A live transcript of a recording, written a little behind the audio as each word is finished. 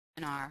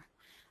webinar.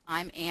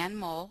 I'm Ann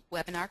Mole,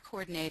 Webinar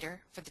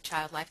Coordinator for the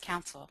Child Life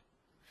Council.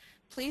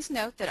 Please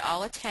note that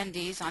all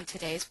attendees on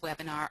today's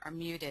webinar are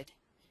muted.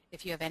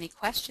 If you have any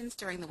questions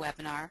during the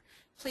webinar,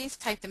 please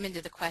type them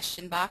into the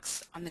question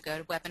box on the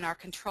GoToWebinar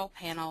control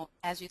panel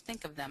as you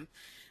think of them.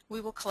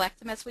 We will collect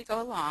them as we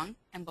go along,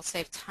 and will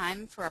save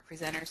time for our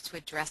presenters to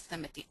address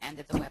them at the end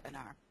of the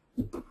webinar.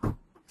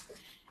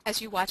 As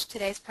you watch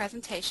today's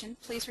presentation,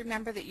 please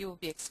remember that you will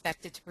be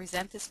expected to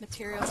present this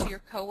material to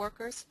your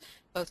coworkers,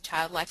 both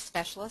child life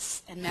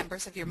specialists and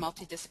members of your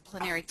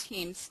multidisciplinary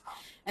teams,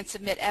 and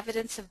submit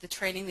evidence of the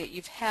training that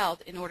you've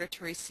held in order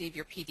to receive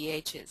your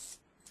PDHs.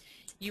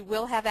 You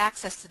will have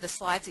access to the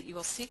slides that you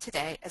will see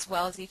today, as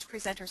well as each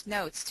presenter's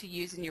notes to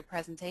use in your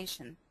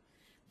presentation.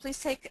 Please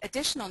take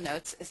additional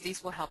notes, as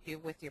these will help you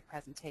with your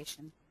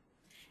presentation.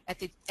 At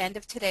the end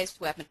of today's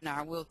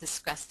webinar, we'll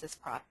discuss this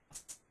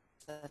process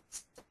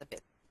a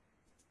bit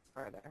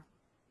further.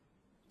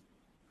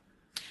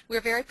 We're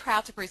very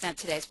proud to present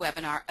today's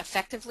webinar,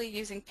 Effectively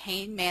Using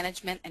Pain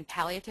Management and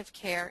Palliative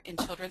Care in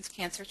Children's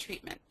Cancer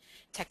Treatment,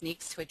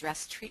 Techniques to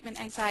Address Treatment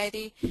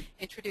Anxiety,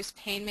 Introduce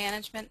Pain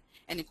Management,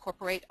 and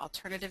Incorporate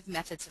Alternative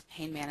Methods of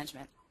Pain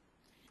Management.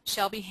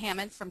 Shelby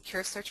Hammond from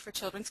Cure Search for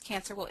Children's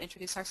Cancer will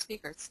introduce our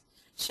speakers.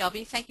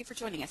 Shelby, thank you for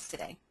joining us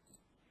today.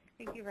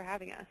 Thank you for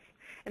having us.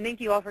 And thank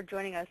you all for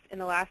joining us in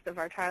the last of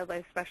our Child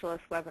Life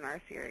Specialist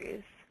webinar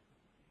series.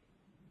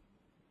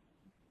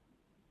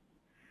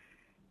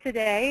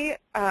 Today,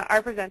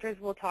 our presenters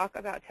will talk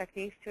about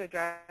techniques to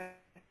address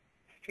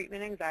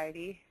treatment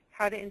anxiety,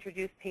 how to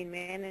introduce pain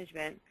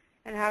management,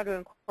 and how to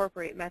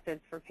incorporate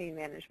methods for pain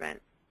management.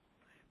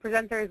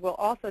 Presenters will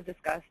also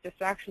discuss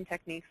distraction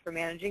techniques for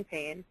managing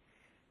pain,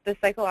 the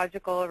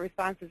psychological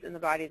responses in the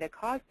body that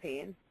cause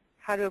pain,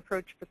 how to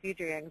approach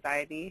procedure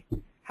anxiety,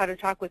 how to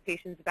talk with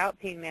patients about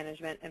pain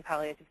management and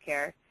palliative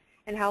care,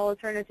 and how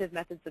alternative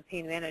methods of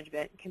pain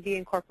management can be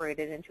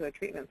incorporated into a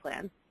treatment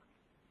plan.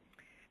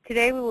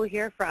 Today we will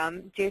hear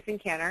from Jason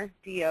Kanner,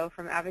 DO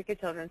from Advocate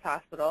Children's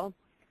Hospital,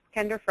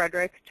 Kendra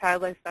Frederick,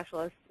 Child Life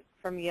Specialist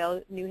from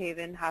Yale New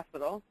Haven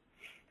Hospital,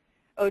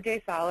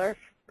 O.J. Soller,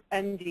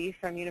 MD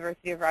from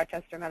University of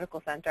Rochester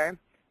Medical Center,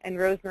 and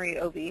Rosemarie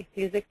Obi,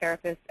 Music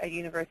Therapist at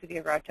University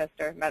of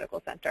Rochester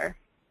Medical Center.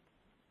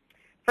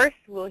 First,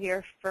 we'll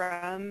hear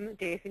from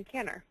Jason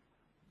Kanner.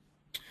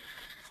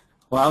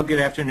 Well, good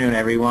afternoon,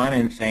 everyone,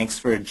 and thanks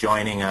for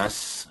joining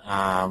us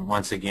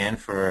once again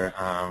for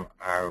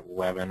our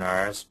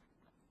webinars.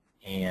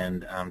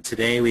 And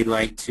today we'd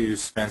like to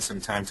spend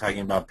some time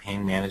talking about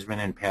pain management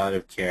and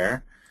palliative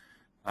care.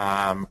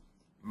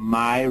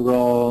 My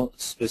role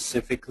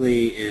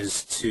specifically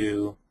is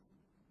to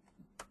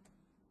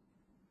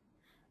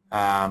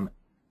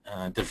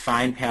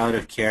define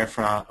palliative care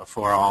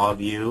for all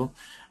of you,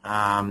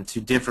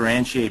 to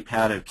differentiate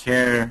palliative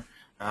care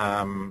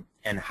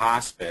and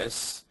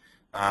hospice,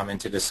 and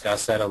to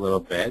discuss that a little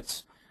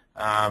bit.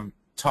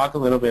 Talk a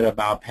little bit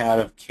about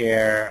palliative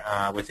care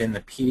within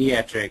the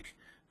pediatric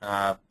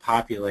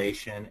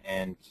population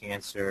and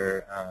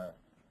cancer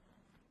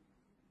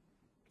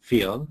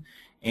field,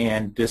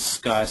 and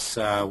discuss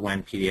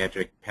when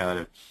pediatric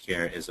palliative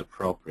care is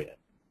appropriate.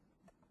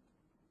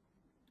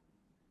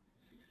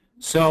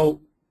 So,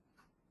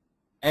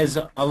 as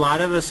a lot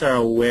of us are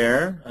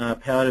aware,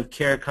 palliative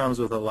care comes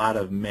with a lot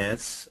of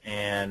myths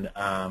and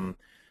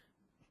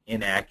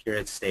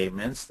inaccurate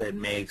statements that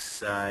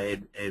makes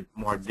it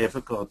more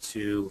difficult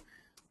to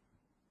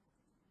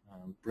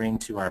bring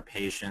to our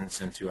patients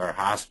and to our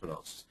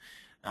hospitals.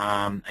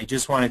 I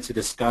just wanted to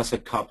discuss a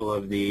couple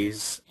of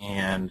these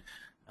and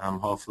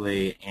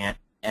hopefully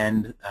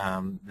end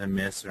the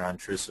myths or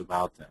untruths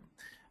about them.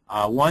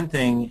 One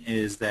thing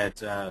is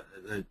that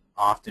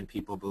often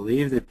people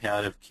believe that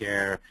palliative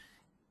care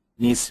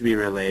needs to be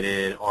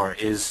related or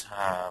is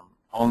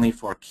only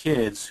for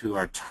kids who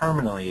are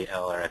terminally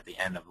ill or at the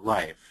end of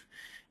life.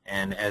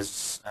 And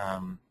as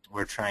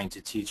we're trying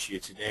to teach you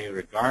today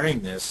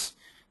regarding this,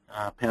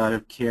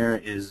 palliative care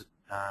is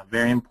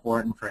very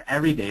important for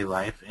everyday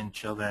life in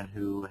children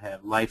who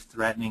have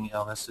life-threatening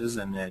illnesses,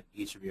 and at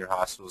each of your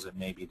hospitals it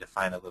may be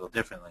defined a little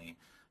differently,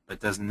 but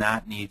does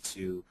not need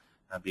to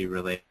be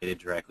related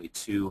directly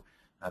to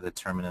the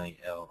terminally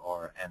ill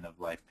or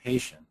end-of-life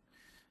patient.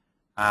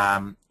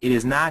 It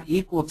is not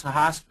equal to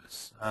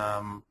hospice.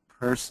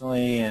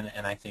 Personally,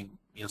 and I think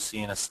you'll see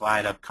in a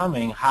slide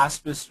upcoming,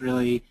 hospice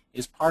really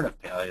is part of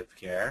palliative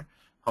care.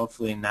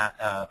 Hopefully not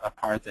a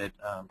part that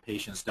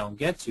patients don't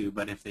get to,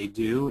 but if they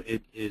do,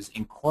 it is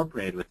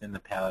incorporated within the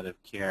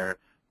palliative care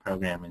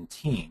program and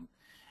team.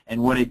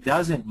 And what it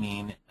doesn't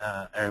mean,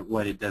 or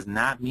what it does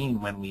not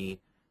mean when we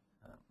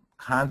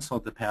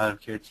consult the palliative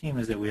care team,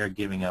 is that we are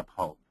giving up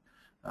hope.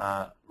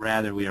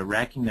 Rather, we are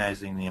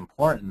recognizing the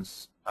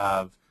importance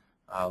of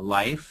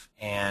life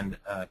and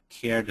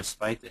care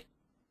despite the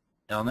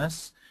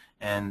illness,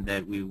 and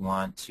that we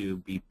want to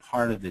be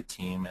part of the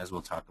team, as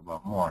we'll talk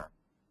about more.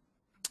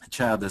 A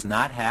child does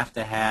not have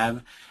to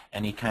have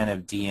any kind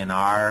of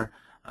DNR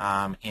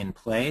in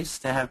place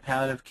to have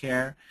palliative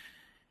care.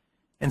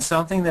 And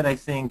something that I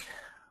think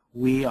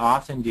we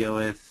often deal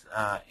with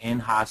in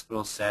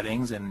hospital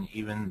settings, and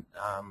even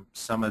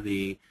some of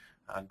the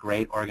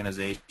great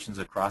organizations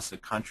across the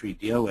country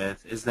deal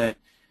with, is that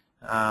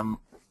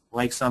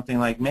like something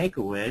like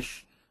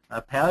Make-A-Wish,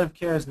 palliative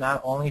care is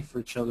not only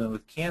for children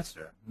with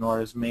cancer,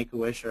 nor is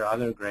Make-A-Wish or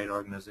other great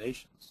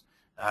organizations.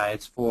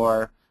 It's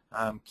for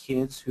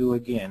kids who,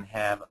 again,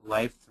 have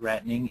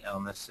life-threatening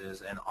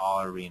illnesses in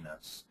all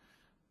arenas.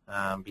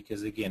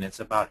 Because, again, it's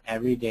about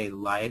everyday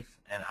life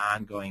and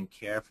ongoing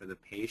care for the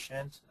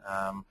patient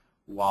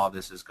while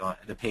this is going,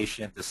 the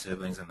patient, the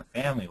siblings, and the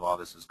family while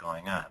this is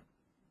going on.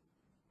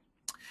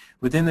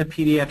 Within the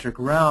pediatric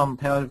realm,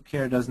 palliative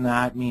care does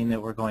not mean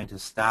that we're going to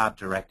stop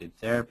directed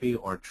therapy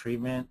or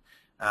treatment,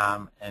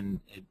 and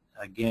it,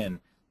 again,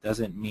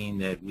 doesn't mean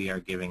that we are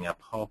giving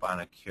up hope on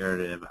a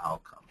curative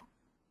outcome.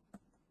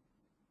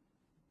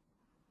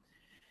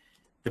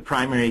 The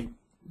primary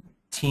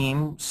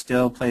team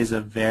still plays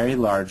a very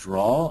large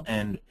role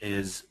and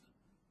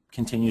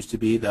continues to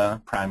be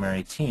the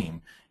primary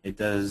team. It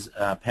does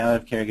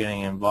palliative care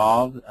getting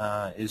involved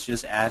is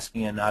just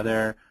asking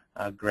another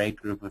great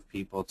group of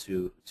people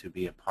to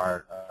be a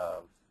part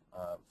of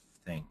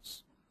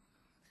things.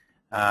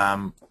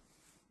 Palliative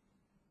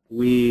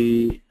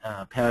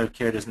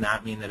care does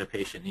not mean that a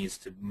patient needs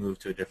to move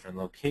to a different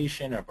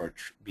location or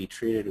be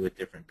treated with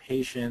different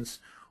patients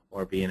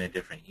or be in a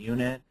different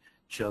unit.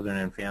 Children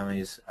and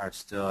families are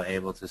still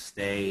able to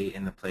stay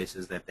in the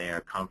places that they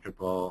are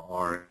comfortable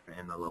or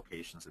in the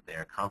locations that they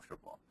are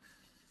comfortable.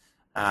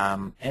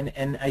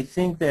 And I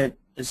think that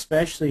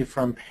especially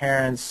from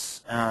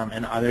parents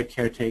and other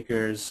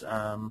caretakers,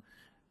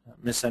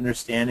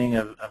 misunderstanding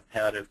of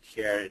palliative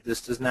care,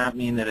 this does not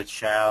mean that a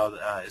child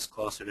is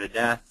closer to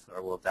death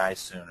or will die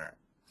sooner.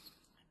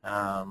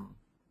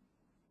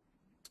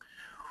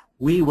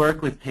 We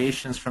work with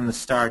patients from the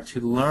start to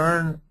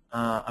learn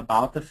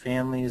about the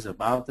families,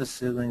 about the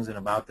siblings, and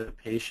about the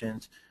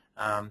patient,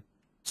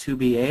 to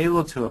be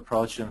able to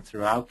approach them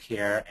throughout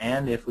care,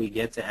 and if we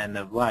get to end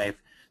of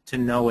life, to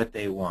know what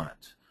they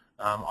want.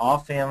 All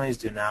families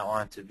do not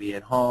want to be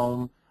at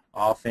home.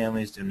 All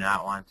families do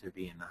not want to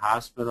be in the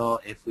hospital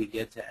if we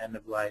get to end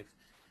of life.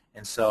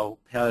 And so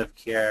palliative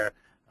care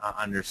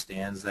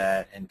understands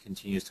that and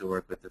continues to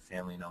work with the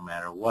family no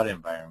matter what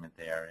environment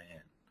they are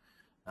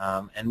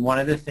in. And one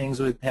of the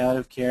things with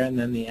palliative care and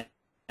then the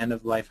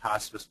end-of-life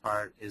hospice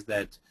part is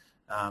that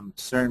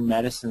certain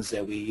medicines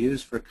that we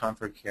use for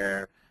comfort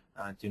care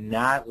do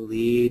not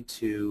lead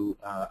to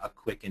a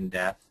quickened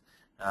death.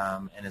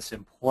 And it's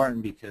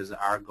important because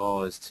our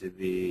goal is to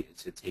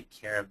take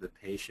care of the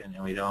patient,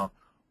 and we don't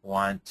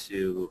want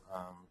to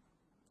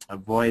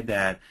avoid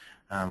that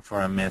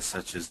for a myth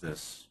such as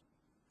this.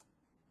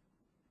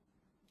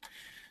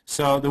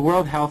 So the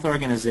World Health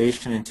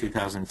Organization in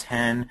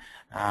 2010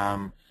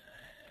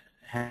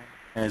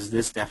 has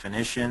this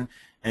definition,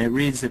 and it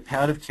reads that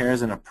palliative care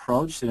is an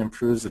approach that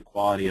improves the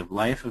quality of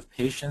life of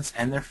patients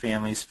and their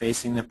families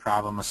facing the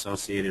problem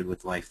associated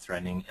with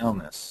life-threatening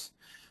illness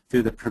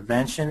through the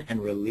prevention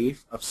and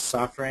relief of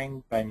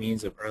suffering by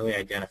means of early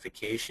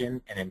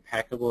identification and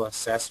impeccable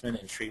assessment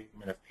and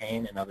treatment of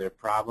pain and other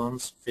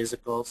problems,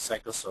 physical,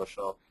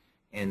 psychosocial,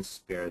 and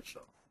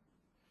spiritual.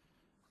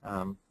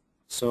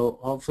 So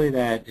hopefully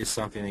that is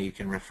something that you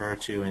can refer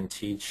to and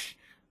teach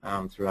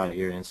throughout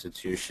your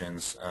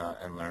institutions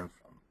and learn from.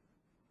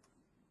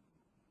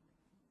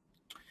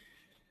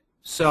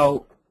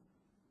 So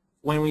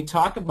when we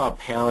talk about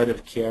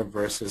palliative care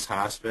versus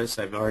hospice,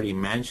 I've already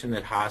mentioned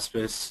that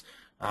hospice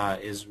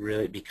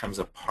becomes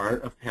a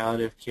part of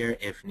palliative care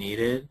if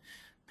needed.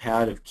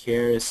 Palliative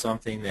care is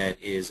something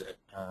that is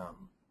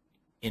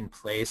in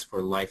place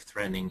for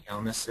life-threatening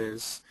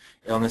illnesses,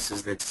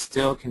 illnesses that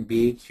still can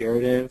be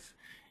curative,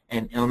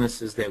 and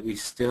illnesses that we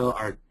still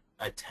are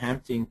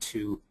attempting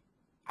to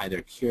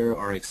either cure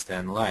or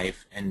extend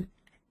life, and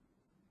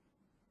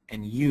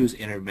use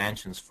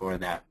interventions for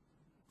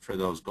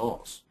those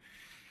goals.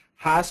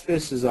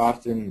 Hospice is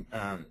often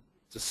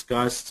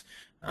discussed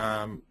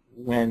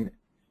when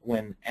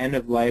end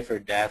of life or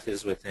death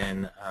is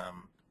within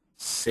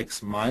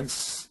 6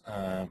 months,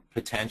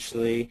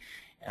 potentially.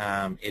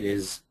 It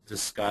is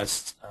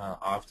discussed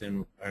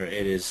often, or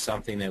it is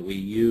something that we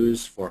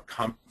use for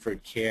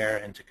comfort care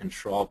and to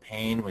control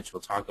pain, which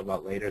we'll talk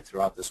about later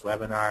throughout this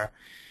webinar,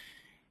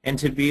 and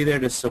to be there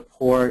to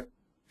support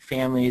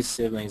families,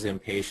 siblings,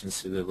 and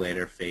patients through the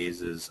later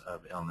phases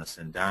of illness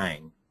and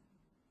dying.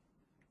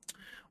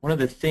 One of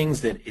the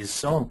things that is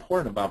so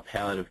important about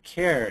palliative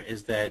care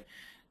is that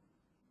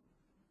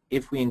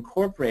if we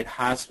incorporate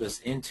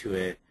hospice into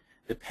it,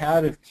 the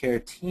palliative care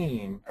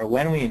team, or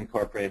when we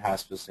incorporate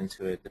hospice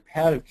into it, the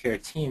palliative care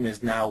team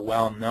is now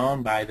well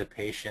known by the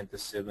patient, the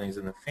siblings,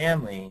 and the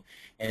family,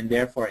 and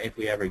therefore if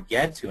we ever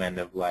get to end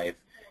of life,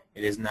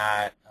 it is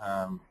not,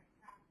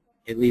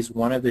 at least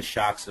one of the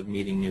shocks of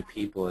meeting new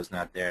people is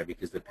not there,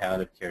 because the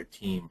palliative care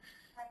team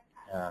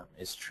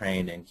is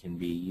trained and can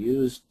be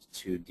used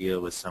to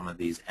deal with some of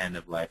these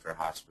end-of-life or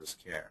hospice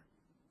care.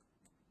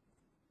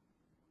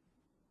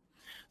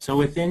 So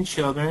within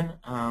children,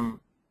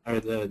 or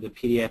the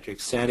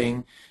pediatric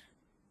setting,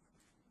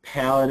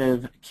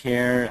 Palliative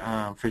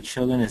care for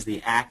children is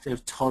the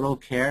active total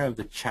care of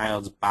the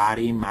child's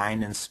body,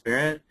 mind, and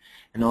spirit,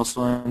 and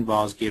also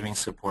involves giving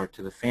support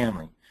to the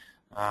family.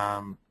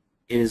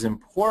 It is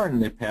important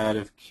that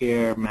palliative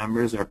care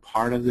members are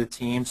part of the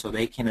team so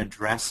they can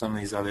address some of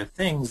these other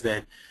things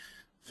that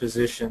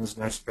physicians,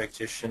 nurse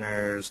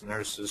practitioners,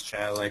 nurses,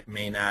 child life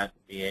may not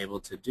be able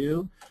to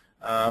do.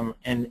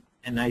 And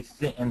I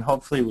think, and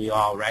hopefully we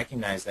all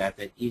recognize that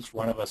each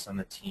one of us on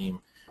the team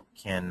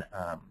can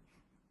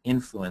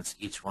influence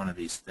each one of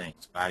these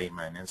things, body,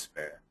 mind, and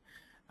spirit.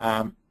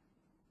 From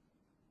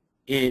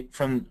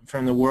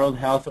the World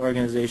Health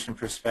Organization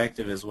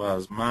perspective as well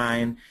as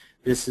mine,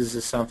 this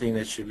is something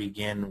that should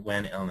begin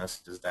when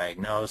illness is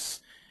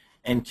diagnosed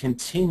and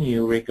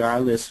continue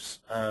regardless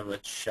of a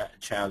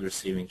child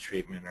receiving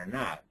treatment or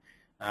not.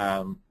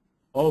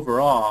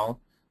 Overall,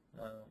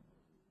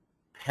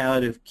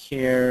 palliative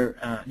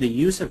care, the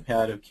use of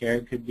palliative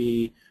care could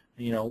be,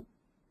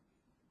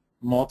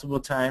 multiple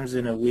times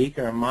in a week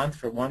or a month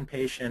for one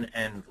patient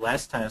and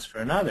less times for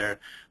another,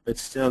 but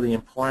still the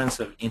importance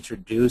of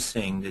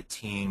introducing the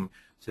team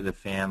to the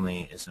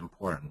family is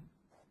important.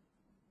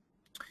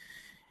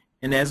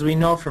 And as we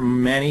know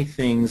from many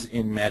things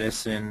in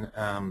medicine,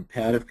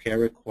 palliative care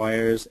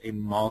requires a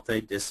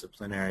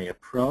multidisciplinary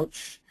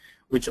approach,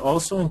 which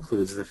also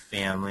includes the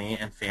family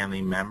and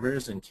family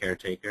members and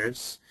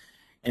caretakers,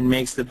 and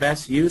makes the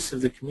best use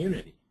of the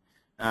community.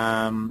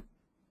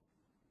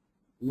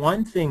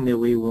 One thing that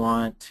we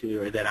want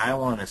to, or that I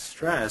want to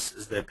stress,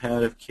 is that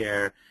palliative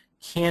care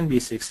can be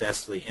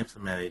successfully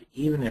implemented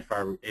even if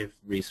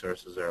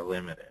resources are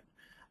limited.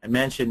 I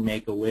mentioned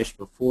Make-A-Wish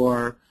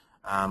before.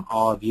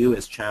 All of you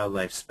as child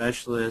life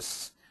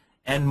specialists,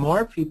 and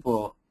more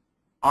people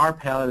are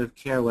palliative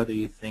care whether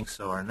you think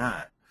so or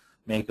not.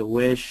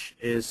 Make-A-Wish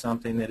is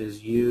something that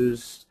is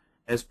used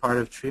as part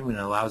of treatment.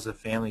 It allows the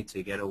family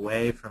to get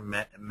away from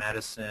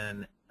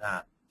medicine,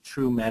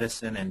 true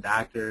medicine and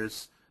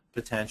doctors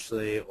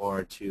potentially,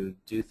 or to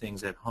do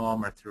things at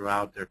home or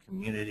throughout their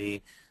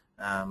community.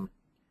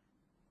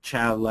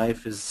 Child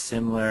life is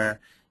similar,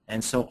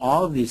 and so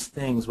all of these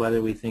things,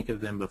 whether we think of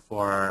them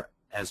before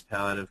as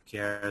palliative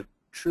care,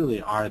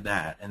 truly are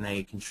that, and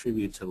they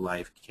contribute to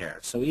life care.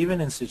 So even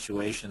in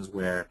situations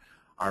where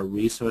our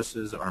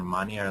resources or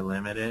money are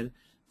limited,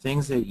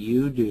 things that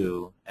you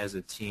do as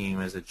a team,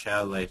 as a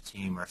child life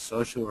team, or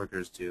social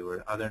workers do,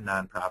 or other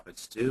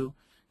nonprofits do,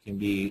 can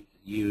be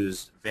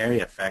used very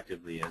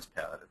effectively as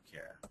palliative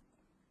care.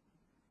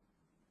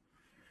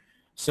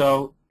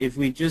 So if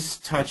we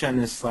just touch on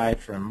this slide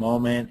for a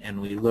moment and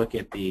we look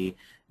at the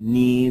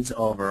needs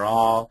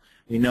overall,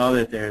 we know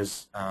that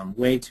there's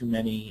way too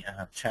many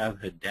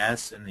childhood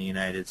deaths in the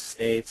United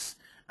States,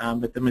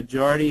 but the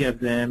majority of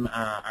them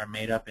are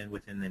made up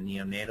within the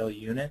neonatal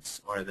units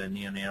or the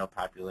neonatal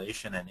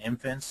population and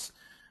infants.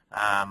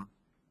 And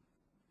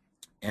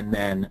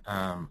then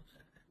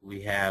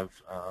we have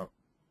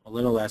a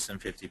little less than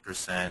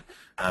 50%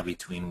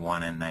 between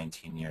 1 and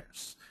 19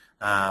 years.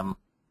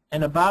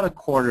 And about a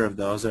quarter of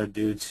those are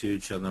due to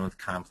children with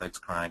complex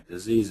chronic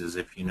diseases,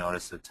 if you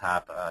notice the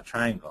top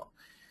triangle.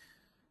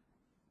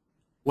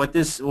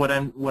 What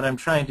I'm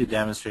trying to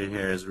demonstrate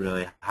here is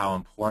really how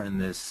important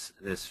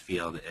this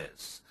field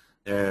is.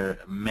 There are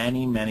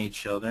many, many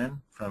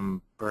children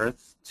from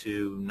birth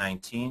to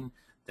 19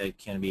 that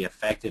can be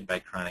affected by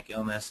chronic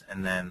illness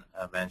and then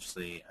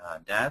eventually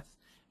death,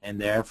 and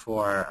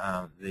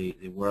therefore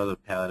the world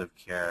of palliative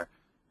care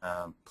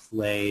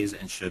plays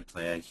and should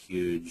play a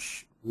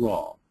huge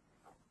role.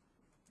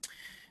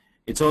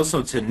 It's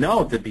also to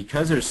note that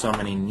because there's so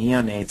many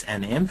neonates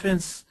and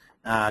infants,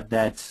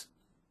 that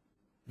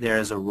there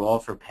is a role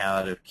for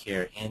palliative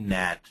care in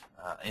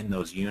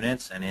those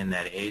units and in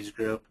that age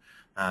group,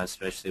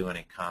 especially when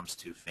it comes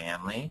to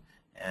family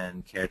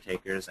and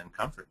caretakers and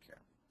comfort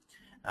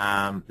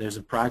care. There's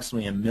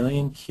approximately 1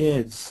 million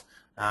kids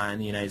in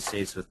the United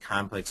States with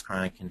complex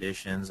chronic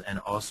conditions, and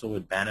also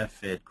would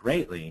benefit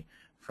greatly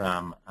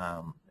from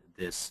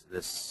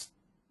this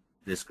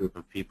group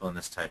of people and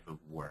this type of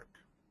work.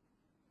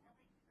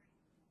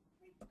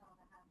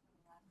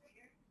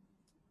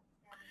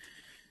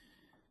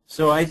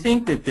 So I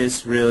think that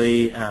this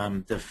really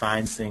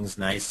defines things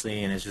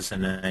nicely, and it's just a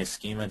nice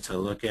schema to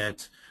look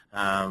at.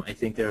 I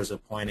think there was a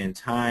point in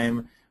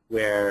time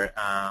where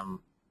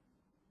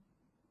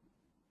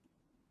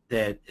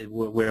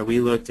where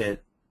we looked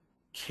at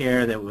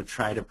care that would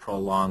try to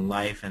prolong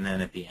life, and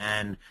then at the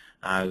end,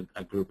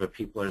 a group of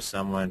people or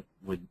someone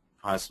would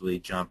possibly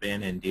jump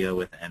in and deal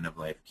with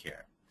end-of-life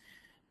care.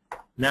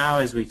 Now,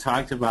 as we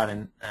talked about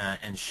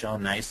and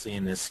shown nicely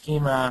in this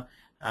schema,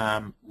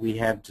 we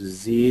have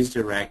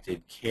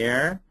disease-directed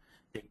care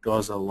that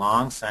goes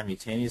along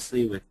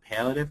simultaneously with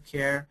palliative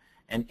care,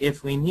 and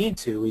if we need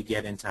to, we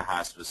get into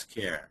hospice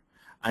care.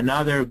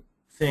 Another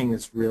thing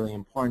that's really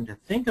important to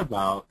think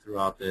about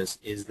throughout this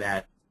is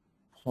that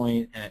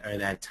point, or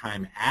that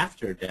time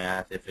after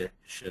death, if it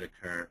should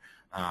occur,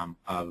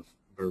 of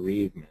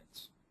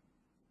bereavement.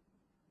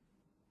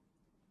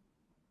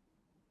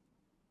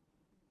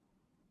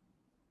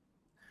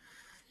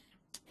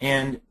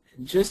 And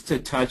just to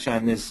touch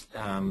on this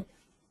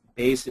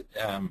basic,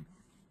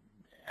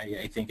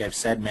 I think I've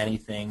said many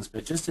things,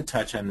 but just to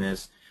touch on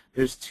this,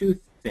 there's two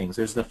things.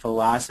 There's the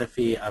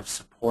philosophy of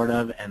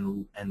supportive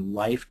and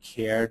life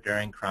care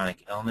during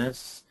chronic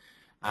illness,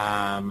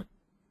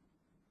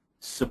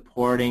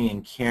 supporting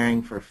and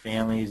caring for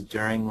families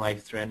during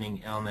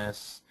life-threatening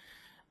illness,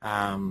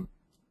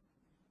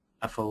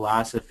 a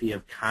philosophy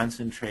of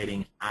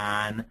concentrating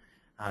on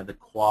the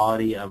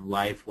quality of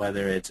life,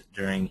 whether it's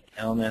during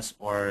illness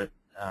or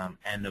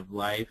end of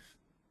life.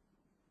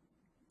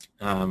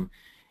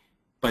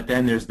 But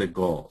then there's the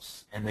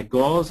goals. And the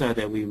goals are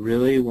that we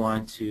really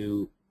want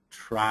to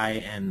try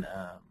and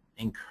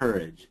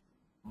encourage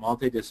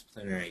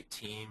multidisciplinary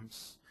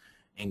teams,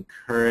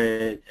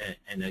 encourage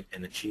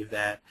and achieve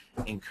that,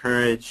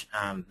 encourage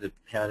the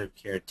palliative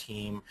care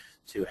team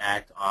to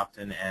act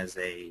often as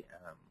a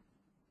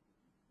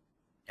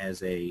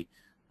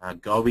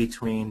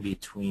go-between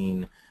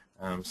between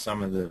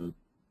some of the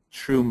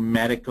true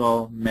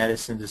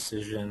medicine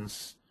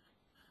decisions,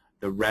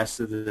 the rest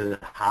of the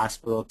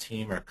hospital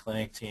team or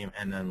clinic team,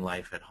 and then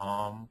life at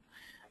home.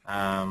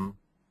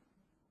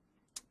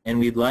 And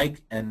we'd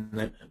like, and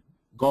the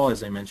goal,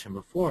 as I mentioned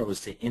before,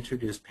 was to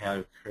introduce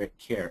palliative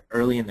care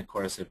early in the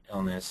course of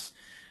illness,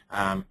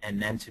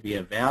 and then to be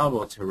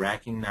available to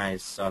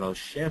recognize subtle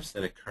shifts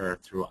that occur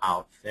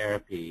throughout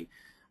therapy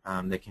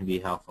that can be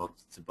helpful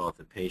to both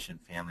the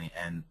patient, family,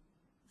 and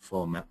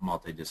full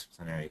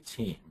multidisciplinary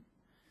team.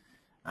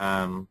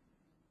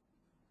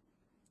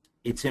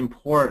 It's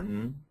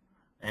important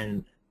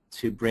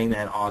to bring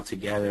that all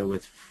together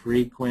with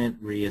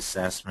frequent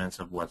reassessments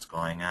of what's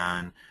going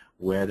on,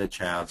 where the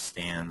child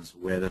stands,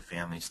 where the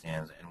family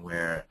stands, and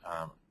where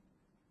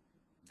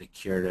the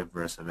curative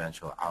versus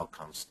eventual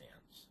outcome stands.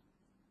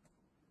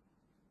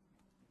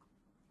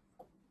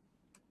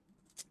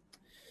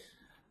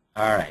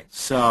 All right,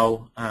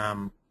 so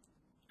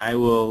I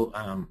will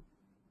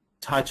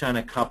touch on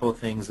a couple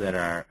things that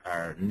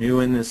are new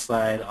in this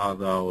slide,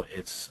 although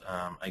it's,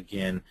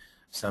 again,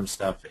 some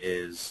stuff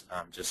is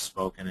just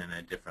spoken in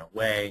a different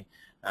way,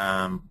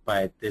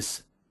 but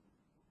this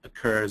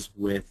occurs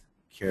with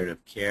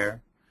curative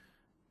care.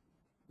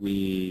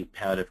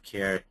 Palliative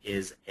care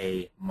is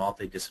a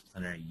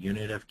multidisciplinary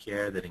unit of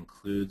care that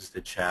includes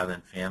the child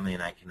and family,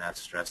 and I cannot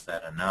stress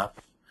that enough.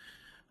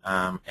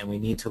 And we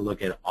need to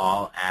look at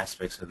all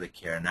aspects of the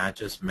care, not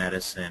just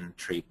medicine,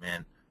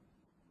 treatment,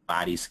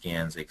 body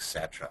scans,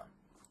 etc.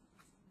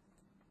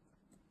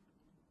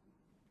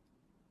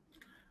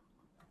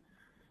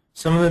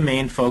 Some of the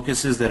main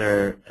focuses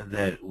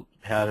that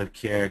palliative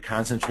care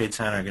concentrates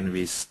on are going to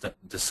be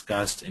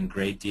discussed in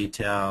great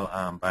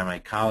detail by my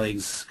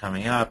colleagues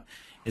coming up,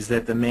 is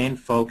that the main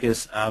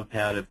focus of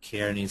palliative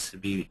care needs to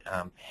be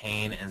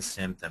pain and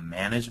symptom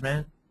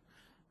management,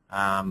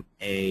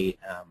 a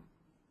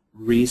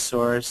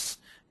resource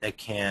that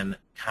can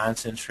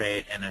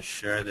concentrate and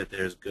assure that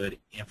there's good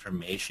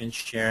information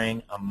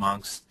sharing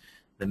amongst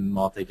the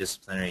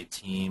multidisciplinary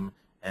team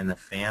and the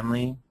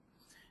family.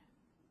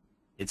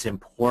 It's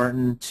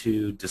important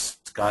to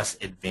discuss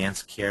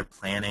advanced care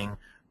planning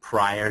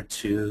prior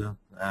to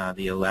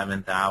the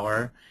 11th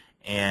hour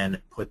and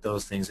put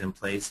those things in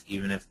place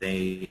even if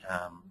they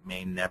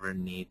may never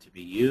need to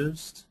be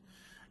used.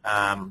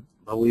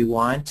 But we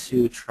want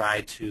to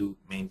try to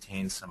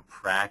maintain some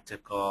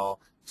practical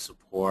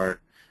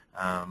support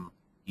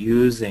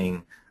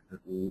using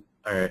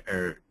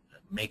or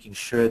making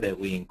sure that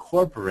we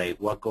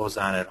incorporate what goes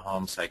on at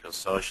home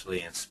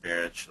psychosocially and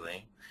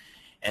spiritually.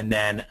 And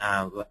then,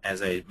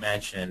 as I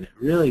mentioned,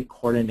 really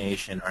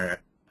coordination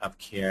of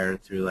care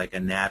through like a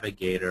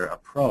navigator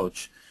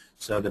approach,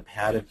 so the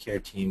palliative care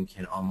team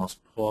can almost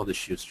pull the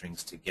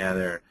shoestrings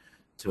together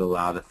to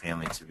allow the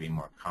family to be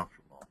more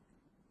comfortable.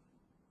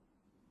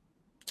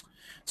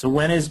 So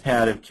when is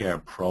palliative care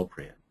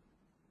appropriate?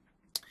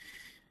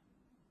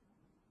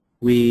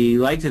 We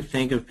like to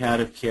think of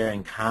palliative care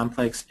in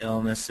complex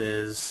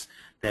illnesses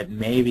that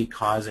may be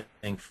causing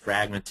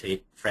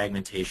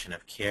fragmentation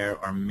of care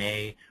or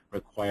may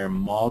require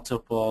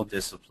multiple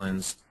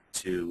disciplines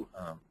to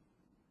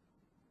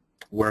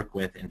work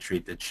with and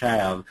treat the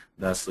child,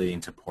 thus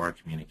leading to poor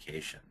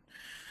communication.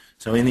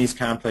 So in these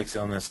complex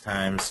illness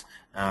times,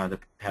 the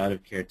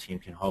palliative care team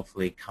can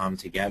hopefully come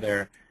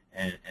together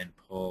and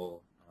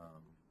pull,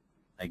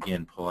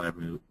 again, pull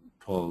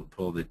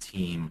the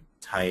team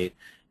tight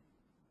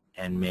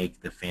and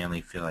make the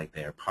family feel like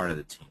they are part of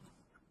the team.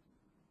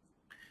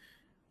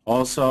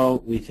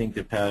 Also, we think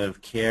that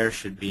palliative care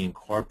should be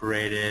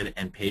incorporated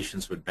and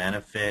patients would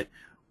benefit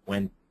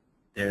when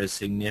there is a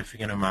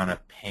significant amount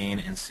of pain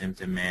and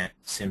symptom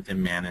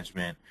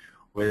management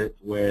where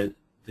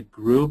the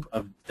group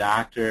of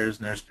doctors,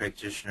 nurse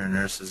practitioner,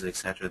 nurses,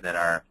 etc. that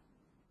are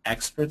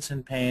experts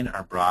in pain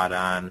are brought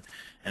on,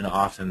 and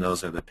often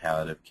those are the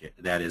palliative care,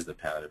 that is the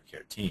palliative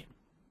care team.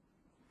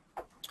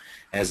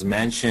 As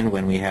mentioned,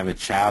 when we have a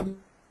child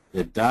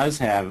that does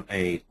have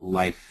a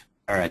life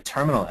or a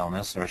terminal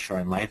illness or a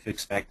shortened life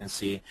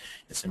expectancy,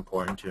 it's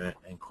important to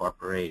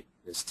incorporate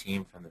this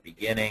team from the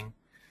beginning.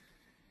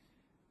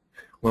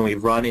 when we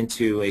run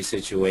into a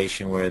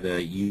situation where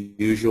the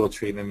usual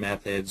treatment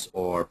methods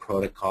or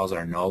protocols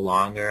are no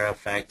longer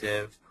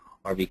effective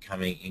or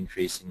becoming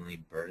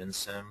increasingly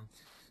burdensome.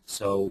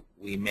 So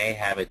we may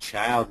have a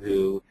child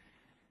who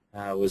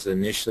was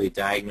initially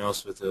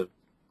diagnosed with a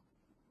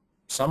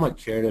somewhat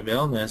curative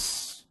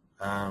illness,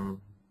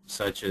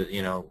 such as,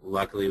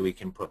 luckily we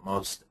can put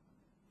most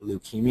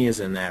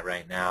leukemias in that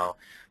right now.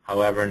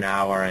 However,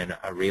 now are in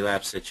a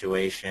relapse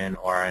situation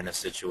or in a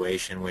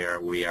situation where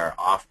we are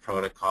off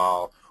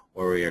protocol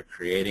or we are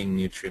creating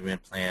new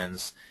treatment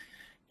plans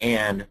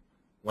and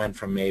went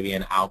from maybe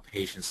an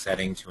outpatient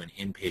setting to an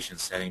inpatient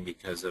setting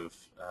because of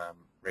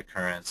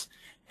recurrence,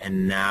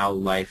 and now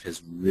life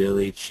has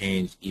really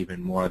changed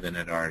even more than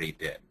it already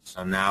did.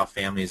 So now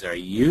families are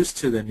used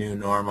to the new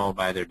normal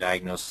by their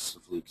diagnosis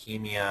of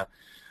leukemia,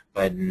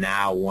 but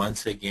now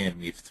once again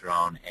we've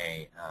thrown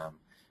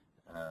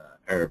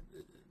or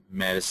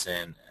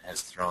medicine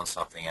has thrown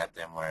something at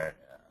them where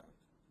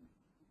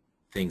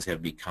things have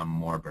become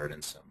more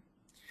burdensome.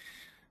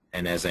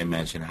 And as I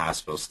mentioned,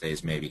 hospital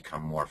stays may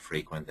become more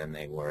frequent than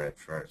they were at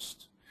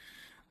first.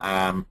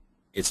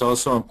 It's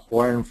also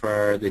important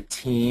for the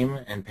team,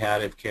 and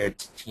palliative care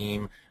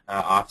team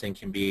often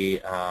can be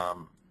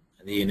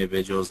the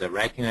individuals that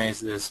recognize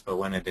this, but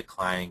when a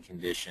declining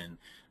condition,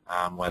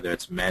 whether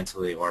it's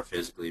mentally or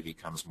physically,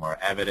 becomes more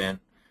evident,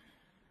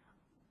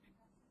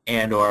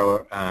 and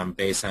or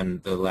based on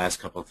the last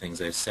couple of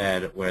things I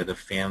said, where the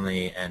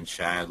family and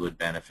child would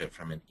benefit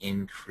from an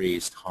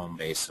increased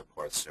home-based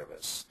support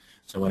service.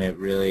 So when it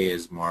really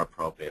is more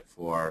appropriate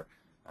for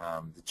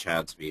the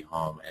child to be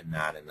home and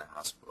not in the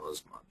hospital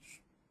as much.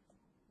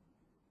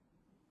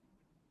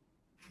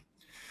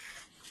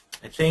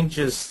 I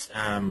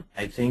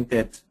think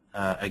that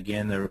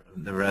again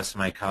the rest of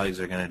my colleagues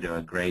are going to do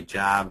a great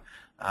job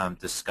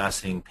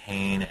discussing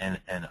pain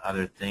and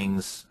other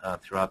things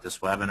throughout this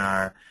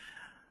webinar.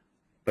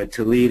 But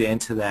to lead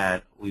into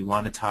that, we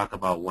want to talk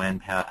about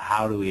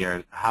how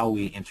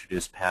we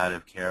introduce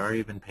palliative care or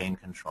even pain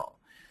control.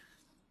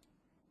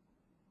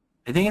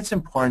 I think it's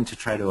important to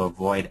try to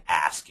avoid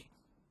asking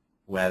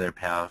whether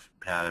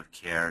palliative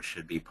care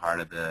should be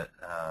part of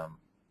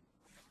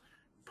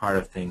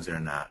things or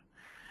not.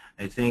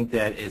 I think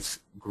that it's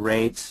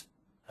great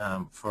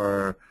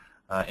for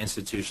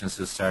institutions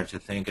to start to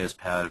think as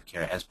palliative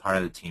care as part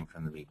of the team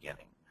from the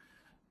beginning.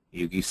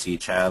 You see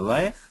child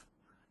life,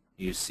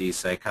 you see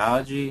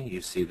psychology,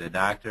 you see the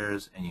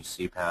doctors, and you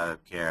see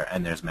palliative care,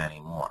 and there's many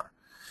more.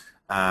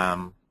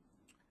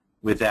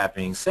 With that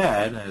being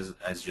said,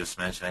 as just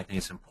mentioned, I think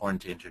it's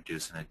important to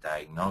introduce in a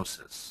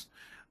diagnosis.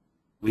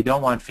 We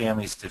don't want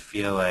families to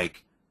feel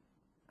like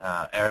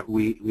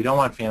we don't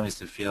want families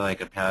to feel like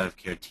a palliative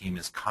care team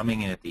is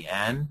coming in at the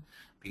end,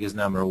 because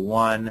number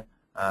one,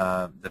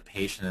 the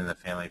patient and the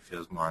family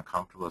feels more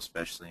uncomfortable,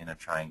 especially in a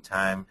trying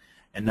time,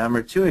 and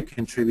number two, it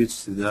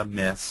contributes to the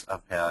myths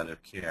of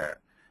palliative care.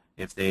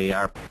 If they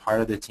are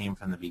part of the team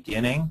from the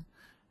beginning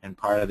and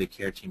part of the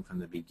care team from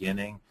the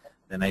beginning,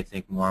 then I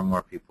think more and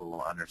more people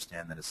will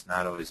understand that it's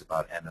not always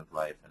about end of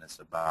life, and it's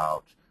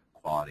about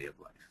quality of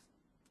life.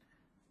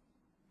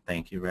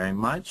 Thank you very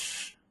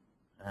much,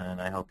 and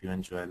I hope you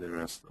enjoy the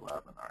rest of the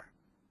webinar.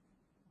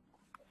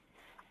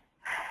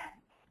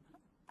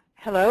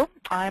 Hello,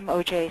 I'm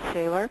O.J.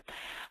 Saylor.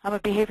 I'm a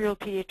behavioral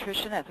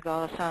pediatrician at the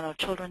Golisano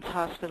Children's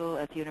Hospital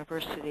at the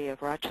University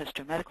of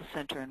Rochester Medical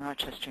Center in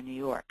Rochester, New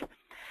York.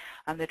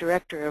 I'm the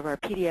director of our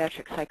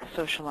Pediatric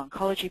Psychosocial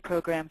Oncology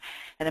program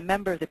and a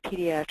member of the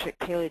Pediatric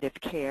Palliative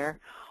Care,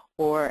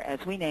 or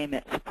as we name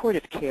it,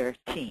 Supportive Care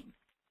team.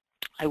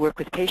 I work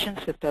with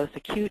patients with both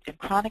acute and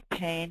chronic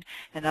pain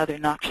and other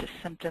noxious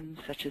symptoms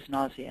such as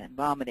nausea and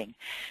vomiting,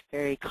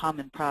 very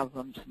common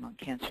problems among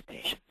cancer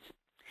patients.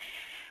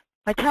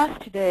 My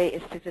task today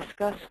is to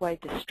discuss why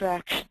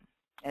distraction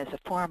as a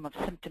form of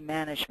symptom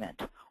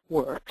management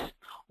works,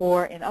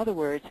 or in other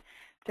words,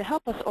 to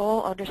help us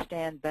all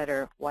understand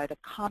better why the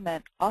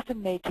comment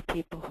often made to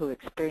people who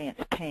experience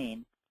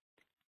pain,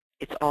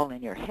 "It's all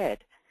in your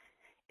head,"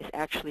 is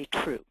actually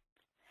true,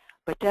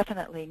 but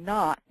definitely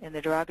not in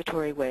the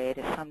derogatory way it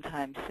is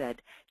sometimes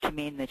said to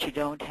mean that you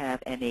don't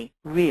have any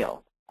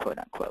real,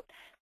 quote-unquote,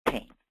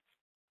 pain.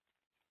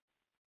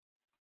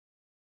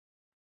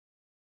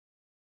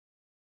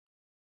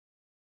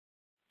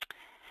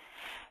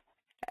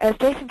 As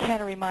Jason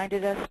Cantor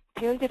reminded us,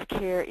 palliative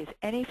care is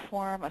any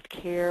form of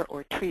care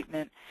or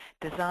treatment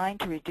designed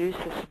to reduce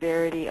the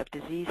severity of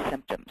disease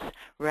symptoms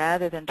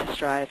rather than to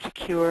strive to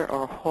cure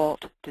or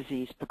halt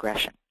disease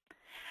progression.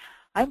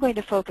 I'm going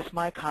to focus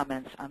my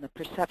comments on the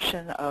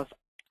perception of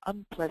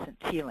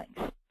unpleasant feelings,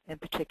 in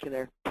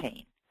particular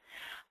pain.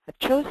 I've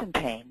chosen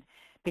pain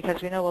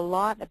because we know a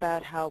lot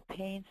about how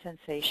pain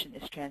sensation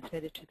is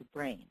transmitted to the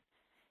brain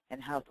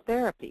and how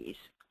therapies,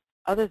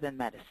 other than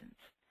medicines,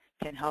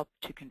 can help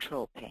to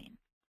control pain.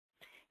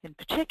 In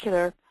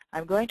particular,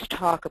 I'm going to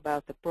talk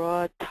about the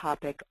broad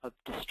topic of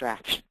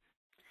distraction.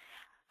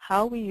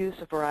 How we use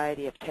a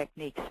variety of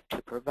techniques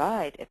to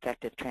provide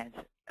effective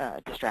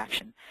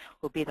distraction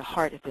will be the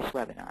heart of this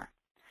webinar.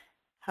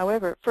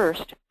 However,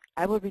 first,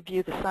 I will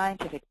review the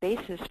scientific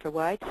basis for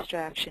why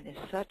distraction is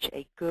such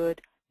a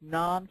good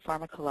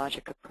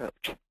non-pharmacologic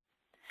approach.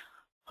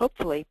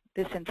 Hopefully,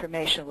 this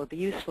information will be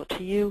useful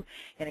to you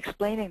in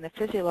explaining the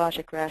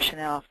physiologic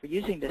rationale for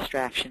using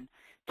distraction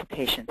to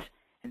patients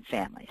and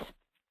families.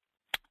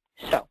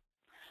 So,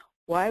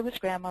 why was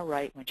Grandma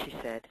right when she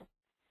said,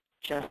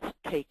 just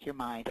take your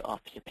mind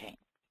off your pain?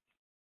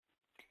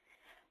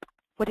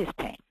 What is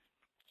pain?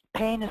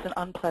 Pain is an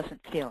unpleasant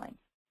feeling,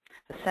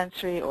 a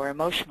sensory or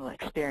emotional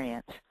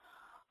experience,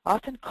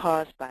 often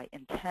caused by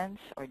intense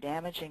or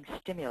damaging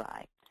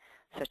stimuli,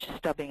 such as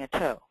stubbing a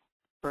toe,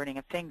 burning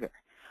a finger,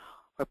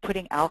 or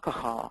putting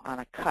alcohol on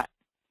a cut.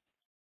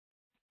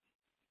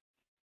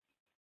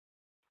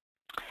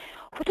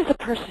 What does a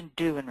person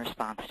do in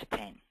response to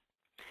pain?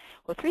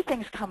 Well, three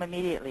things come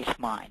immediately to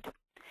mind.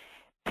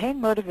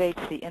 Pain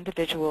motivates the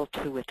individual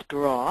to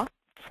withdraw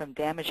from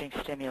damaging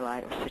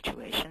stimuli or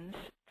situations,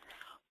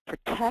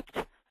 protect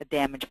a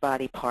damaged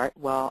body part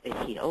while it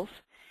heals,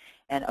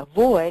 and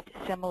avoid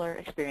similar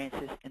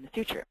experiences in the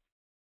future.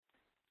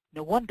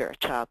 No wonder a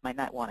child might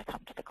not want to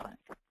come to the clinic.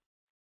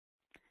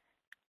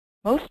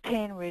 Most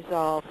pain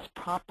resolves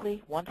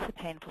promptly once the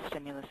painful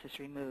stimulus is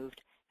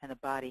removed and the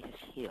body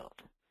has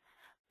healed.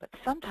 But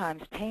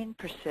sometimes pain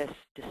persists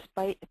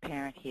despite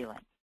apparent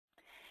healing.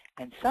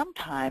 And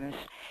sometimes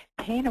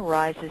pain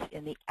arises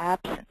in the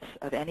absence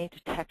of any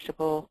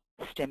detectable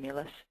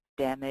stimulus,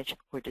 damage,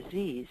 or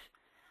disease,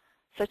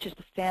 such as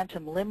the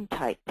phantom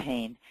limb-type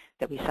pain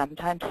that we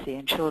sometimes see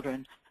in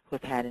children who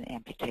have had an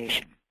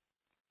amputation.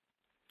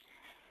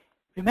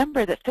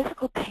 Remember that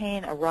physical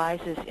pain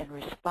arises in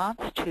response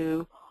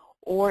to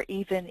or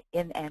even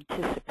in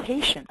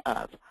anticipation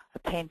of a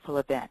painful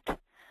event,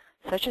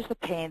 such as the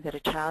pain that a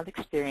child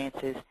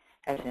experiences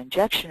as an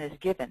injection is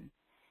given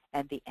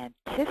and the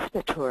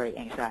anticipatory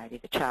anxiety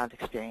the child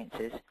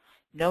experiences,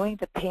 knowing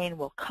the pain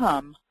will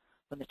come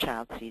when the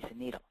child sees a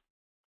needle.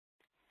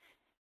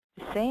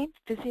 The same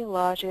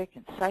physiologic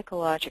and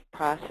psychologic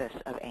process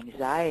of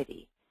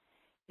anxiety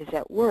is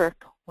at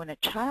work when a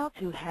child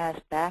who has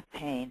back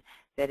pain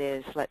that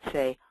is, let's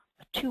say,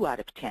 a 2 out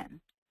of 10,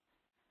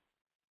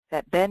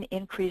 that then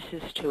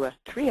increases to a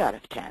 3 out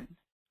of 10,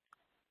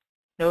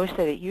 knows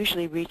that it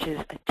usually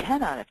reaches a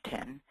 10 out of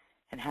 10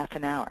 in half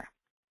an hour.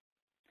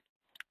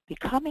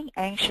 Becoming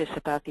anxious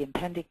about the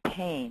impending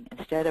pain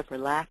instead of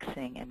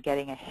relaxing and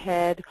getting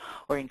ahead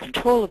or in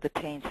control of the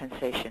pain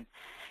sensation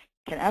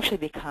can actually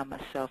become a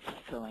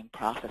self-fulfilling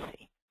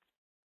prophecy.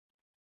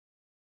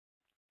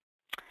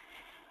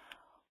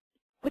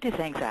 What is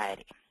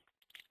anxiety?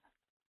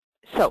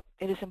 So,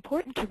 it is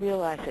important to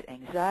realize that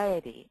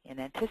anxiety in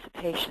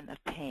anticipation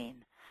of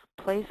pain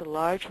plays a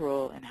large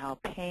role in how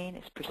pain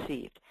is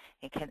perceived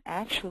and can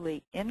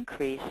actually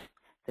increase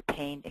the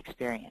pain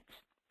experience.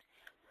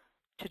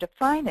 To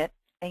define it,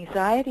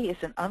 anxiety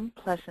is an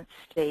unpleasant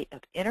state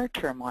of inner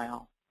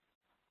turmoil,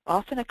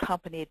 often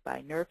accompanied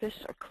by nervous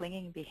or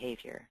clinging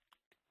behavior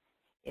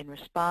in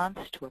response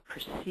to a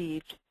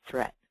perceived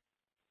threat.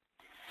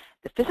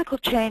 The physical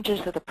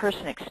changes that the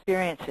person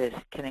experiences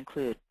can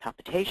include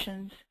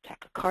palpitations,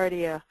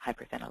 tachycardia,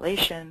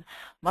 hyperventilation,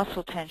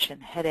 muscle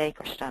tension, headache,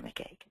 or stomach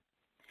ache.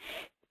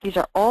 These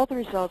are all the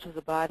results of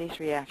the body's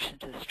reaction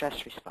to the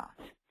stress response,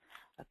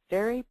 a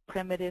very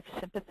primitive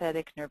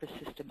sympathetic nervous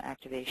system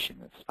activation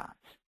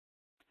response.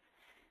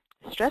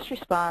 The stress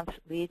response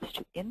leads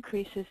to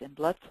increases in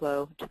blood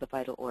flow to the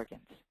vital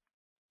organs.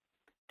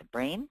 The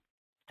brain,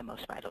 the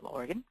most vital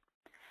organ,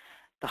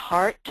 the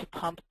heart to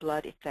pump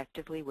blood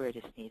effectively where it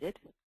is needed,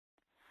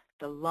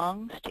 the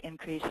lungs to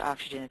increase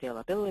oxygen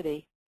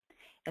availability,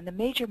 and the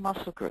major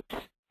muscle groups,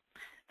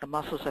 the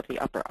muscles of the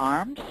upper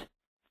arms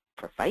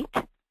for fight,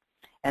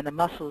 and the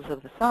muscles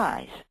of the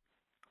thighs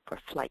for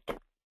flight.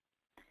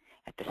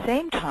 At the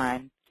same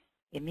time,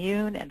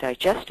 immune and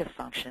digestive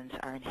functions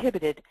are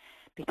inhibited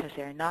because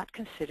they are not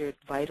considered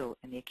vital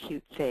in the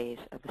acute phase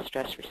of the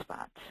stress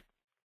response.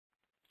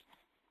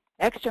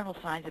 External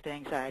signs of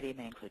anxiety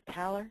may include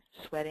pallor,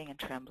 sweating, and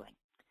trembling.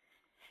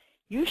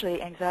 Usually,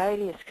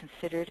 anxiety is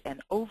considered an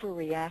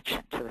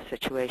overreaction to a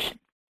situation.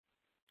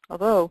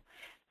 Although,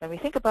 when we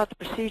think about the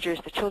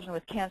procedures that children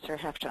with cancer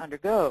have to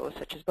undergo,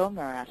 such as bone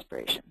marrow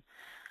aspiration,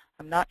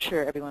 I'm not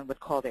sure everyone would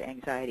call their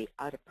anxiety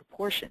out of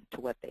proportion to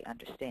what they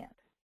understand.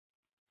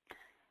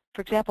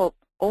 For example,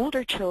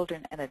 older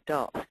children and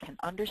adults can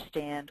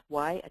understand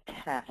why a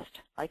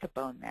test, like a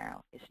bone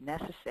marrow, is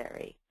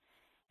necessary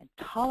and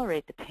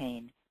tolerate the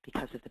pain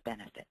because of the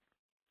benefit.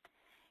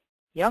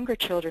 Younger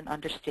children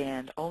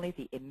understand only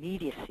the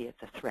immediacy of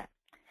the threat.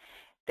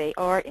 They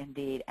are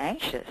indeed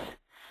anxious,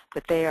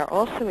 but they are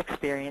also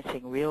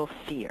experiencing real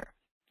fear.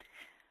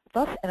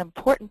 Thus, an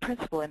important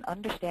principle in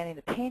understanding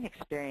the pain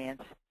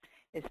experience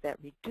is that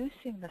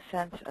reducing the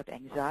sense of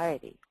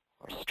anxiety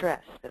or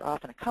stress that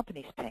often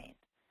accompanies pain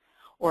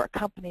or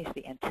accompanies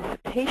the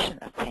anticipation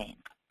of pain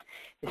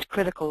is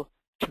critical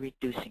to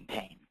reducing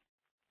pain.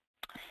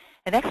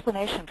 An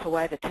explanation for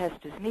why the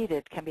test is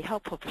needed can be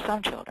helpful for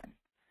some children.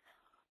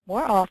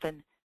 More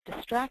often,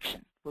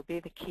 distraction will be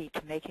the key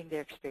to making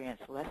their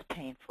experience less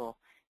painful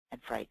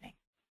and frightening.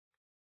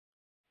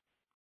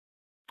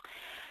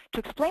 To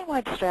explain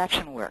why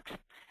distraction works,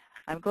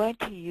 I'm going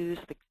to use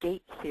the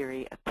gate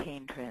theory of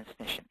pain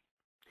transmission.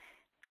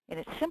 In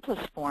its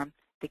simplest form,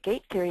 the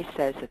gate theory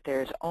says that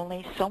there is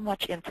only so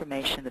much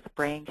information that the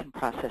brain can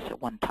process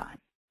at one time.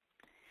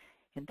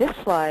 In this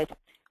slide,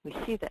 we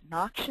see that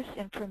noxious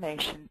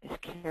information is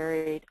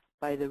carried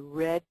by the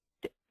red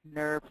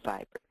nerve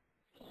fibers,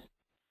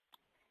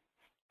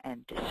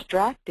 and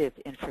distractive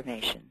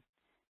information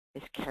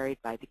is carried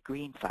by the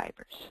green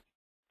fibers.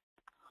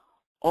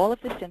 All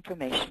of this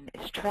information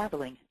is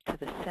traveling to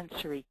the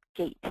sensory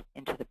gate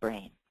into the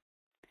brain.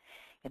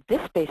 In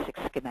this basic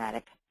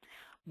schematic,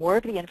 more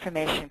of the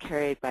information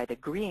carried by the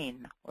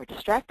green or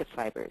distractive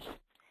fibers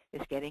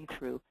is getting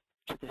through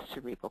to the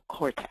cerebral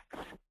cortex.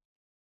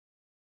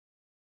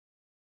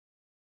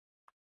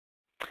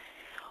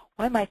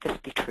 Why might this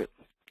be true?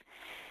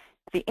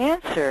 The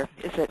answer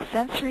is that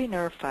sensory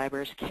nerve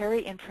fibers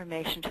carry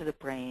information to the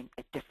brain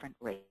at different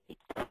rates.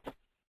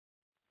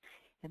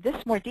 In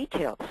this more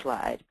detailed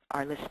slide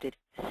are listed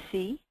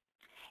C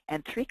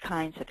and 3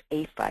 kinds of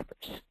A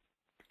fibers.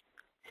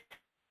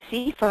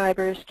 C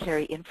fibers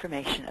carry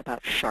information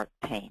about sharp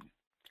pain.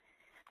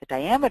 The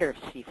diameter of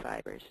C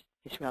fibers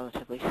is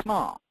relatively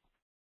small,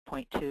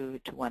 0.2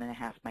 to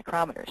 1.5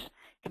 micrometers,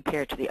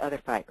 compared to the other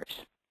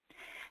fibers.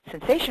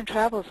 Sensation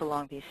travels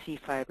along these C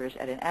fibers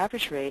at an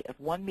average rate of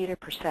 1 meter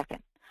per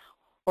second,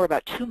 or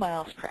about 2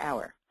 miles per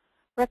hour,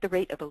 or at the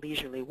rate of a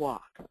leisurely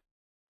walk.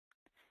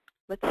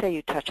 Let's say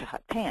you touch a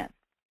hot pan.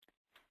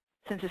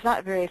 Since it's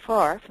not very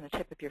far from the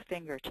tip of your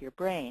finger to your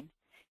brain,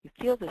 you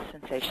feel this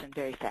sensation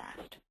very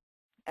fast,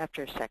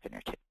 after a second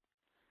or two.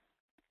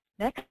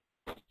 Next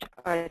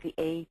are the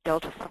A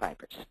delta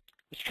fibers,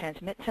 which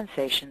transmit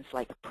sensations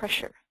like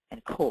pressure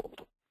and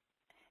cold.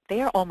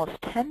 They are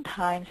almost 10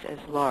 times as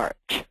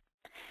large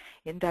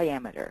in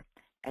diameter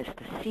as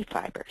the C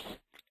fibers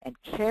and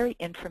carry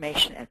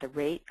information at the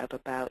rate of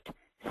about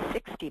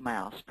 60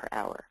 miles per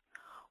hour,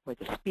 or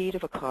the speed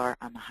of a car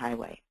on the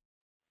highway.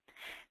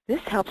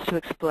 This helps to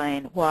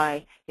explain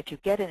why, if you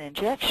get an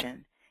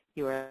injection,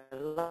 you are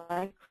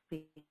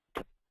likely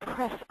to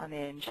press on the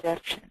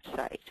injection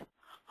site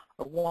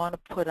or want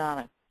to put on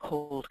a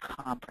cold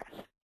compress.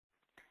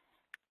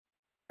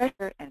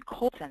 Pressure and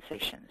cold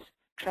sensations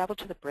travel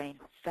to the brain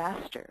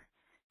faster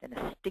than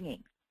a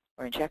stinging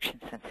or injection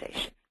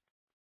sensation.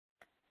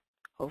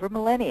 Over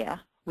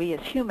millennia, we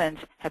as humans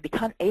have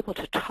become able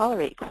to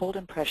tolerate cold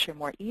and pressure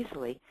more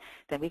easily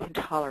than we can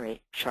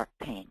tolerate sharp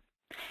pain.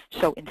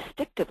 So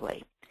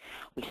instinctively,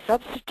 we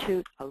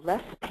substitute a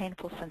less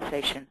painful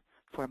sensation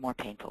for a more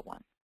painful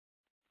one.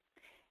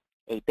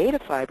 A beta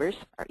fibers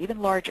are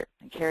even larger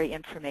and carry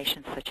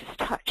information such as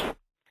touch.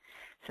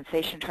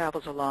 Sensation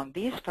travels along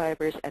these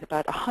fibers at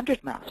about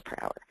 100 miles per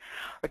hour,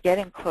 or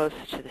getting close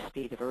to the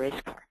speed of a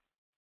race car.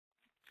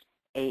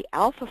 A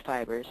alpha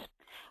fibers,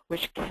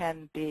 which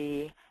can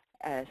be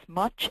as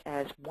much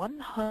as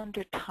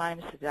 100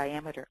 times the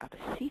diameter of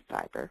a C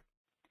fiber,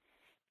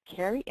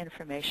 carry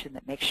information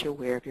that makes you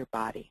aware of your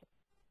body,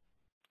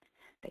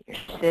 that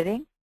you're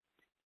sitting,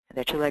 and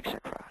that your legs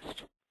are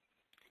crossed,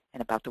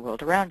 and about the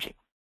world around you,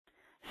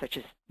 such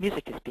as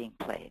music is being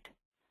played,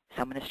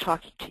 someone is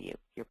talking to you,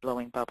 you're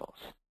blowing bubbles.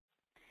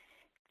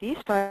 These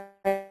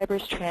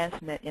fibers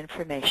transmit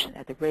information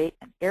at the rate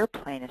an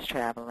airplane is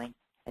traveling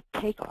at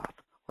takeoff,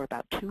 or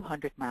about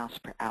 200 miles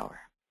per hour,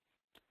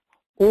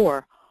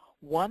 or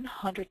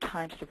 100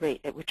 times the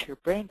rate at which your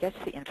brain gets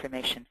the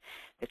information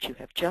that you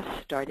have just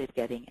started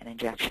getting an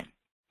injection.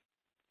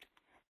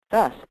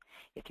 Thus,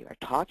 if you are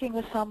talking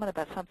with someone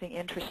about something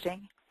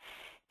interesting,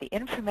 the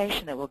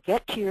information that will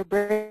get to your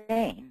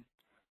brain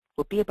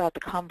will be about the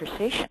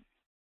conversation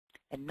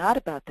and not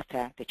about the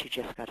fact that you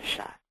just got a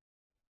shot.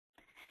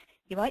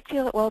 You might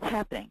feel it while it's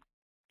happening,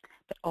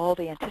 but all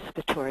the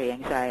anticipatory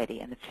anxiety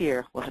and the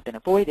fear will have been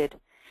avoided,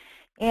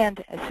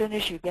 and as soon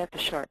as you get the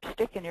sharp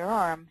stick in your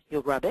arm,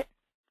 you'll rub it,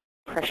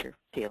 pressure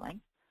feeling,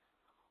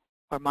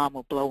 or mom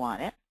will blow on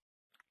it,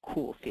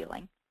 cool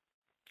feeling,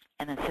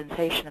 and the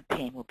sensation of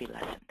pain will be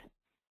lessened.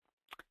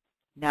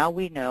 Now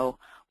we know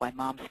why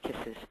mom's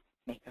kisses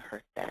make the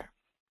hurt better.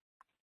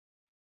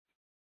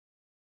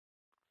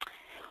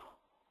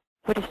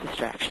 What is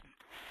distraction?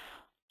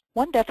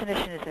 One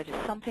definition is that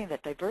it's something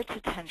that diverts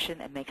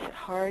attention and makes it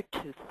hard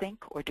to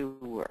think or do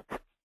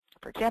work.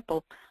 For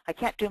example, I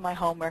can't do my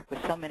homework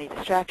with so many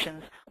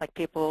distractions like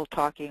people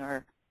talking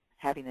or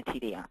having the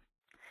TV on.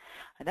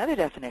 Another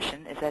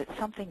definition is that it's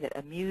something that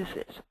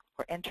amuses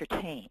or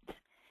entertains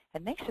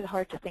and makes it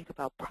hard to think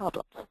about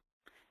problems,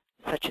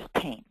 such as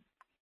pain.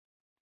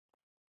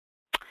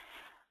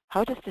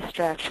 How does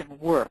distraction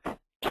work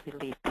to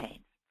relieve pain?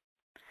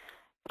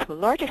 To a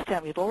large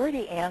extent, we've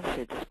already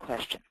answered this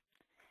question.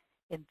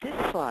 In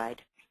this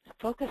slide,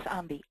 focus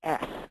on the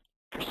S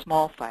for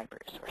small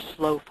fibers or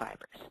slow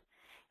fibers,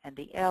 and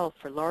the L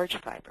for large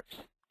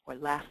fibers or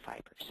laugh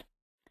fibers.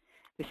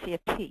 We see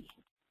a P,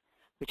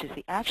 which is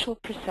the actual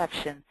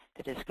perception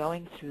that is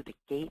going through the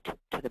gate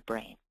to the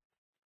brain.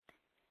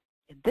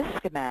 In this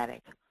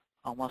schematic,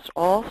 almost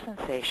all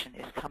sensation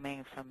is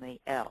coming from the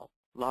L,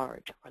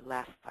 large or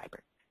laugh fiber.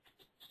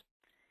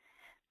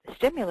 The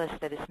stimulus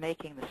that is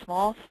making the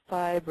small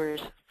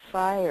fibers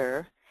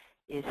fire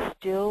is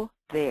still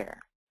there,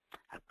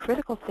 a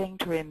critical thing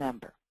to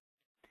remember.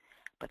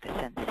 But the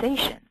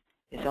sensation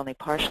is only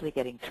partially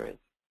getting through.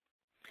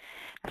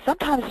 Now,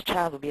 sometimes a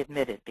child will be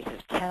admitted because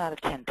of 10 out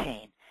of 10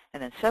 pain,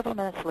 and then several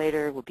minutes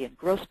later will be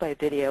engrossed by a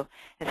video,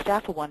 and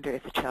staff will wonder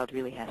if the child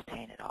really has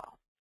pain at all.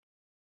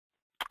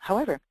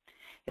 However,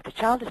 if the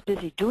child is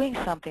busy doing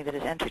something that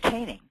is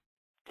entertaining,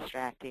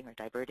 distracting or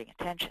diverting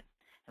attention,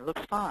 and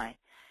looks fine,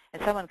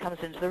 and someone comes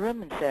into the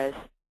room and says,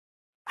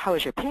 "How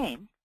is your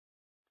pain?"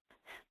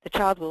 the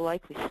child will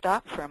likely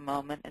stop for a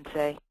moment and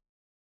say,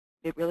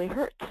 "It really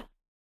hurts."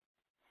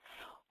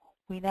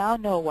 We now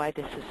know why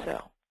this is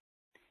so.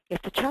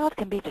 If the child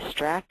can be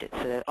distracted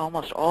so that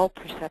almost all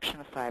perception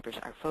of fibers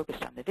are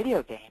focused on the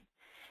video game,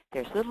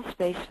 there's little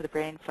space for the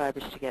brain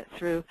fibers to get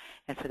through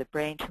and for the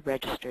brain to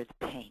register the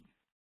pain.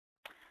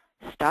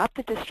 Stop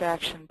the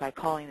distraction by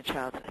calling the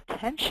child's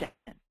attention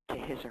to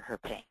his or her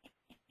pain.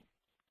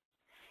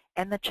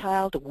 And the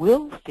child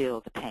will feel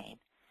the pain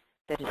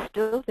that is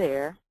still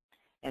there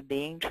and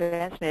being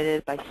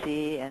transmitted by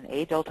C and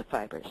A delta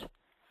fibers,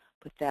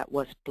 but that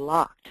was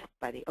blocked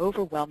by the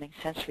overwhelming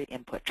sensory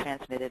input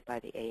transmitted by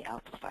the A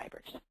alpha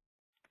fibers.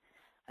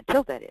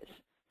 Until, that is,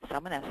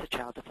 someone asks the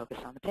child to focus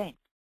on the pain.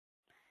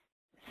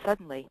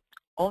 Suddenly,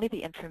 only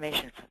the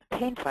information from the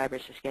pain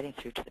fibers is getting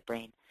through to the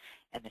brain,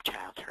 and the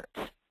child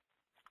hurts.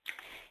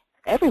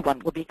 Everyone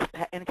will be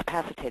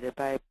incapacitated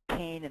by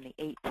pain in the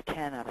 8 to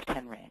 10 out of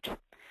 10 range.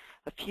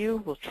 A few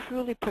will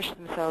truly push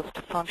themselves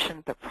to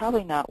function, but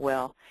probably not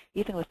well,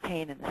 even with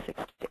pain in the 6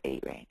 to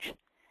 8 range.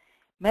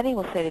 Many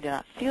will say they do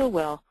not feel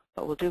well,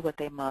 but will do what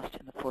they must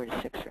in the 4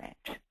 to 6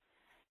 range.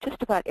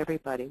 Just about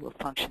everybody will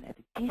function at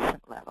a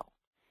decent level,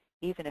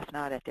 even if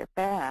not at their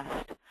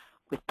best,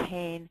 with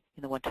pain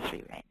in the 1 to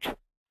 3 range.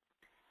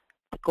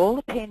 The goal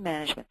of pain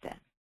management, then,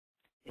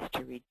 is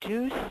to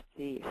reduce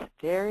the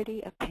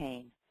severity of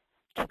pain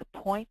to the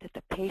point that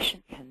the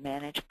patient can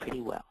manage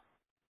pretty well.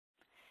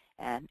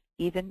 And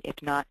even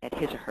if not at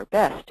his or her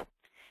best,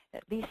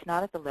 at least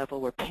not at the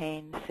level where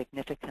pain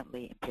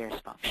significantly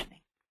impairs functioning.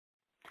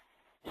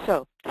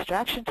 So,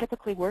 distraction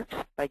typically works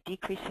by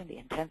decreasing the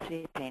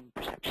intensity of pain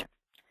perception.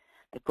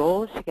 The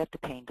goal is to get the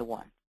pain to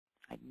 1.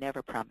 I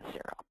never promise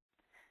 0.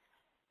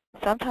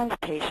 Sometimes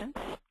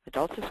patients,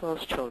 adults as well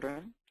as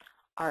children,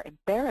 are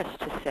embarrassed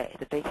to say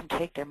that they can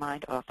take their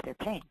mind off their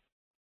pain,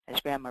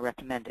 as Grandma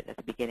recommended at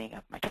the beginning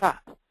of my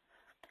talk,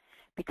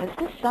 because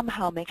this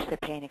somehow makes their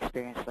pain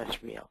experience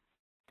less real.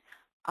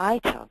 I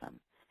tell them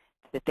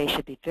that they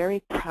should be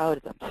very proud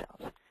of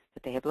themselves,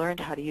 that they have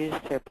learned how to use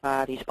their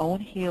body's own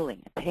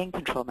healing and pain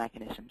control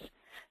mechanisms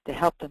to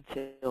help them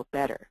feel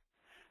better,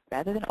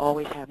 rather than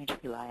always having to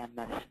rely on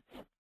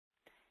medicines.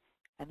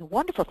 And the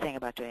wonderful thing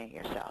about doing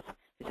it yourself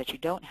is that you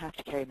don't have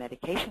to carry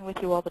medication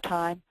with you all the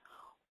time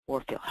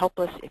or feel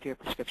helpless if your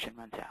prescription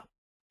runs out.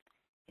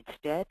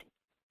 Instead,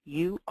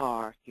 you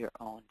are your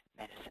own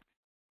medicine.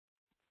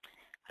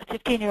 A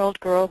 15-year-old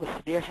girl with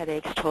severe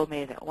headaches told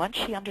me that once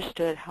she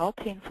understood how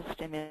painful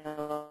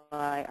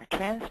stimuli are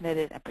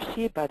transmitted and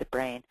perceived by the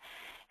brain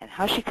and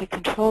how she could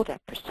control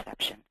that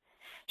perception,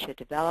 she had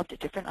developed a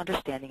different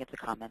understanding of the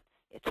comment,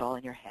 "It's all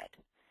in your head,"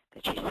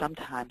 that she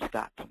sometimes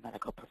got from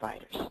medical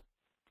providers.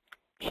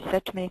 She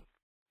said to me,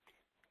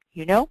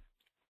 "You know,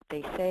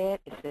 they say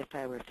it as if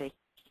I were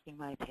faking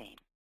my pain.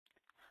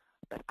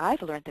 But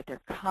I've learned that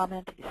their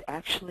comment is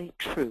actually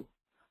true,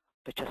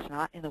 but just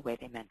not in the way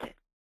they meant it.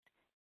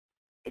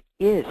 It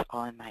is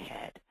all in my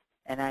head,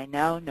 and I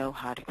now know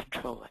how to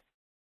control it."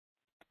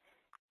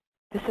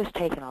 This has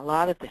taken a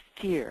lot of the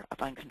fear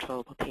of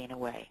uncontrollable pain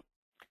away.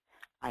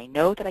 I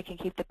know that I can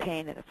keep the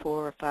pain at a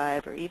 4 or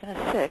 5 or even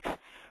a 6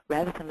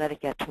 rather than let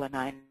it get to a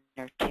 9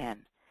 or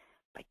 10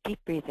 by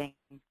deep breathing,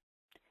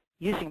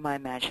 using my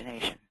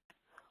imagination,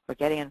 or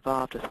getting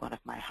involved with one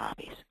of my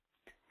hobbies.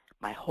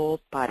 My whole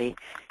body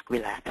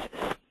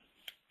relaxes.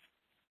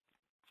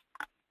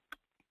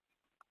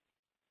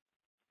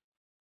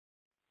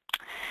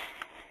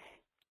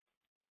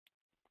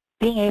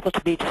 Being able to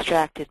be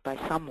distracted by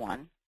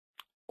someone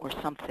or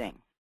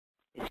something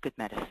is good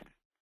medicine.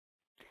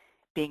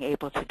 Being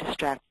able to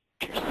distract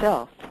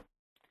yourself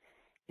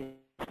is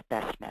the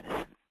best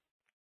medicine.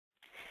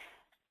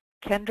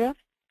 Kendra,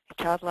 a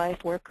child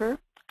life worker,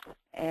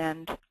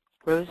 and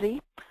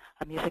Rosie,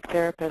 a music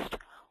therapist,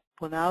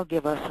 will now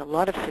give us a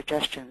lot of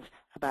suggestions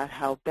about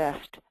how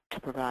best to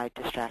provide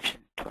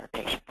distraction to our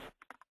patients.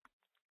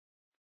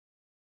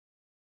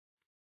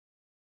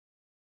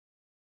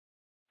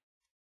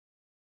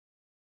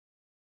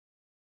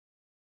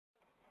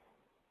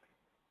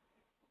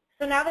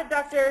 So now that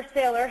Dr.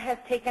 Saylor has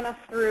taken us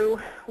through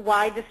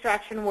why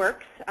distraction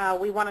works,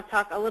 we want to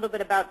talk a little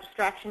bit about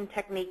distraction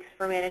techniques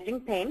for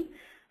managing pain.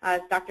 As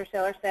Dr.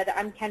 Saylor said,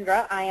 I'm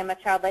Kendra. I am a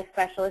child life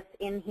specialist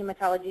in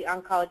hematology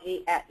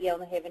oncology at Yale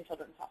New Haven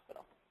Children's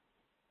Hospital.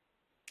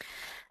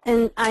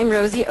 And I'm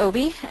Rosie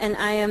Obi, and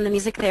I am the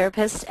music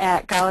therapist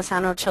at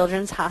Golisano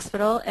Children's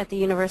Hospital at the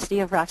University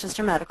of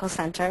Rochester Medical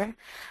Center.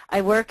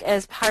 I work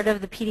as part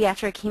of the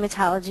pediatric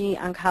hematology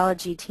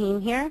oncology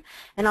team here,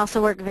 and also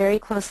work very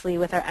closely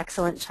with our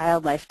excellent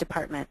child life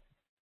department.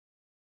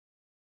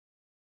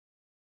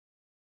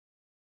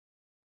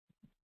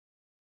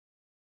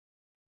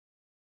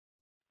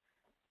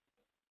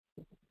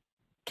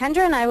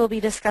 Kendra and I will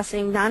be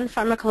discussing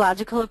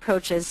non-pharmacological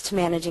approaches to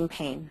managing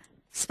pain.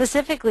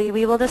 Specifically,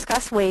 we will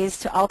discuss ways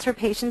to alter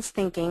patients'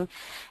 thinking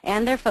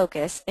and their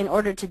focus in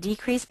order to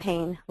decrease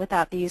pain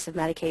without the use of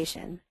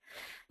medication.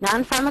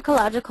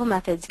 Non-pharmacological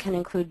methods can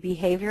include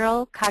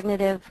behavioral,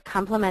 cognitive,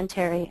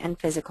 complementary, and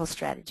physical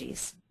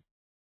strategies.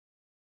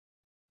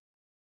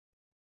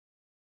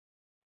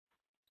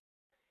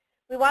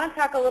 We want to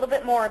talk a little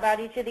bit more about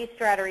each of these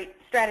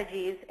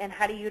strategies and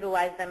how to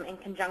utilize them in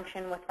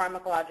conjunction with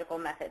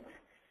pharmacological methods.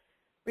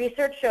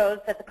 Research shows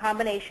that the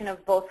combination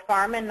of both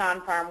pharm and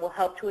non-pharm will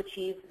help to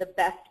achieve the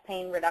best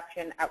pain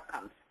reduction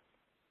outcomes.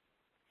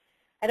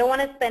 I don't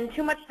want to spend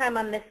too much time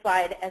on this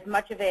slide, as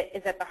much of it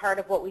is at the heart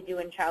of what we do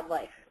in child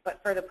life.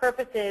 But for the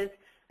purposes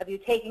of you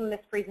taking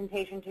this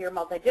presentation to your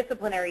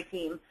multidisciplinary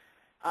team,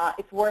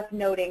 it's worth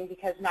noting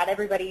because not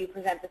everybody you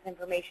present this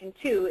information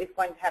to is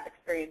going to have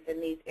experience in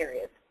these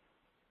areas.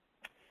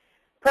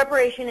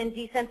 Preparation and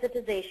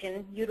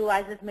desensitization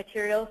utilizes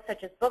materials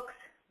such as books,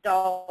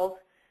 dolls,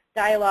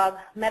 dialogue,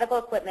 medical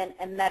equipment,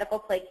 and medical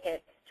play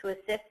kits to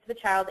assist the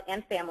child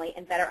and family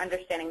in better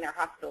understanding their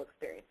hospital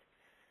experience.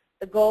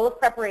 The goal of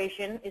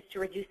preparation is to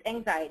reduce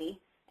anxiety,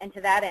 and to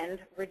that end,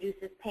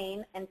 reduces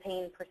pain and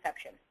pain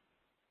perception.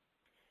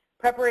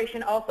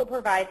 Preparation also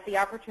provides the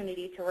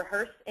opportunity to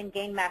rehearse and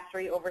gain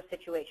mastery over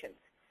situations,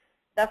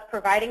 thus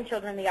providing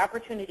children the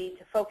opportunity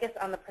to focus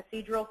on the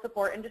procedural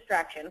support and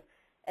distraction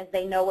as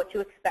they know what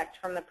to expect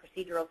from the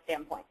procedural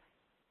standpoint.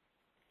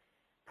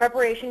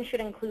 Preparation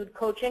should include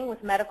coaching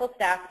with medical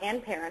staff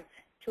and parents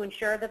to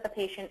ensure that the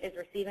patient is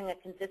receiving a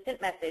consistent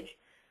message,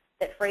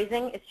 that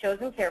phrasing is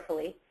chosen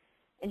carefully,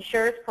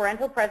 ensures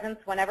parental presence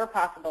whenever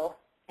possible,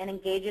 and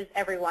engages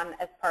everyone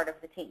as part of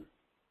the team.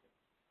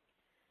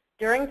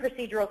 During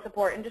procedural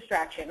support and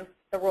distraction,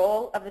 the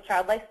role of the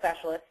child life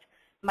specialist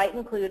might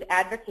include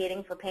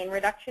advocating for pain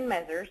reduction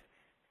measures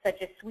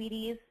such as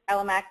Sweeties,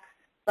 Elemax,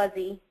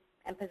 Buzzy,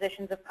 and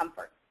positions of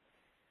comfort,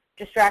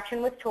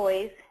 distraction with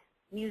toys,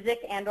 music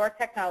and/or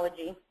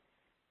technology,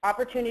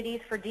 opportunities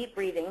for deep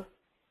breathing,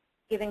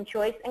 giving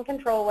choice and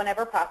control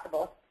whenever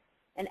possible,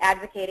 and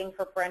advocating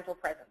for parental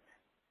presence,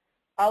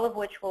 all of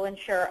which will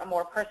ensure a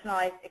more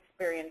personalized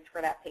experience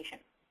for that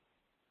patient.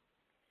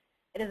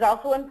 It is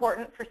also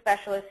important for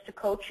specialists to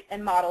coach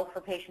and model for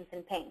patients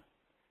in pain.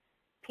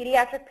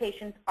 Pediatric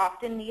patients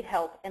often need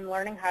help in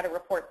learning how to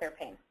report their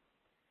pain.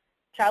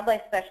 Child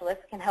life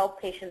specialists can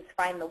help patients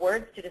find the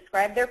words to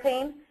describe their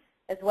pain,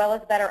 as well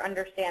as better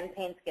understand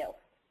pain scales.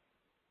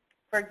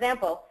 For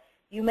example,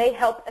 you may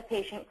help a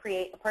patient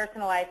create a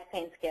personalized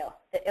pain scale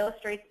that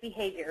illustrates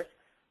behaviors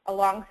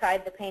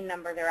alongside the pain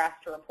number they're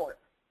asked to report.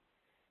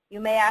 You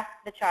may ask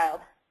the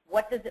child,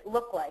 what does it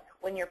look like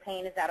when your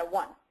pain is at a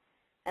 1?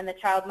 And the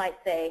child might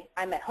say,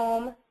 I'm at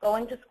home,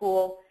 going to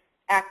school,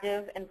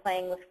 active, and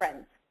playing with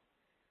friends.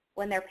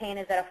 When their pain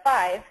is at a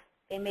 5,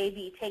 they may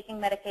be taking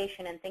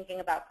medication and thinking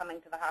about coming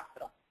to the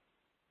hospital.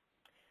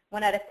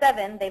 When at a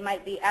 7, they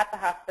might be at the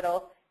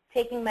hospital,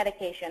 taking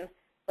medication,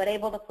 but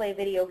able to play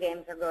video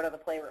games or go to the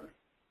playroom.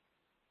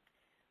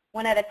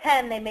 When at a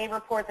 10, they may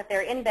report that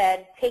they're in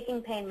bed,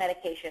 taking pain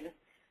medication,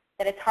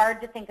 that it's hard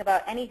to think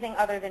about anything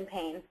other than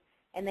pain,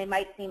 and they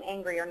might seem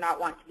angry or not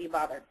want to be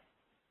bothered.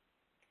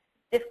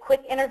 This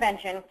quick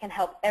intervention can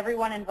help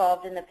everyone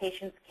involved in the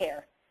patient's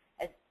care,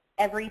 as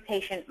every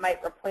patient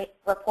might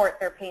report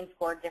their pain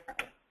score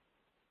differently.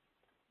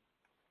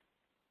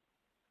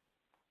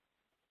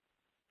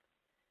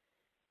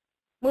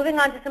 Moving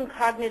on to some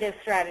cognitive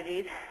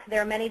strategies,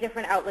 there are many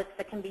different outlets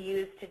that can be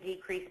used to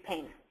decrease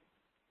pain.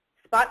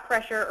 Spot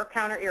pressure or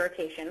counter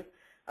irritation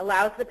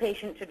allows the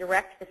patient to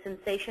direct the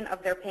sensation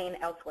of their pain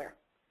elsewhere.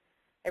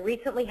 I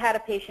recently had a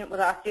patient with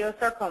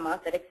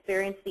osteosarcoma that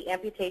experienced the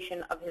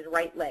amputation of his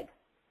right leg.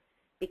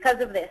 Because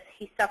of this,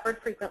 he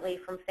suffered frequently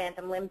from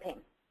phantom limb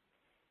pain.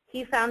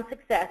 He found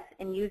success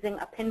in using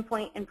a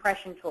pinpoint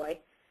impression toy.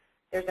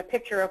 There's a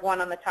picture of one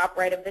on the top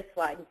right of this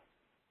slide.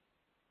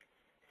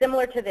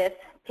 Similar to this,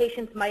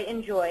 patients might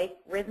enjoy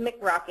rhythmic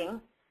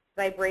rocking,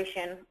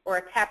 vibration, or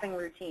a tapping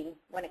routine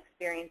when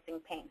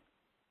experiencing pain.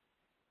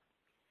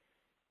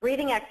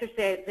 Breathing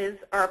exercises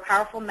are a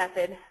powerful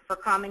method for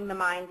calming the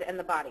mind and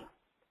the body.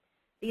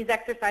 These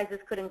exercises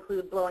could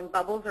include blowing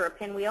bubbles or a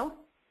pinwheel,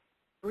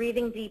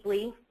 breathing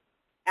deeply,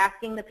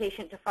 asking the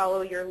patient to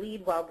follow your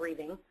lead while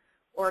breathing,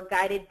 or a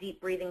guided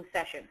deep breathing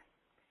session.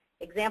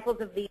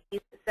 Examples of these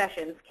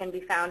sessions can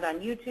be found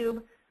on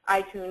YouTube,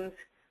 iTunes,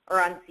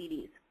 or on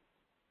CDs.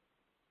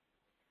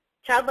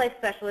 Child life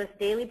specialists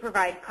daily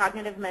provide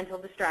cognitive mental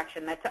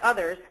distraction that to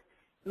others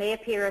may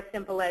appear as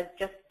simple as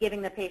just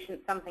giving the patient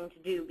something to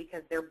do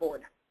because they're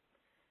bored.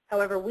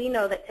 However, we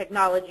know that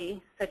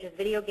technology, such as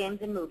video games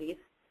and movies,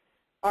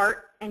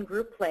 art and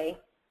group play,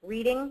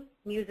 reading,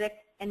 music,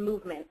 and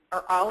movement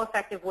are all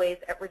effective ways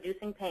at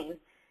reducing pain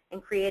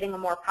and creating a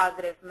more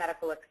positive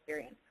medical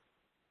experience.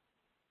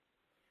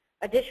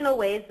 Additional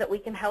ways that we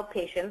can help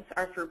patients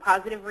are through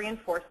positive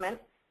reinforcement,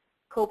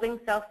 coping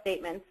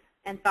self-statements,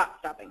 and thought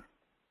stopping.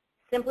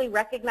 Simply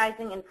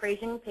recognizing and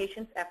praising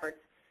patients' efforts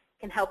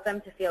can help them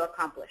to feel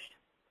accomplished.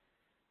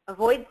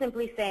 Avoid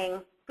simply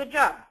saying, "Good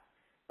job,"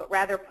 but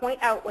rather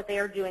point out what they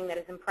are doing that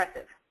is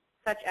impressive,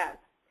 such as,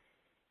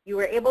 "You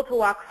were able to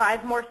walk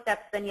 5 more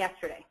steps than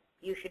yesterday.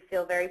 You should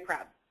feel very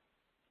proud."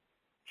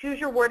 Choose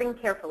your wording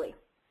carefully.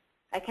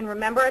 I can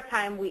remember a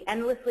time we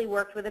endlessly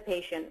worked with a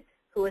patient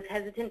who was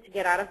hesitant to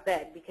get out of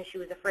bed because she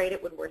was afraid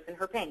it would worsen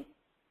her pain.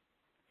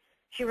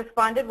 She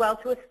responded well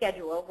to a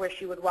schedule where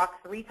she would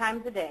walk 3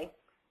 times a day,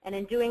 and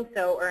in doing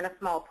so earn a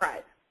small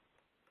prize.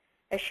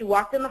 As she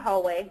walked in the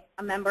hallway,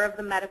 a member of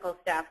the medical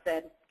staff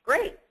said,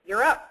 "Great,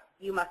 you're up.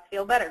 You must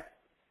feel better."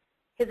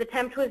 His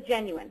attempt was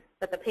genuine,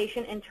 but the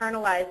patient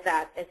internalized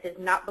that as his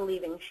not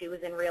believing she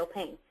was in real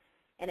pain,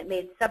 and it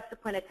made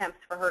subsequent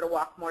attempts for her to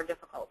walk more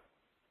difficult.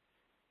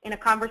 In a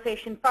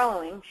conversation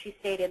following, she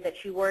stated that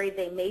she worried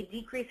they may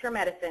decrease her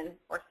medicine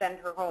or send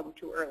her home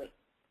too early.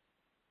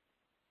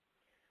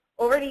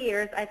 Over the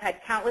years, I've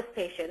had countless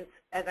patients,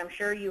 as I'm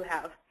sure you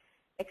have,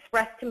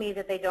 express to me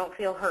that they don't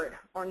feel heard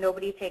or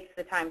nobody takes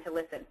the time to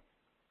listen.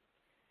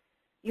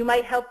 You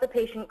might help the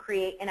patient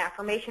create an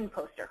affirmation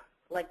poster,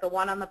 like the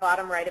one on the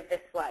bottom right of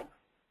this slide.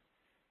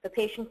 The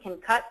patient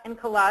can cut and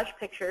collage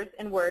pictures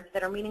and words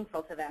that are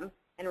meaningful to them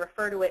and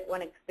refer to it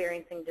when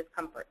experiencing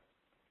discomfort.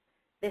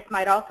 This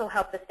might also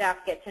help the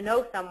staff get to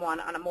know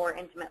someone on a more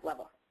intimate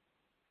level.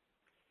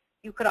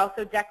 You could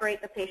also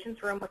decorate the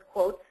patient's room with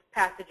quotes,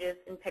 passages,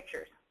 and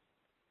pictures.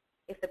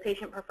 If the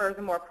patient prefers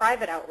a more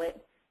private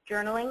outlet,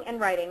 journaling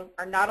and writing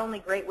are not only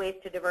great ways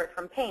to divert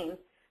from pain,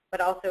 but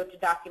also to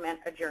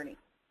document a journey.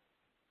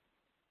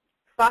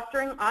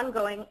 Fostering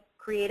ongoing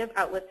creative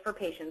outlets for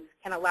patients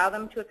can allow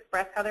them to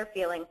express how they're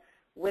feeling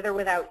with or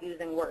without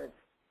using words.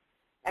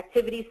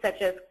 Activities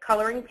such as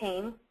coloring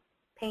pain,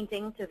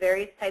 painting to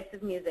various types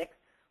of music,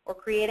 or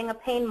creating a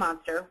pain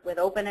monster with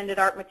open-ended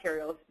art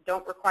materials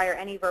don't require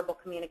any verbal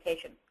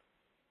communication.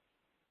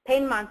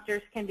 Pain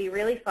monsters can be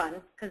really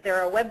fun because there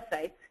are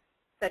websites,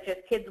 such as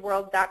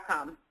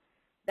kidsworld.com,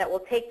 that will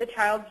take the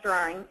child's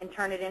drawing and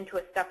turn it into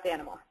a stuffed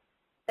animal.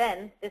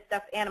 Then, this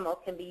stuffed animal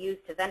can be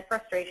used to vent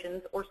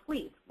frustrations or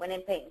squeeze when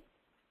in pain.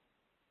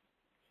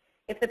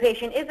 If the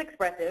patient is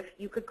expressive,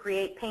 you could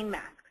create pain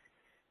masks,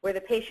 where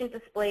the patient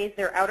displays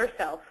their outer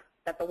self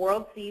that the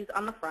world sees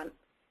on the front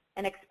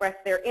and express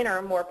their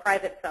inner, more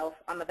private self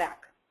on the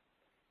back.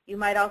 You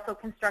might also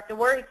construct a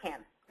worry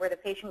can, where the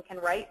patient can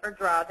write or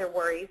draw their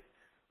worries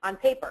on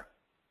paper,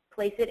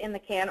 place it in the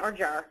can or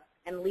jar,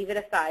 and leave it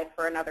aside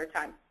for another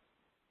time.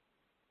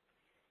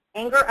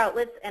 Anger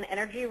outlets and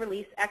energy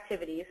release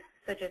activities,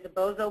 such as a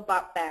bozo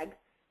bop bag,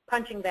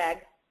 punching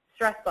bag,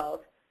 stress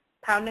balls,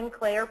 pounding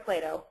clay or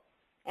Play-Doh,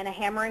 and a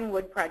hammering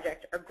wood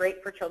project are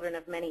great for children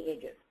of many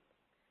ages.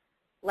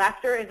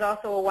 Laughter is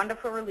also a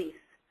wonderful release,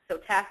 so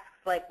tasks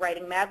like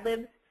writing Mad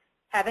Libs,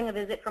 having a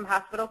visit from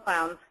hospital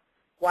clowns,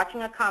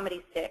 watching a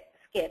comedy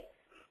skit,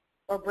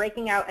 or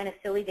breaking out in a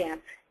silly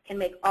dance can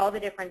make all the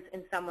difference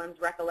in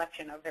someone's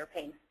recollection of their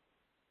pain.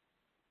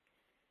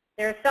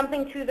 There is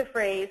something to the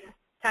phrase,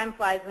 "Time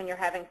flies when you're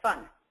having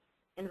fun."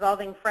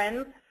 Involving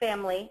friends,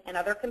 family, and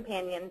other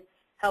companions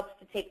helps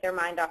to take their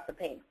mind off the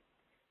pain.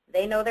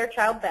 They know their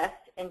child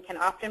best and can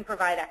often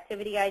provide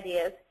activity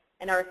ideas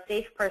and are a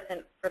safe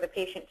person for the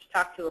patient to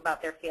talk to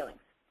about their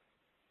feelings.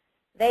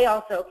 They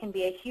also can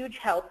be a huge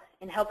help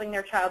in helping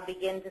their child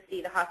begin to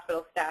see the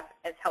hospital staff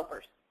as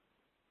helpers.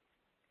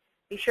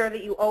 Be sure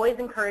that you always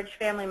encourage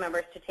family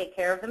members to take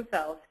care of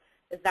themselves,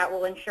 as that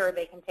will ensure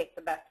they can take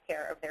the best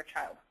care of their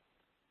child.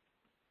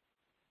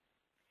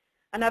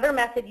 Another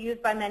method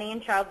used by many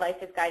in child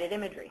life is guided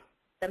imagery.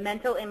 The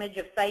mental image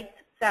of sights,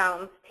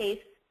 sounds,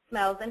 tastes,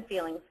 smells, and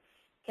feelings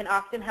can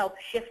often help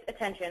shift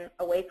attention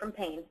away from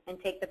pain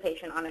and take the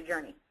patient on a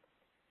journey.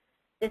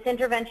 This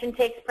intervention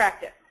takes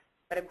practice,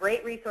 but a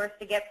great resource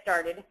to get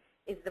started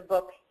is the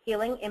book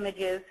Healing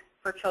Images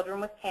for Children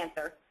with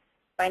Cancer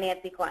by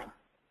Nancy Klein.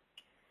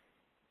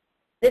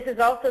 This is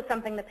also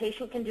something the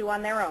patient can do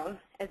on their own,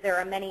 as there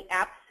are many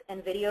apps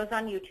and videos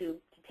on YouTube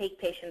to take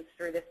patients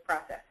through this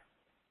process.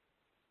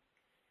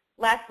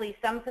 Lastly,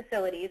 some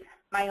facilities,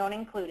 my own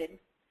included,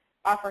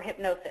 offer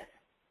hypnosis.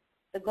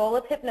 The goal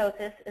of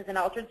hypnosis is an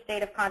altered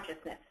state of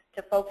consciousness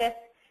to focus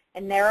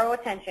and narrow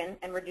attention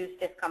and reduce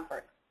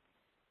discomfort.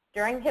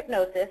 During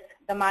hypnosis,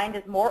 the mind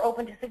is more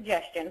open to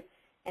suggestion,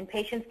 and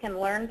patients can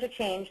learn to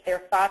change their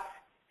thoughts,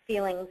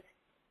 feelings,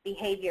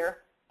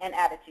 behavior, and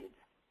attitudes.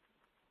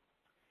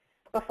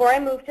 Before I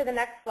move to the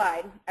next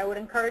slide, I would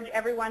encourage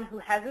everyone who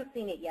hasn't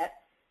seen it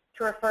yet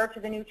to refer to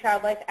the new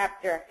Child Life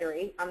App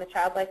Directory on the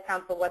Child Life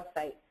Council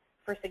website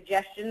for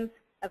suggestions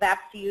of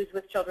apps to use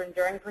with children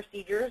during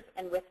procedures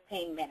and with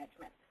pain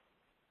management.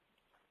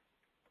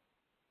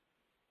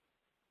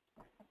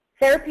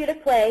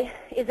 Therapeutic play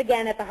is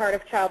again at the heart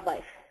of child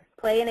life.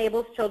 Play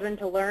enables children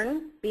to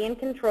learn, be in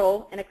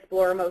control, and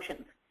explore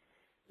emotions.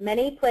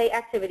 Many play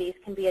activities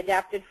can be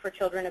adapted for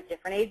children of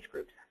different age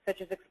groups,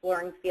 such as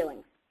exploring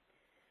feelings.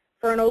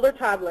 For an older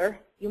toddler,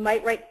 you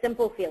might write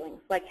simple feelings,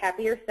 like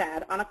happy or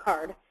sad, on a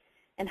card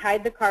and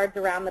hide the cards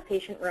around the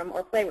patient room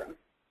or playroom.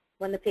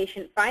 When the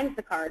patient finds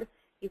the card,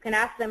 you can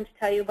ask them to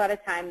tell you about a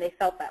time they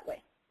felt that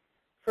way.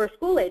 For a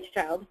school-age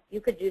child,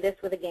 you could do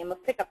this with a game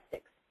of pick-up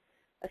sticks.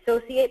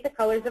 Associate the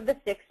colors of the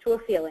sticks to a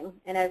feeling,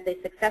 and as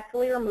they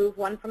successfully remove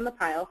one from the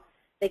pile,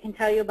 they can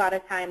tell you about a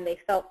time they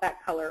felt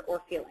that color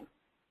or feeling.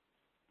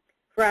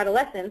 For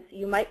adolescents,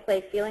 you might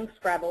play Feeling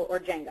Scrabble or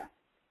Jenga.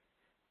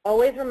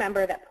 Always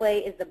remember that play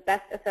is the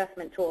best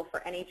assessment tool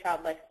for any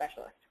child life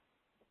specialist.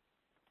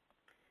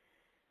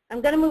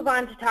 I'm going to move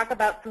on to talk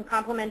about some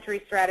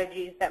complementary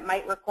strategies that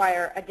might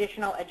require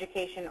additional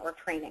education or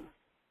training,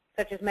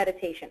 such as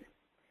meditation.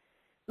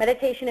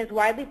 Meditation is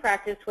widely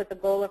practiced with the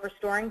goal of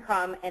restoring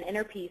calm and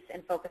inner peace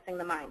and focusing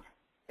the mind.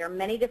 There are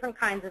many different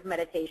kinds of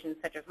meditation,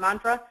 such as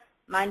mantra,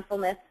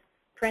 mindfulness,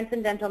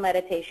 transcendental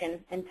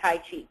meditation, and Tai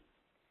Chi.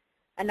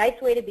 A nice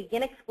way to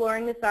begin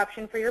exploring this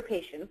option for your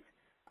patients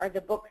are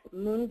the books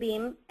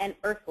Moonbeam and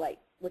Earthlight,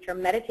 which are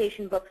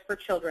meditation books for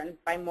children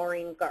by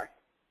Maureen Garth.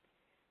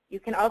 You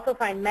can also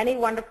find many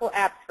wonderful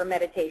apps for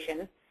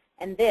meditation,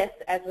 and this,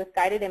 as with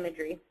guided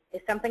imagery,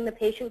 is something the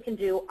patient can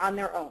do on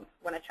their own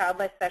when a child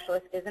life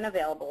specialist isn't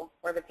available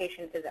or the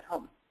patient is at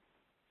home.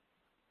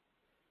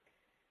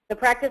 The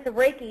practice of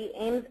Reiki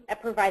aims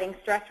at providing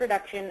stress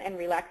reduction and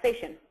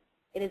relaxation.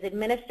 It is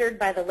administered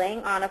by the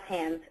laying on of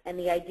hands and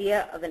the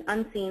idea of an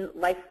unseen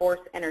life force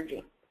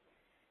energy.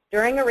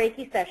 During a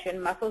Reiki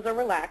session, muscles are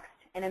relaxed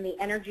and the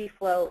energy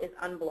flow is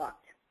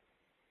unblocked.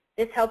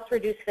 This helps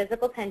reduce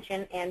physical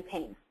tension and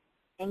pain.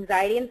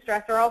 Anxiety and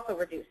stress are also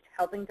reduced,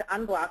 helping to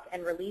unblock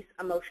and release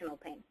emotional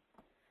pain.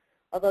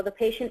 Although the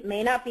patient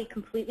may not be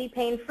completely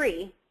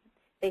pain-free,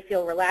 they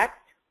feel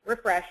relaxed,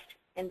 refreshed,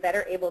 and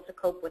better able to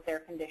cope with their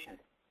condition.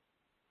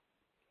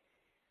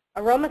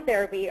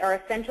 Aromatherapy are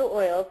essential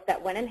oils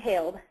that, when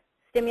inhaled,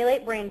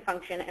 stimulate brain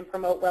function and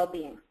promote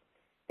well-being.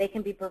 They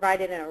can be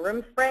provided in a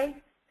room spray,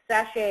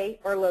 sachet,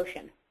 or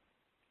lotion.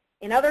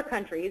 In other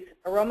countries,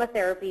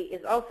 aromatherapy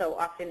is also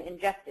often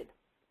ingested.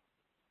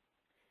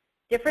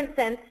 Different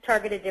scents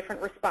target a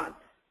different response,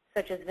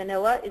 such as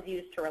vanilla is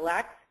used to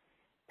relax,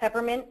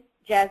 peppermint,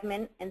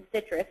 jasmine, and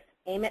citrus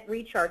aim at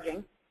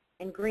recharging,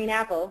 and green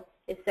apple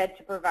is said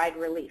to provide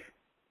relief.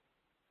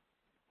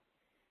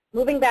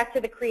 Moving back to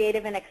the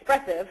creative and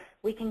expressive,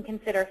 we can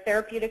consider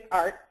therapeutic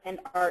art and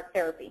art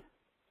therapy.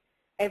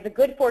 I have the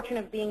good fortune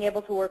of being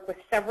able to work with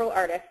several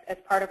artists as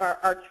part of our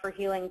Arts for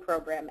Healing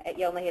program at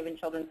Yale New Haven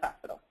Children's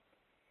Hospital.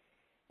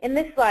 In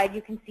this slide,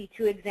 you can see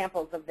two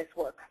examples of this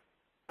work.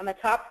 On the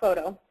top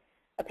photo,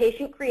 a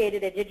patient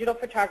created a digital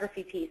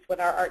photography piece with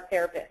our art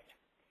therapist.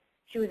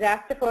 She was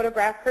asked to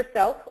photograph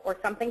herself or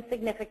something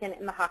significant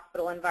in the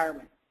hospital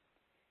environment.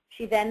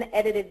 She then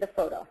edited the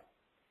photo,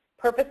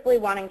 purposely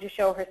wanting to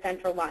show her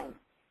central line,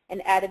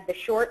 and added the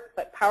short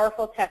but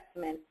powerful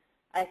testament,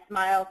 "I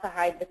smile to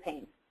hide the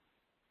pain."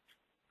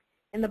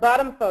 In the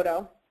bottom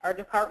photo, our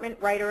department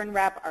writer and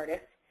rap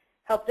artist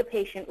helped a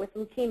patient with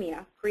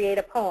leukemia create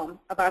a poem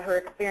about her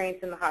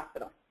experience in the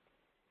hospital.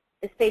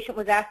 This patient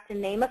was asked to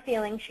name a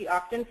feeling she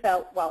often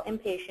felt while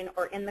inpatient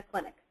or in the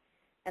clinic,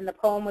 and the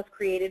poem was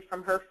created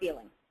from her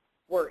feeling,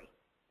 worry.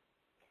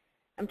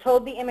 I'm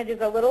told the image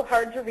is a little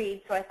hard to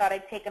read, so I thought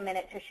I'd take a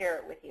minute to share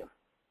it with you.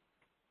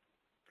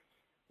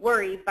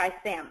 Worry by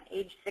Sam,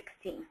 age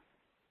 16.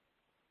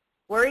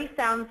 Worry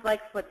sounds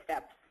like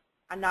footsteps,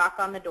 a knock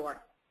on the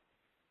door.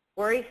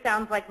 Worry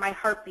sounds like my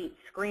heartbeat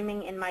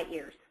screaming in my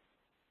ears.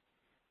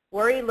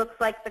 Worry looks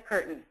like the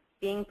curtain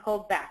being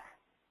pulled back,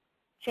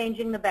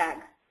 changing the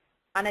bag,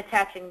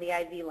 unattaching the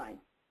IV line.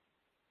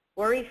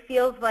 Worry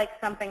feels like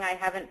something I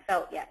haven't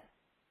felt yet,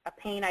 a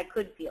pain I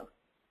could feel.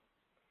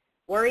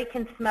 Worry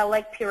can smell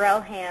like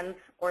Purell hands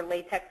or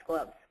latex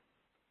gloves.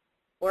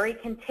 Worry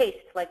can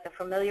taste like the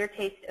familiar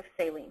taste of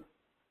saline.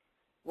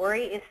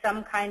 Worry is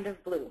some kind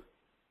of blue,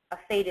 a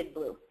faded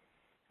blue,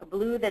 a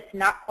blue that's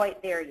not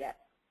quite there yet,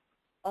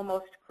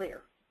 almost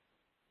clear.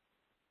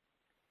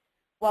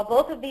 While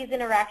both of these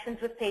interactions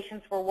with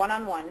patients were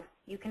one-on-one,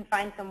 you can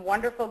find some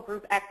wonderful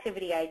group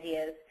activity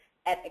ideas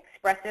at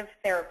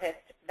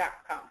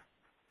expressivetherapist.com.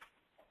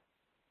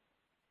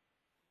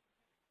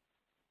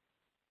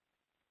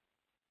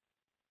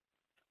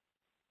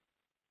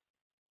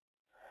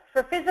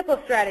 For physical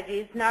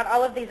strategies, not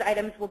all of these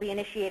items will be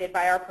initiated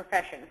by our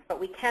profession, but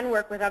we can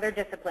work with other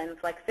disciplines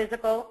like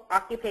physical,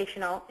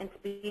 occupational, and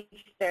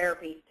speech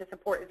therapy to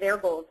support their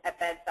goals at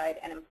bedside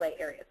and in play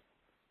areas.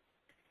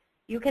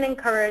 You can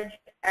encourage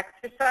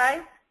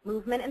exercise,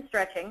 movement, and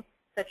stretching,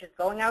 such as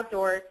going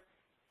outdoors,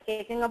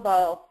 kicking a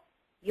ball,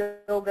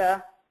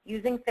 yoga,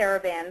 using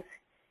TheraBands,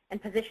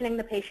 and positioning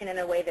the patient in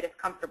a way that is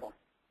comfortable.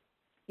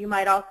 You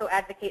might also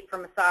advocate for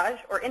massage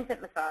or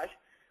infant massage,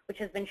 which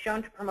has been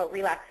shown to promote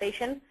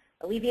relaxation,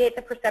 alleviate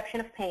the perception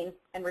of pain,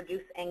 and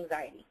reduce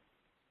anxiety.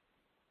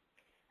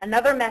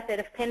 Another method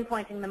of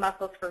pinpointing the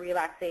muscles for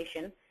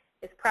relaxation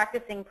is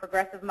practicing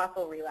progressive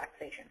muscle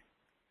relaxation.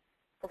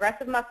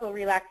 Progressive muscle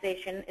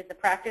relaxation is the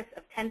practice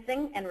of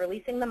tensing and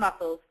releasing the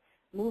muscles,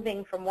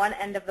 moving from one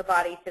end of the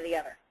body to the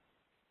other.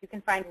 You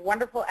can find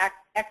wonderful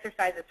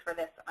exercises for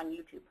this on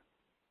YouTube.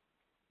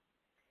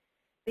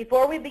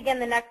 Before we begin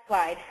the next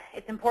slide,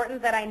 it's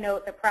important that I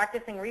note that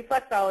practicing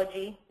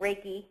reflexology,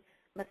 Reiki,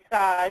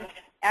 massage,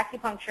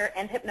 acupuncture,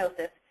 and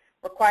hypnosis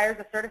requires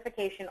a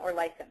certification or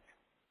license.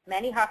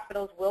 Many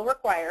hospitals will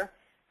require,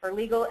 for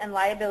legal and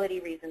liability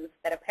reasons,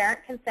 that a parent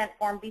consent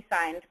form be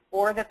signed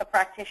or that the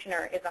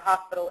practitioner is a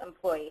hospital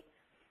employee.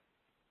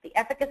 The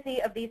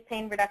efficacy of these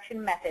pain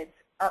reduction methods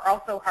are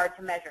also hard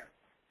to measure,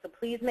 so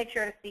please make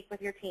sure to speak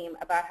with your team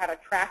about how to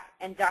track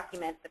and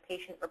document the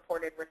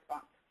patient-reported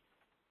response.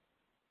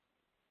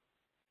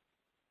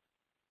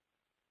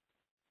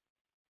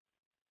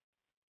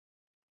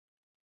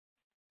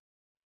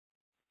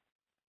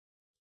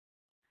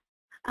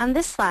 On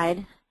this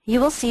slide, you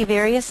will see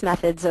various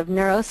methods of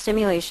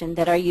neurostimulation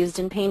that are used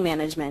in pain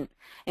management,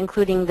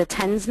 including the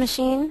TENS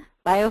machine,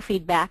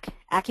 biofeedback,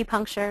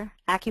 acupuncture,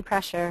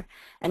 acupressure,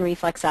 and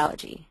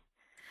reflexology.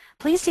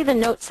 Please see the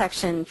notes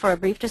section for a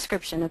brief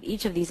description of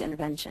each of these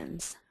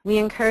interventions. We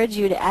encourage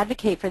you to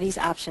advocate for these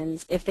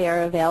options if they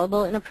are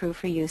available and approved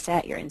for use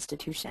at your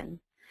institution.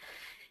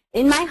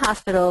 In my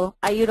hospital,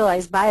 I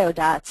utilize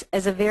biodots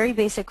as a very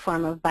basic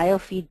form of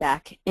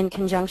biofeedback in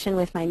conjunction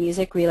with my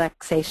music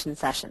relaxation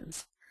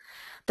sessions.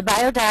 The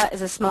biodot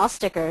is a small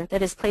sticker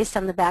that is placed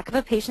on the back of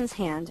a patient's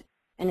hand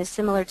and is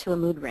similar to a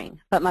mood ring,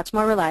 but much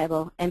more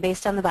reliable and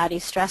based on the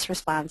body's stress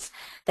response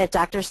that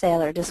Dr.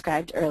 Saylor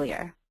described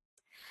earlier.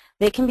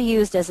 They can be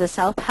used as a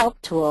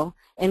self-help tool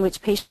in which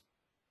patients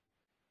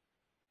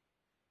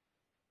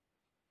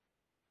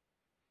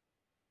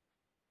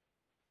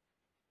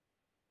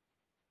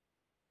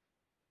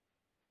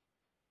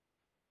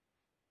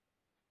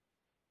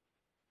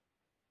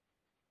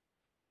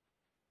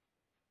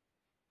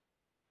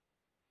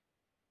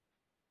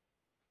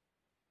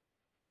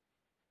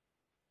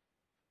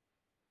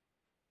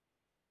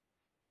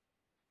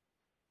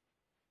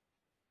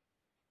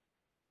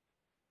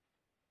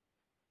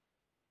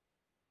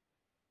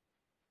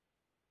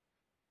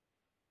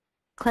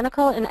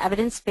clinical and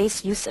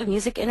evidence-based use of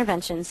music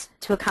interventions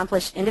to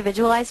accomplish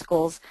individualized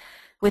goals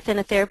within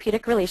a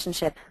therapeutic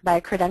relationship by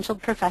a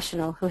credentialed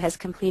professional who has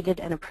completed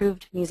an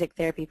approved music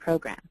therapy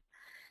program.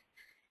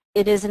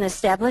 It is an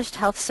established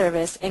health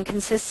service and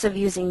consists of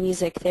using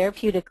music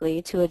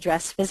therapeutically to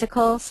address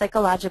physical,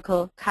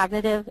 psychological,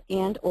 cognitive,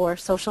 and/or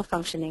social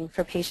functioning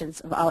for patients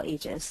of all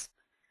ages.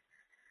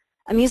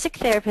 A music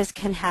therapist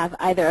can have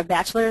either a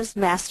bachelor's,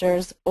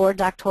 master's, or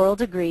doctoral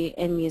degree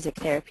in music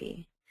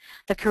therapy.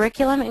 The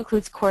curriculum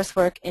includes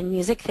coursework in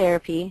music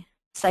therapy,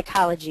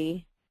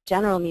 psychology,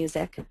 general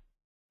music,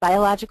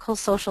 biological,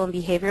 social, and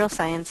behavioral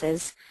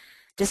sciences,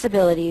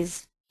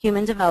 disabilities,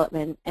 human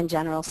development, and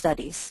general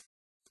studies.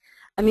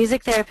 A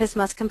music therapist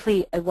must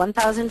complete a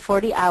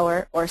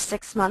 1,040-hour or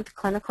 6-month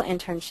clinical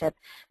internship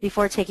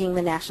before taking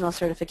the national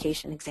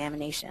certification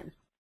examination.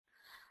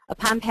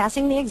 Upon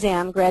passing the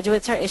exam,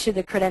 graduates are issued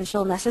the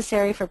credential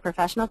necessary for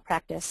professional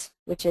practice,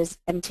 which is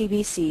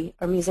MTBC,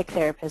 or Music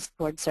Therapist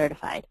Board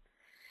Certified.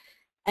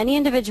 Any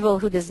individual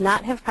who does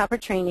not have proper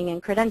training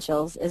and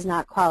credentials is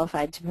not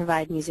qualified to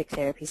provide music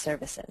therapy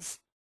services.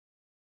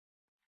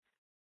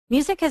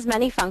 Music has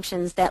many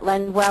functions that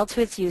lend well to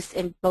its use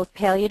in both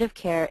palliative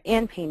care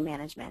and pain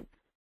management.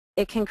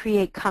 It can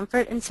create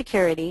comfort and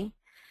security,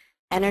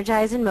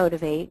 energize and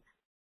motivate,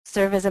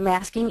 serve as a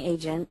masking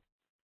agent,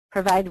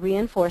 provide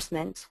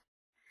reinforcement,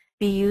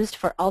 be used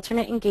for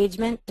alternate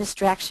engagement,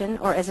 distraction,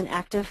 or as an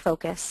active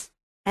focus,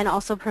 and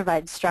also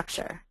provide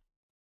structure.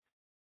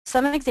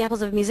 Some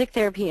examples of music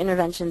therapy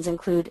interventions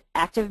include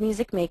active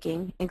music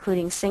making,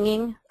 including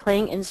singing,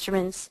 playing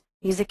instruments,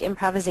 music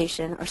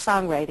improvisation or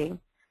songwriting,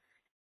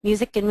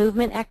 music and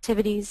movement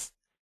activities,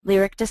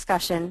 lyric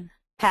discussion,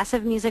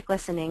 passive music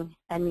listening,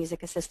 and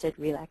music-assisted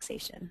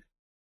relaxation.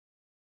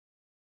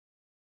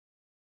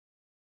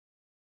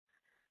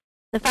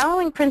 The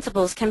following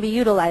principles can be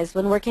utilized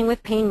when working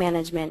with pain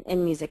management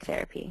in music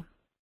therapy.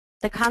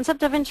 The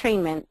concept of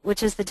entrainment,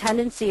 which is the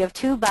tendency of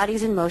two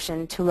bodies in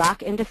motion to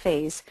lock into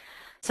phase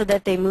so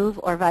that they move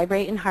or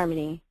vibrate in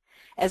harmony,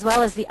 as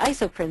well as the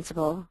ISO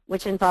principle,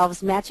 which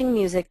involves matching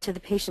music to the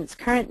patient's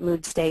current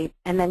mood state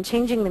and then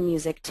changing the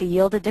music to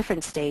yield a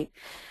different state,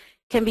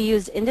 can be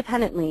used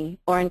independently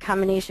or in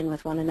combination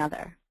with one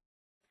another.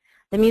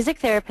 The music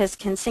therapist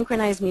can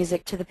synchronize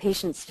music to the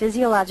patient's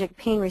physiologic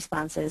pain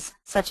responses,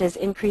 such as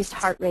increased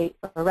heart rate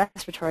or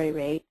respiratory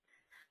rate,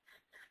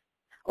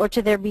 or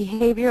to their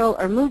behavioral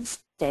or mood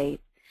state,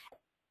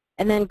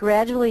 and then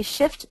gradually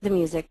shift the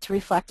music to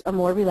reflect a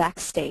more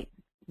relaxed state,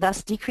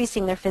 thus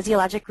decreasing their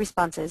physiologic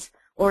responses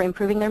or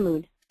improving their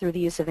mood through the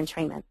use of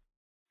entrainment.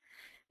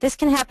 This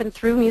can happen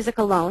through music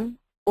alone,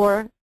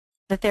 or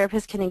the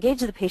therapist can engage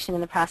the patient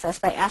in the process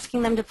by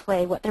asking them to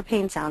play what their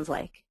pain sounds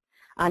like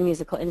on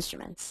musical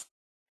instruments.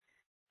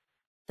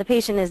 The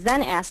patient is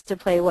then asked to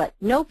play what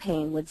no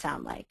pain would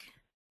sound like.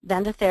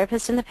 Then the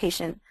therapist and the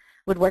patient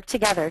would work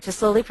together to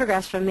slowly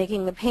progress from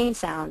making the pain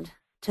sound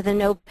to the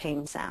no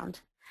pain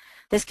sound.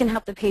 This can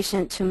help the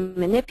patient to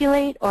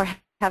manipulate or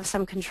have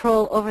some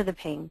control over the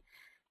pain,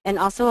 and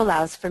also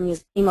allows for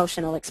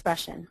emotional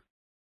expression.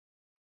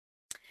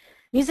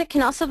 Music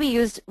can also be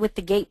used with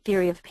the gate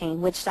theory of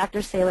pain, which Dr.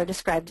 Saylor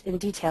described in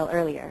detail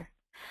earlier.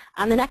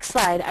 On the next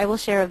slide, I will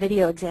share a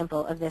video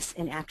example of this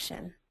in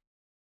action.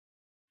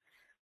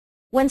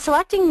 When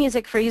selecting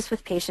music for use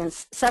with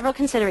patients, several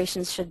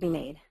considerations should be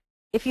made.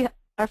 If you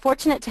are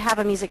fortunate to have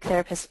a music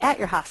therapist at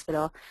your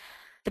hospital,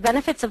 the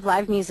benefits of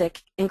live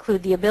music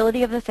include the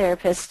ability of the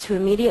therapist to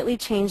immediately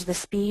change the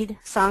speed,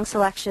 song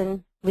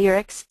selection,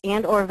 lyrics,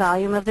 and/or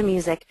volume of the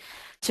music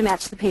to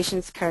match the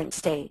patient's current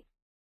state.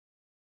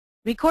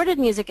 Recorded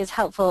music is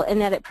helpful in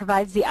that it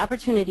provides the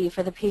opportunity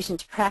for the patient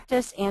to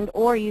practice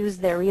and/or use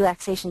their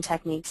relaxation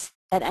techniques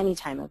at any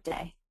time of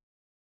day.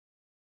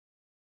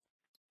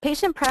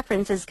 Patient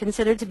preference is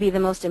considered to be the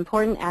most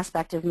important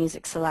aspect of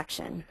music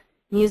selection.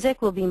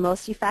 Music will be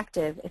most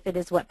effective if it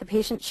is what the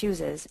patient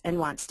chooses and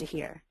wants to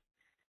hear.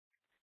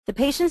 The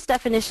patient's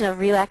definition of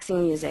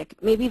relaxing music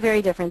may be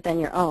very different than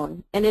your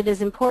own, and it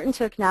is important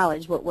to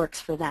acknowledge what works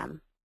for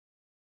them.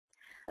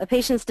 A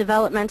patient's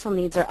developmental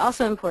needs are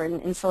also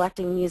important in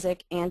selecting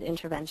music and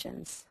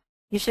interventions.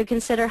 You should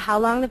consider how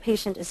long the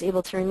patient is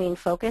able to remain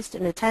focused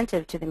and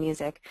attentive to the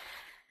music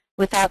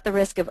without the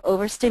risk of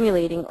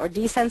overstimulating or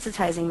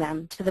desensitizing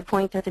them to the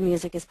point that the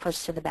music is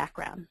pushed to the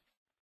background.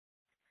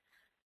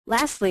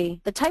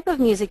 Lastly, the type of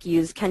music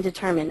used can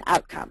determine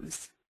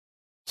outcomes.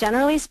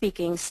 Generally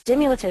speaking,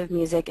 stimulative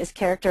music is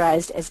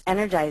characterized as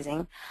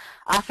energizing,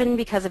 often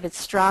because of its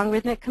strong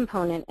rhythmic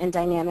component and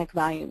dynamic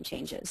volume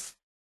changes.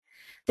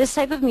 This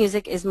type of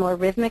music is more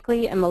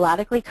rhythmically and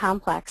melodically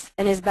complex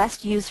and is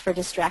best used for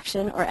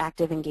distraction or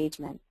active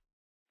engagement.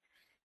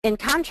 In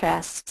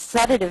contrast,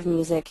 sedative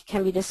music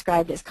can be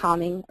described as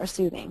calming or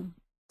soothing.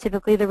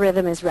 Typically the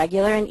rhythm is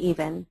regular and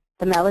even,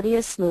 the melody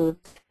is smooth,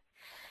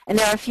 and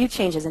there are few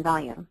changes in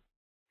volume.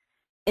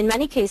 In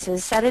many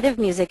cases, sedative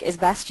music is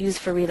best used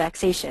for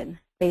relaxation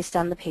based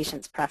on the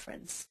patient's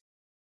preference.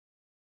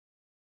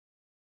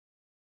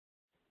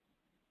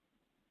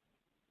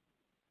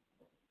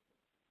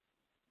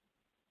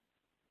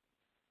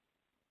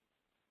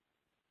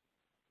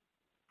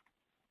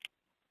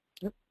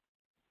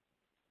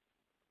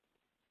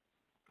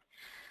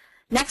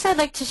 Next, I'd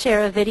like to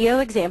share a video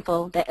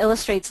example that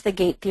illustrates the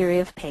gate theory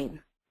of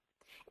pain.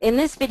 In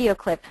this video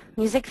clip,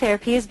 music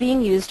therapy is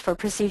being used for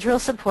procedural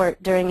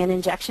support during an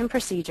injection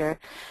procedure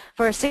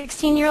for a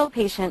 16-year-old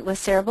patient with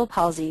cerebral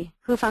palsy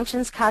who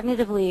functions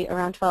cognitively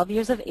around 12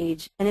 years of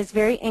age and is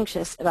very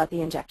anxious about the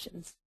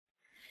injections.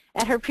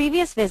 At her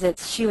previous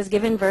visits, she was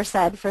given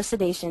Versed for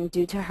sedation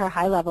due to her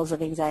high levels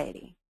of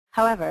anxiety.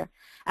 However,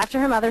 after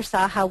her mother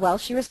saw how well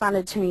she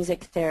responded to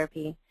music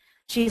therapy,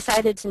 she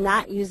decided to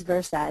not use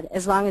Versed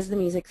as long as the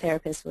music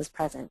therapist was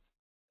present.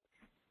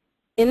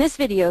 In this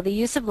video, the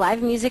use of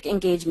live music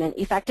engagement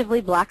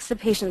effectively blocks the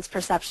patient's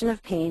perception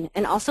of pain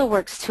and also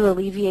works to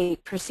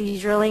alleviate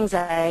procedural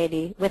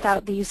anxiety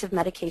without the use of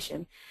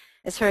medication,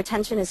 as her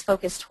attention is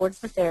focused towards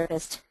the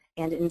therapist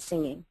and in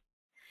singing.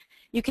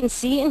 You can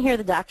see and hear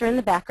the doctor in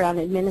the background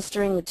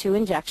administering the 2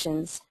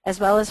 injections, as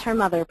well as her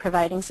mother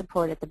providing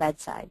support at the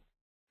bedside.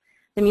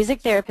 The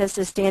music therapist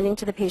is standing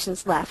to the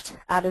patient's left,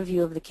 out of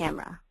view of the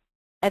camera.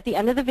 At the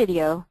end of the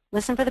video,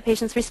 listen for the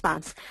patient's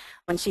response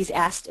when she's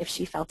asked if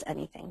she felt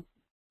anything.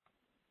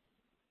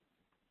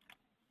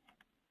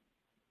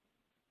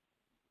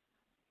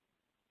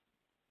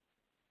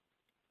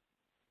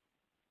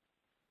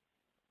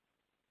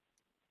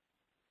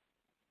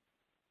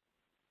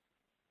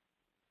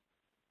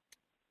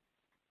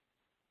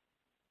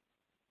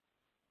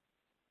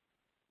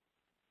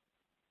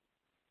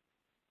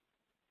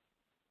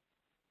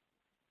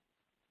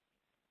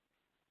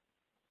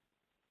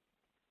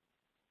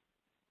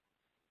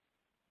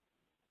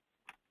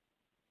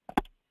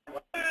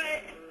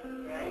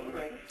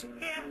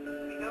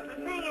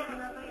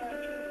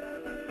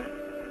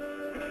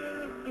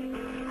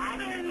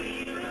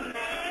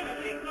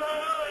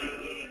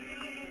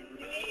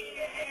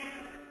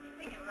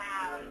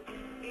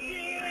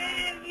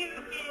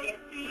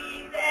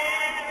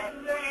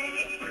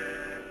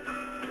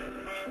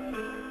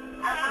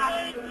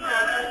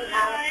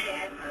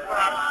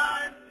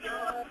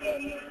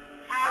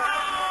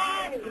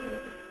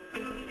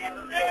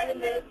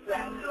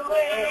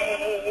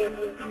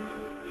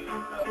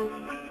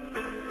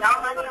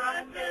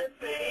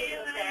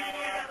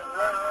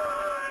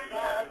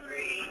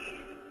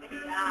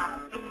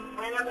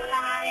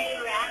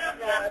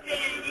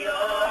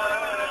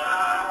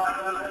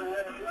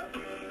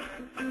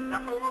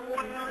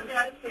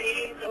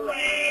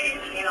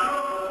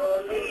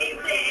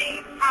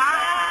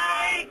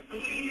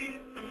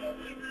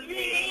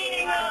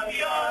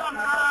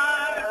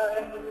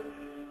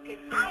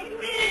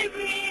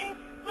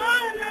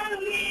 Follow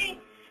me,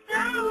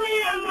 so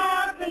we are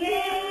more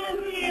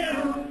than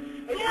you.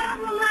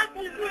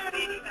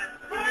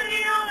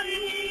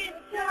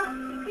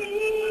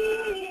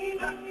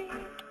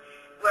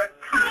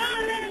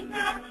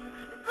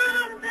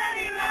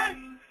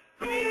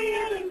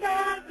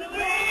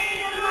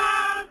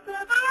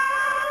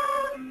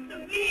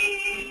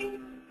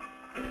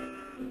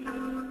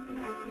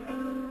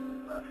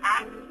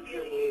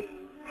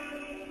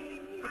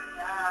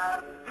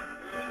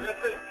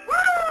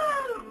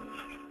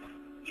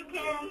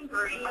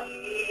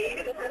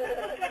 breathe.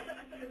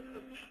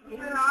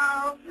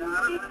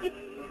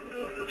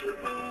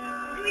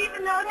 Do we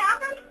even know what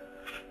happened?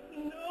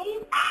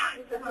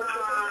 No.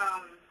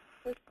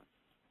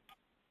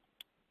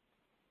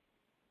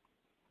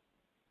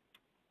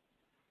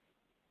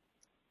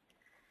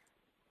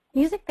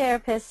 Music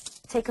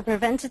therapists take a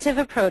preventative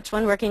approach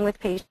when working with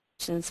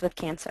patients with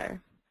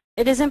cancer.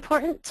 It is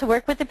important to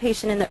work with the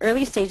patient in the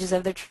early stages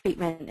of their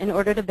treatment in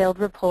order to build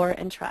rapport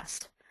and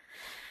trust.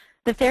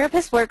 The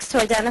therapist works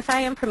to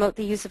identify and promote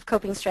the use of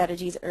coping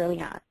strategies early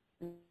on.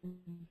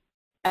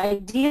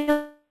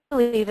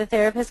 Ideally, the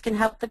therapist can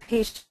help the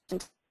patient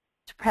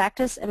to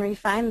practice and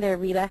refine their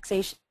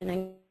relaxation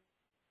and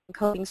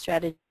coping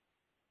strategies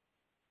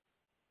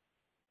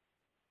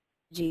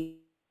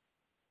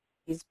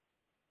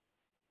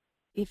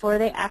before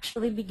they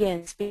actually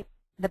begin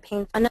the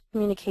painful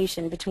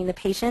communication between the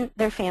patient,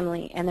 their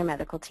family, and their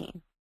medical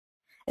team,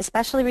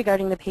 especially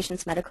regarding the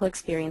patient's medical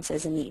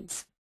experiences and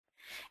needs.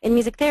 In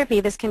music therapy,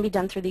 this can be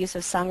done through the use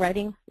of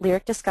songwriting,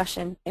 lyric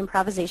discussion,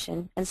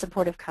 improvisation, and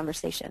supportive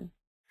conversation.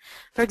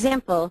 For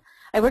example,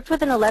 I worked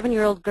with an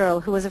 11-year-old girl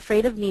who was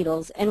afraid of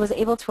needles and was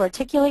able to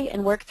articulate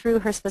and work through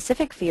her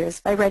specific fears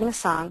by writing a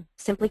song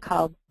simply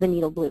called The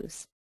Needle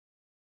Blues.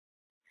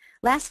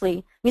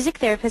 Lastly, music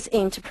therapists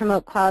aim to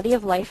promote quality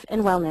of life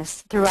and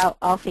wellness throughout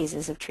all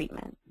phases of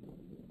treatment.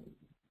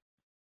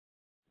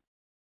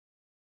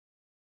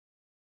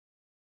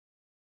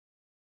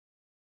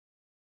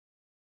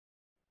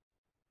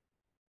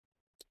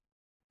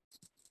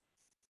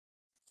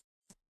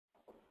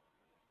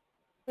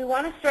 We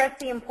want to stress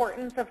the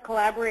importance of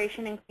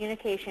collaboration and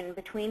communication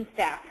between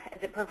staff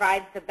as it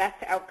provides the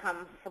best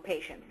outcome for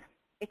patients.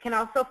 It can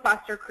also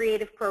foster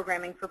creative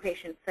programming for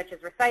patients such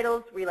as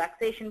recitals,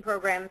 relaxation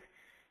programs,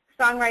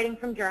 songwriting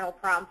from journal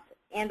prompts,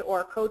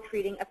 and/or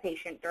co-treating a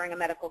patient during a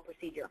medical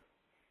procedure.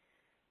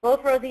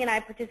 Both Rosie and I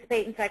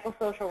participate in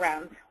psychosocial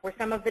rounds where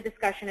some of the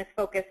discussion is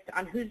focused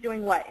on who's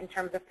doing what in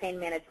terms of pain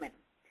management.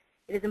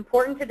 It is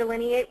important to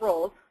delineate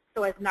roles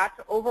so as not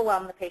to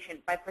overwhelm the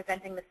patient by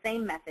presenting the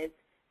same methods,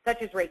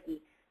 such as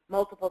Reiki,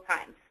 multiple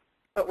times,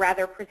 but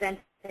rather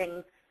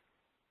presenting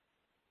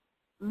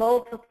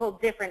multiple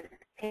different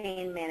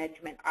pain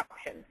management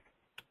options.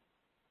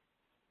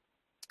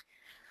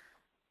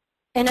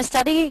 In a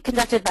study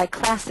conducted by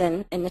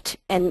Klassen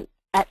and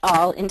et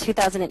al. In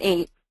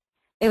 2008,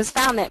 it was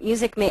found that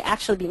music may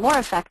actually be more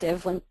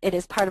effective when it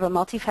is part of a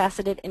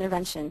multifaceted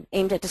intervention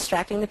aimed at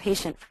distracting the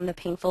patient from the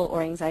painful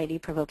or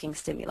anxiety-provoking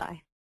stimuli.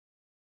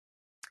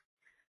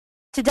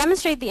 To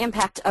demonstrate the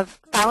impact of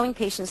following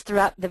patients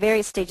throughout the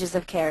various stages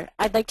of care,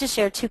 I'd like to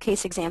share two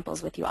case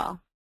examples with you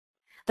all.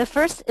 The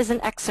first is an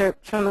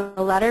excerpt from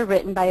a letter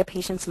written by a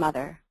patient's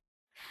mother.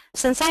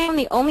 Since I am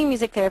the only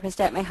music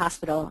therapist at my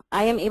hospital,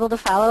 I am able to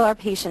follow our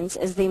patients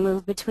as they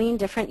move between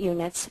different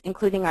units,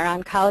 including our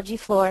oncology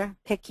floor,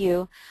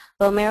 PICU,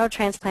 bone marrow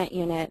transplant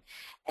unit,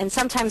 and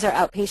sometimes our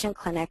outpatient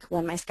clinic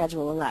when my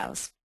schedule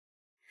allows.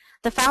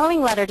 The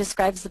following letter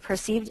describes the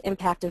perceived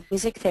impact of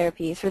music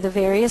therapy through the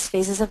various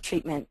phases of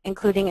treatment,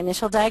 including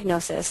initial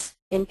diagnosis,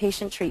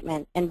 inpatient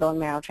treatment, and bone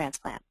marrow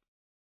transplant.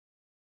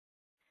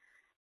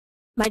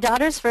 My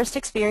daughter's first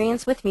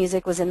experience with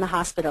music was in the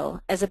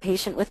hospital as a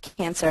patient with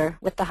cancer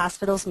with the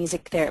hospital's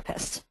music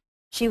therapist.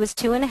 She was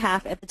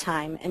 2.5 at the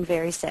time and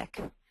very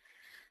sick.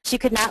 She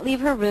could not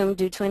leave her room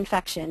due to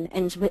infection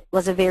and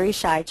was a very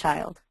shy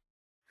child.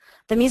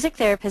 The music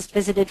therapist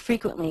visited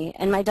frequently,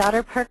 and my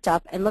daughter perked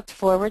up and looked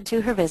forward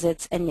to her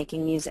visits and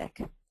making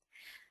music.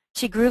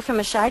 She grew from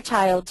a shy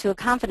child to a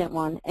confident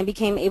one and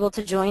became able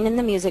to join in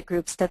the music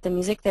groups that the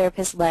music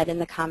therapist led in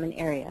the common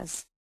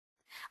areas.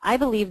 I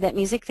believe that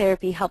music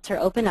therapy helped her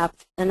open up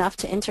enough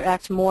to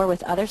interact more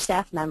with other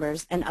staff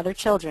members and other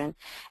children,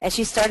 as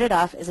she started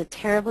off as a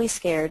terribly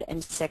scared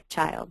and sick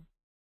child.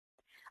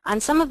 On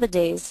some of the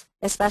days,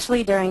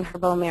 especially during her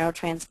bone marrow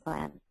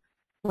transplant,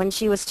 when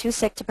she was too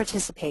sick to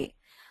participate,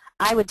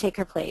 I would take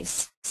her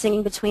place,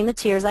 singing between the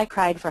tears I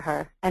cried for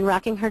her and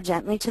rocking her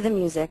gently to the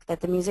music that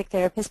the music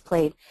therapist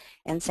played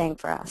and sang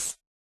for us.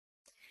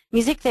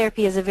 Music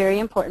therapy is a very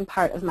important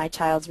part of my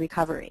child's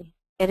recovery.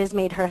 It has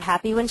made her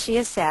happy when she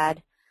is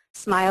sad,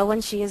 smile when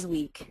she is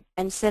weak,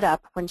 and sit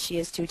up when she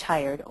is too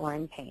tired or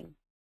in pain.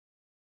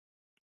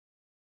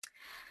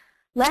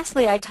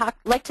 Lastly, I'd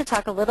like to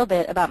talk a little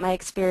bit about my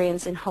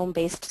experience in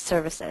home-based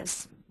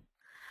services.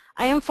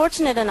 I am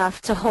fortunate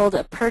enough to hold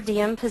a per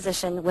diem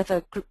position with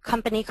a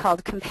company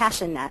called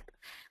CompassionNet,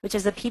 which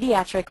is a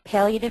pediatric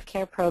palliative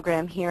care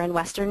program here in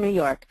Western New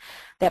York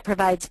that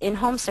provides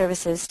in-home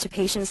services to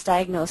patients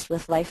diagnosed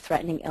with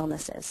life-threatening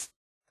illnesses.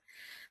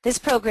 This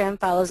program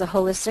follows a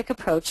holistic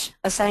approach,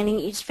 assigning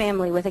each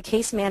family with a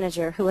case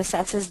manager who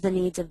assesses the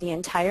needs of the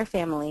entire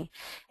family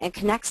and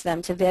connects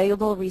them to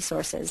valuable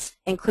resources,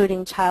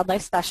 including child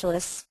life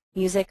specialists,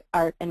 music,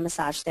 art, and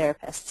massage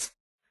therapists.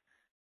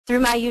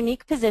 Through my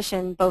unique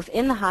position, both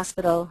in the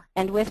hospital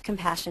and with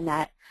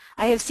CompassionNet,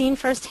 I have seen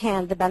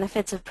firsthand the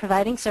benefits of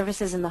providing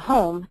services in the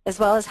home, as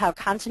well as how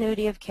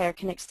continuity of care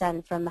can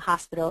extend from the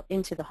hospital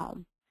into the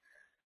home.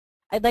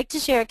 I'd like to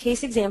share a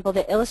case example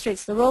that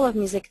illustrates the role of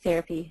music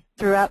therapy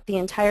throughout the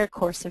entire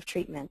course of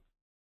treatment.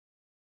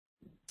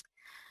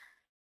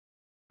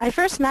 I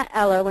first met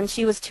Ella when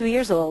she was 2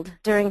 years old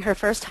during her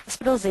first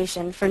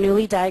hospitalization for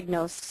newly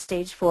diagnosed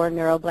stage 4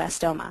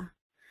 neuroblastoma.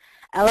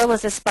 Ella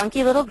was a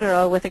spunky little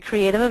girl with a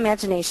creative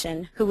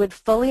imagination who would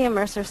fully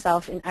immerse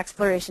herself in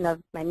exploration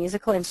of my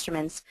musical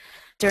instruments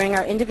during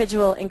our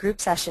individual and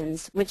group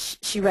sessions, which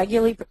she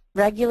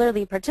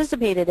regularly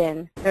participated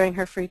in during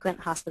her frequent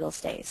hospital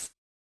stays.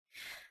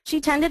 She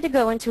tended to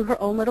go into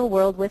her own little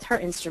world with her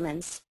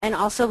instruments and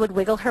also would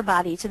wiggle her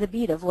body to the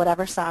beat of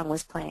whatever song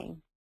was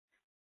playing.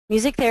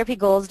 Music therapy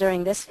goals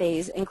during this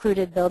phase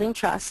included building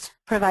trust,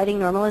 providing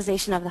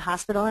normalization of the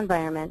hospital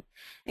environment,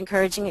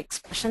 encouraging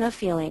expression of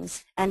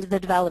feelings, and the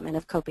development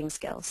of coping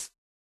skills.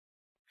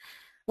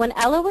 When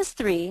Ella was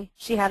 3,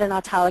 she had an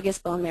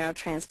autologous bone marrow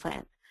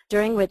transplant,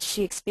 during which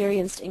she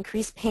experienced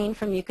increased pain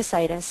from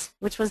mucositis,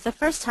 which was the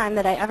first time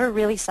that I ever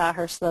really saw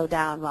her slow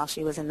down while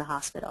she was in the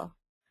hospital.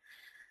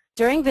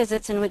 During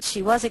visits in which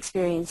she was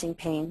experiencing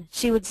pain,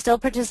 she would still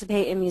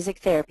participate in music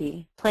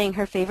therapy, playing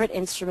her favorite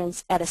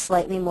instruments at a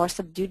slightly more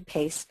subdued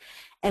pace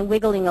and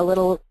wiggling a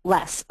little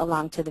less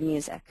along to the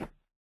music.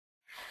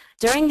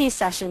 During these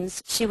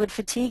sessions, she would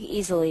fatigue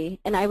easily,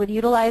 and I would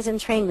utilize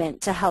entrainment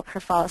to help her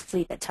fall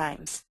asleep at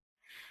times.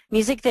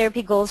 Music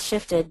therapy goals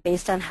shifted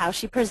based on how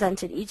she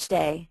presented each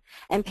day,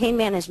 and pain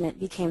management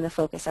became the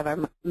focus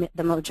of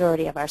the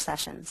majority of our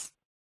sessions.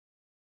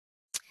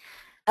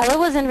 Ella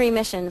was in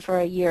remission for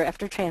a year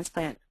after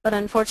transplant, but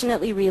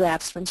unfortunately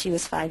relapsed when she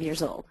was 5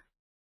 years old.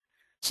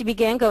 She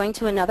began going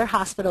to another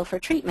hospital for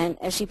treatment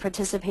as she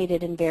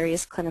participated in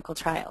various clinical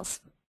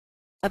trials.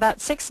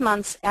 About 6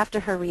 months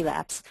after her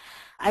relapse,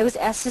 I was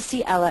asked to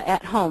see Ella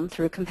at home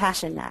through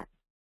CompassionNet.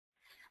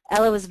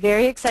 Ella was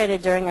very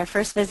excited during our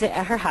first visit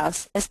at her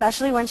house,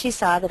 especially when she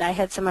saw that I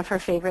had some of her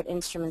favorite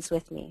instruments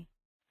with me.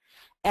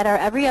 At our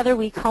every other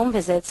week home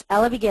visits,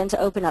 Ella began to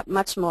open up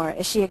much more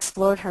as she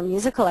explored her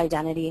musical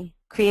identity,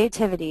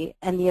 creativity,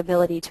 and the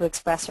ability to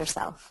express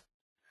herself.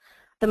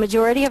 The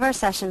majority of our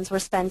sessions were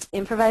spent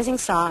improvising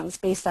songs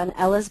based on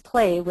Ella's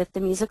play with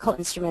the musical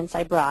instruments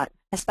I brought,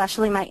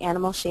 especially my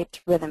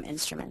animal-shaped rhythm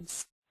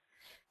instruments.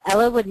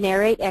 Ella would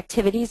narrate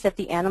activities that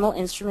the animal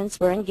instruments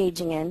were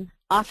engaging in,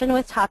 often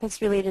with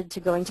topics related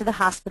to going to the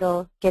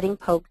hospital, getting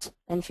poked,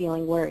 and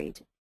feeling worried.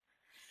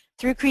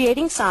 Through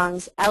creating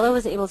songs, Ella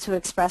was able to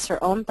express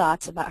her own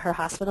thoughts about her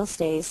hospital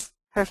stays,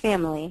 her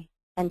family,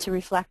 and to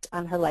reflect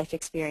on her life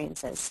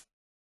experiences.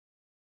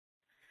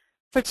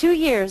 For 2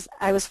 years,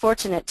 I was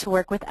fortunate to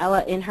work with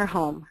Ella in her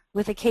home,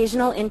 with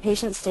occasional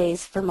inpatient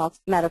stays for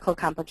medical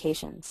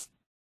complications.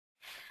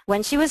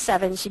 When she was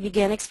 7, she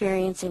began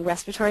experiencing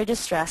respiratory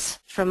distress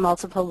from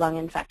multiple lung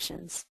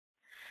infections.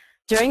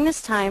 During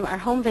this time, our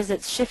home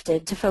visits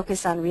shifted to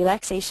focus on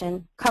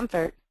relaxation,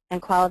 comfort,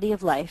 and quality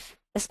of life,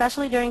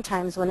 especially during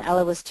times when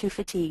Ella was too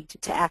fatigued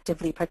to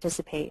actively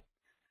participate.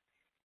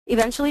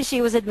 Eventually,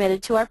 she was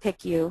admitted to our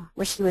PICU,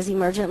 where she was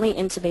emergently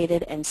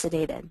intubated and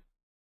sedated.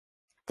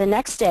 The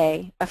next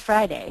day, a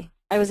Friday,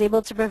 I was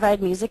able to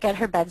provide music at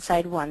her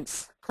bedside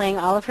once, playing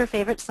all of her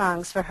favorite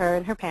songs for her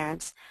and her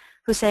parents,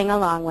 who sang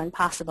along when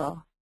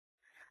possible.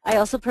 I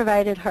also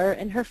provided her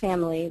and her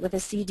family with a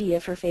CD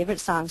of her favorite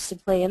songs to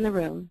play in the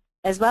room,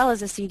 as well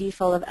as a CD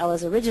full of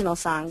Ella's original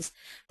songs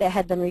that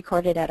had been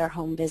recorded at our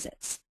home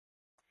visits.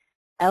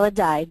 Ella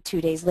died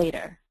 2 days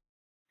later.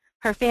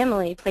 Her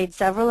family played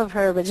several of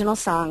her original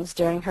songs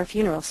during her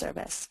funeral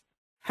service.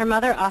 Her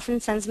mother often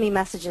sends me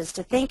messages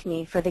to thank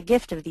me for the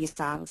gift of these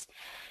songs,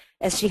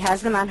 as she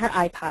has them on her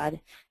iPod,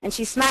 and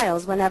she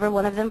smiles whenever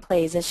one of them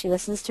plays as she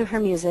listens to her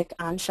music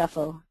on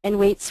shuffle and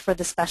waits for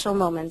the special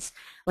moments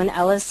when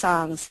Ella's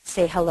songs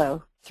say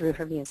hello through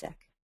her music.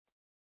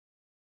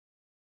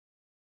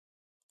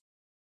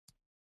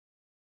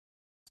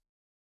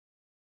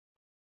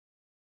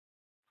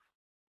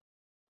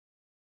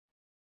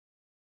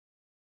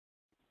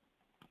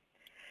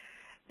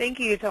 Thank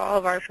you to all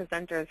of our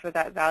presenters for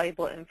that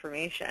valuable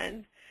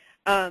information.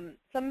 Some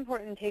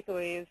important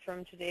takeaways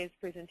from today's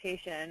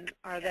presentation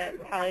are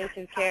that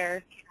palliative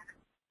care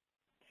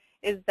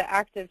is the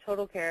active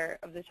total care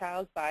of the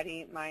child's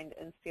body, mind,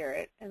 and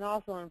spirit, and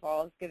also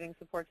involves giving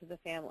support to the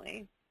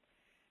family.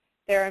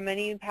 There are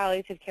many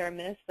palliative care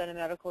myths that a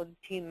medical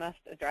team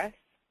must address.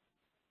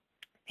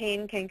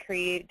 Pain can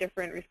create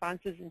different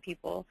responses in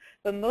people,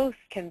 but most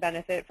can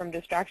benefit from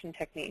distraction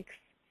techniques.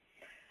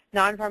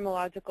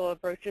 Non-pharmacological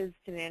approaches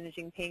to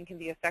managing pain can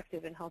be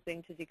effective in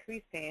helping to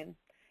decrease pain,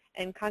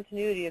 and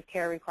continuity of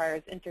care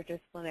requires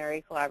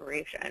interdisciplinary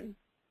collaboration.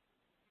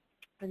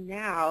 And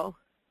now,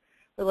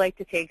 we'd like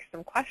to take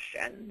some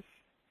questions.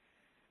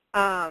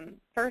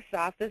 First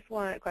off, this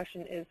one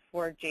question is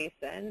for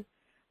Jason.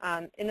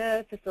 In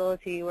a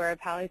facility where a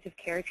palliative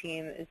care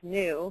team is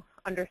new,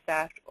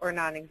 understaffed, or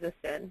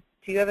non-existent,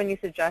 do you have any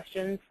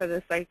suggestions for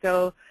the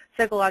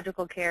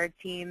psychological care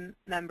team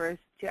members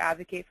to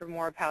advocate for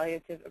more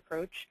palliative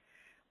approach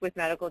with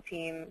medical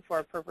team for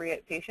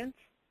appropriate patients?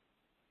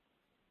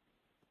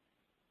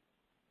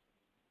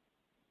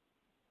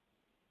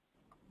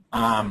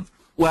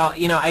 Well,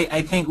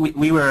 I think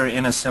we were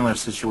in a similar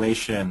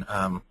situation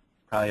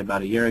probably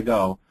about a year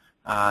ago,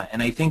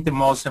 and I think the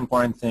most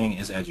important thing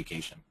is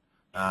education.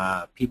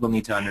 People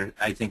need to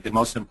I think the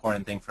most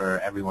important thing for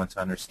everyone to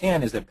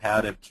understand is that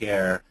palliative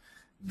care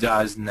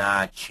does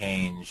not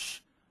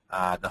change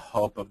the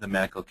hope of the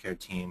medical care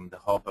team, the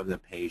hope of the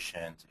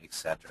patient,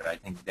 etc. I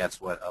think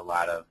that's what a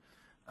lot of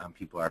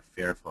people are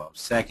fearful of.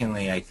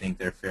 Secondly, I think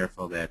they're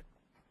fearful that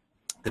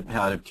the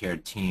palliative care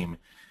team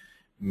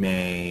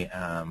may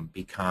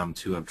become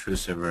too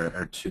obtrusive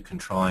or too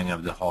controlling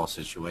of the whole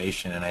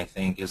situation. And I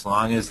think as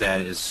long as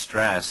that is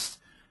stressed,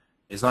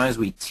 as long as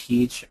we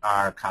teach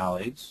our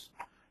colleagues,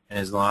 and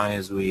as long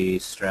as we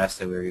stress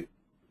that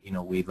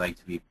we'd like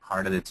to be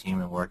part of the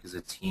team and work as a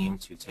team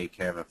to take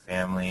care of a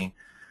family,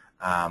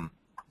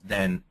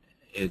 then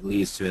it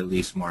leads to at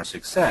least more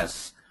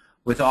success.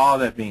 With all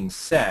that being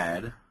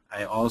said,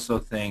 I also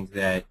think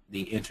that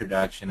the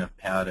introduction of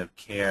palliative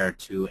care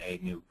to a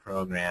new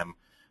program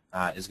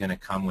is going to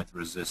come with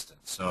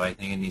resistance. So I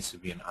think it needs to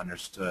be an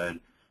understood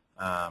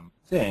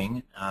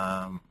thing,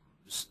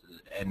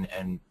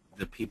 and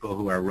the people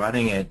who are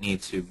running it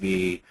need to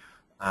be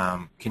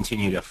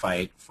continue to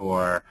fight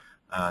for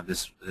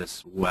this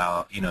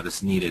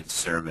needed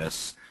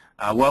service.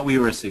 What we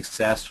were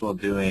successful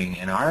doing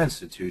in our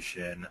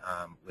institution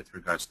with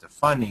regards to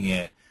funding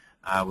it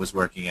was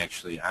working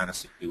actually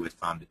honestly with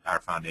our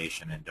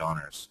foundation and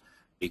donors.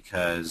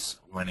 Because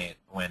when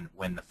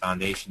the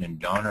foundation and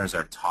donors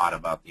are taught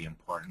about the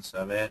importance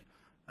of it,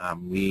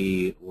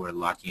 we were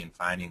lucky in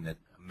finding that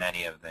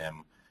many of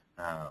them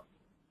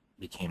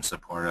became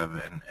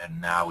supportive, and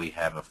now we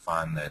have a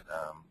fund that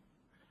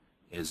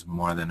is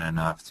more than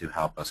enough to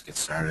help us get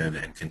started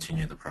and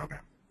continue the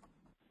program.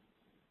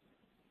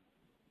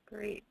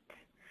 Great.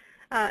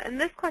 And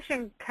this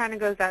question kind of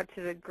goes out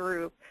to the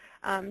group.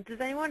 Does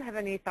anyone have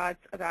any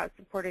thoughts about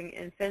supporting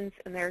infants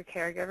and their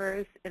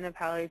caregivers in a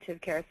palliative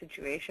care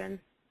situation?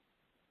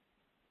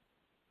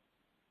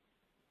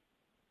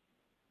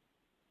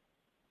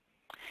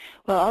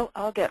 Well,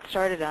 I'll get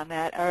started on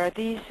that. Are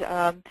these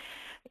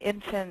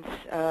infants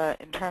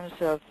in terms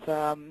of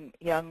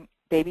young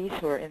babies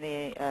who are in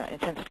the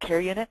intensive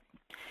care unit?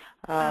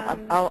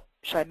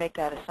 Should I make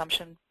that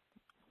assumption?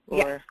 Or,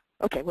 yeah.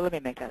 Okay, well, let me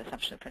make that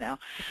assumption for now.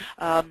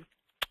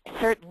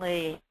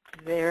 Certainly,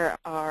 there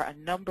are a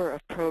number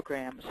of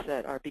programs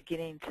that are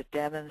beginning to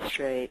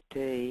demonstrate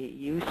the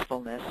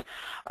usefulness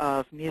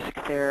of music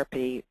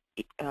therapy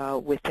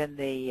within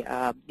the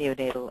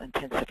neonatal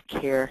intensive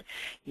care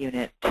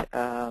unit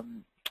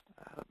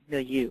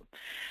milieu.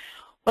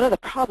 One of the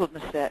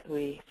problems that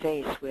we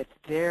face with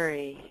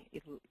very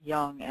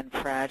young and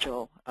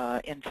fragile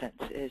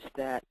infants is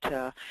that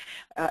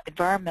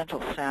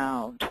environmental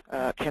sound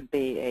can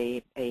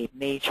be a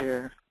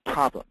major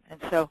problem.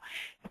 And so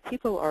if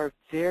people are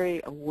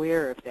very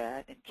aware of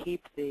that and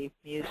keep the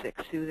music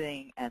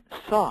soothing and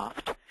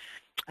soft,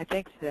 I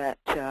think that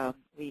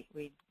we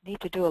need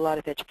to do a lot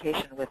of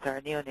education with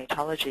our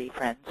neonatology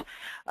friends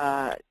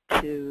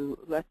to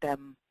let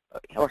them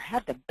or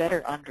have them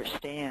better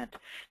understand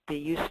the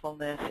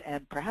usefulness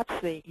and perhaps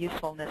the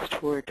usefulness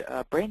toward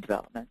brain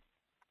development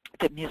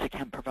that music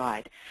can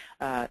provide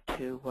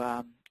to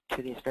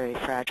these very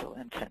fragile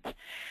infants.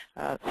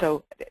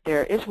 So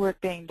there is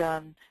work being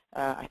done.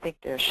 I think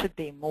there should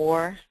be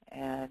more,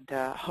 and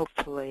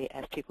hopefully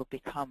as people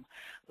become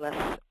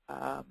less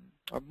or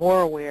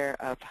more aware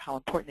of how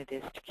important it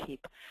is to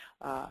keep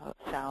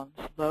sounds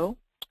low,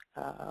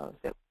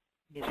 that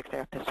music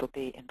therapists will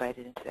be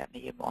invited into that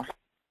milieu more.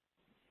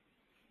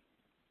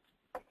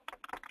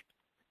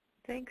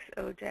 Thanks,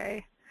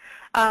 OJ.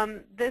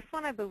 This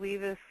one, I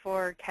believe, is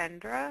for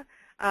Kendra.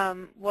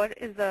 What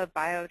is a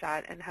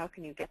biodot, and how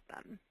can you get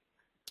them?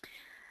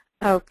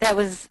 Oh, that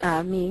was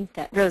me,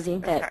 Rosie,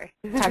 that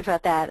talked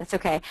about that. That's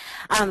okay.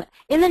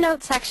 In the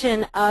notes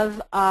section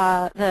of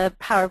the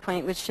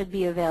PowerPoint, which should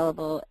be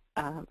available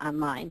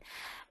online,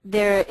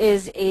 there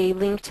is a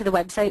link to the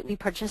website we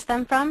purchased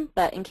them from,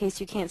 but in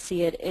case you can't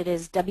see it, it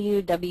is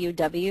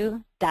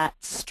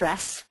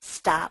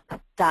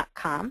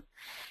www.stressstop.com.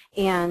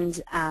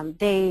 And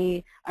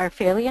they are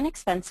fairly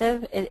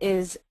inexpensive. It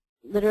is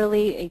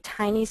literally a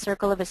tiny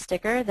circle of a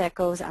sticker that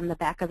goes on the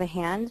back of a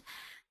hand.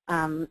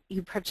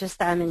 You purchase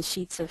them in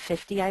sheets of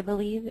 50, I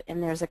believe,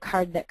 and there's a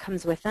card that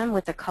comes with them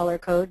with a color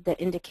code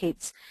that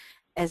indicates,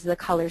 as the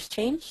colors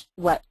change,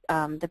 what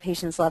the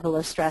patient's level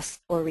of stress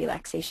or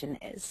relaxation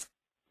is.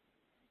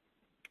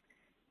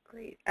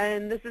 Great.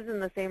 And this is in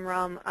the same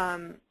realm.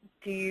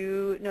 Do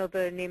you know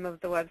the name of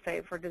the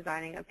website for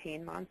designing a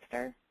pain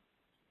monster?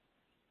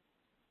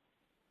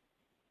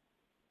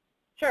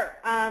 Sure.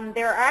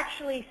 There are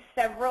actually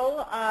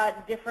several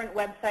different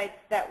websites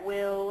that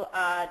will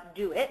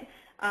do it,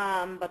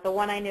 but the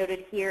one I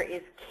noted here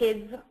is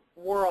Kids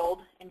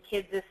World, and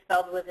kids is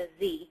spelled with a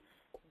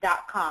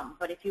Z.com.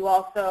 But if you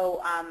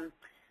also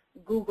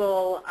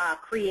Google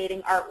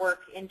creating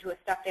artwork into a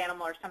stuffed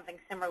animal or something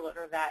similar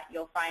to that,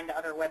 you'll find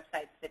other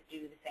websites that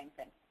do the same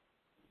thing.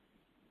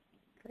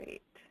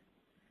 Great.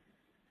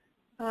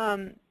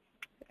 I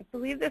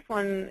believe this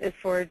one is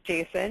for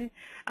Jason.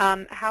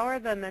 How are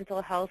the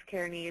mental health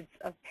care needs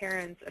of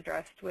parents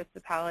addressed with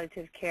the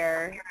palliative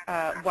care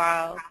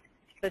while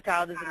the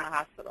child is in the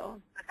hospital?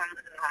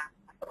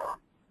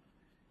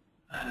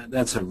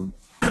 That's a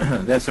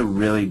that's a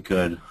really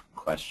good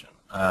question.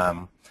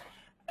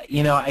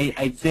 You know,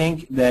 I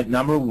think that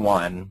number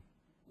one,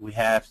 we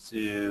have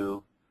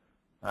to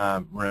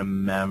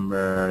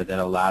remember that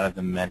a lot of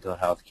the mental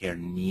health care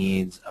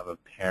needs of a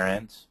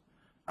parent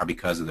are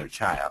because of their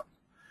child.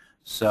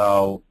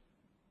 So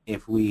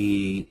if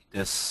we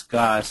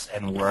discuss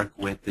and work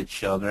with the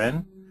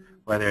children,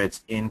 whether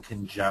it's in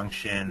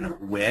conjunction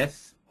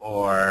with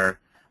or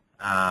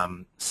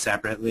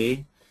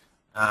separately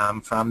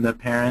from the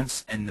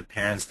parents, and the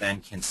parents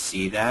then can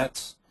see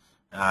that,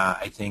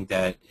 I think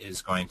that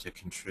is going to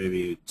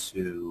contribute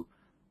to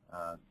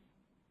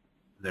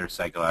their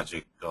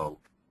psychological,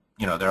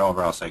 their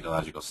overall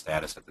psychological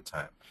status at the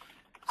time.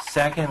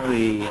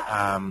 Secondly,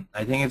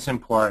 I think it's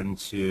important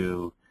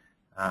to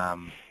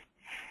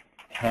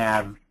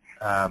have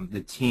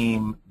the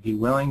team be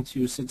willing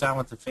to sit down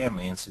with the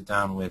family and sit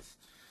down with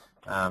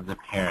the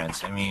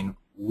parents. I mean,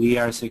 we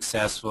are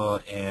successful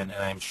in,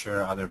 and I'm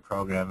sure other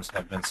programs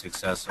have been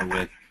successful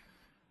with,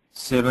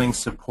 sibling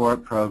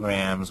support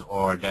programs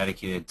or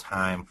dedicated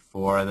time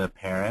for the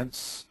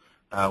parents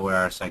where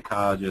our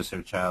psychologist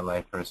or child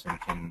life person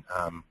can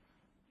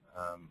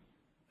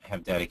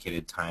have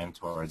dedicated time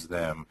towards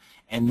them.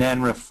 And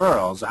then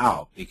referrals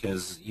out,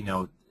 because,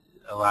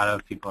 a lot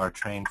of people are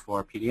trained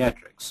for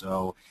pediatrics.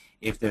 So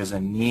if there's a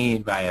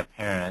need by a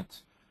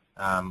parent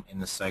in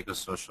the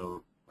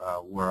psychosocial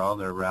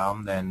world or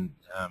realm, then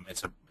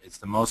it's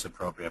the most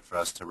appropriate for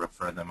us to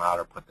refer them out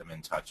or put them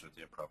in touch with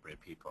the appropriate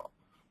people.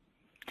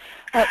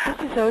 This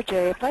is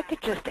OJ. If I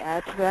could just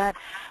add to that,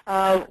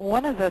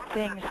 one of the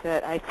things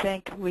that I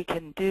think we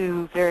can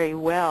do very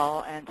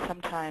well and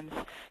sometimes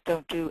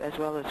don't do as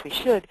well as we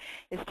should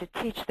is to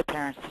teach the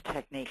parents the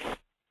techniques.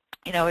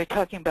 We're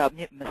talking about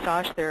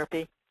massage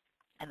therapy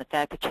and the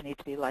fact that you need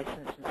to be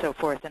licensed and so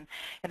forth, and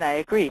I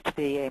agree, to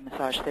be a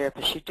massage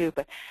therapist you do,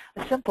 but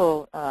a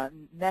simple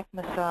neck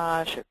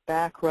massage or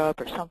back rub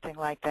or something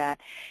like that,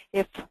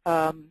 if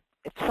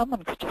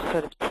someone could just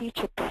sort of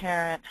teach a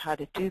parent how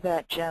to do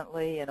that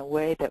gently in a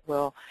way that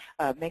will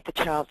make the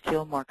child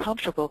feel more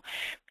comfortable.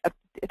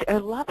 There are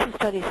lots of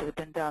studies that have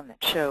been done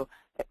that show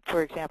that,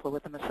 for example,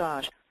 with the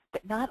massage,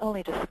 that not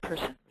only does the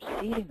person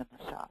receiving the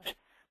massage,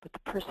 but the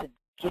person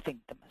giving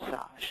the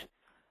massage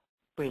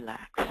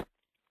relax.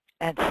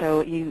 And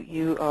so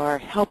you are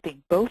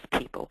helping both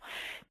people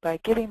by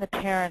giving the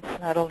parents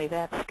not only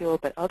that skill,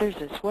 but others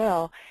as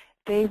well.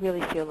 They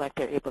really feel like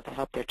they're able to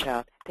help their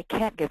child. They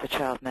can't give the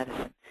child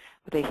medicine,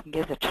 but they can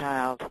give the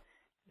child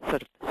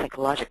sort of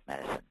psychological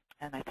medicine.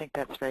 And I think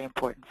that's very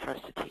important for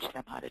us to teach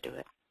them how to do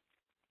it.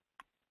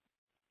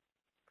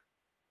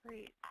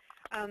 Great.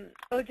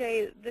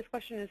 OJ, this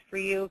question is for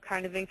you,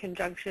 kind of in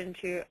conjunction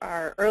to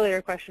our earlier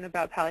question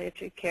about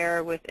palliative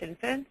care with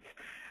infants.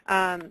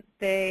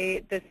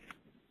 This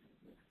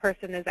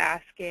person is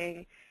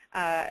asking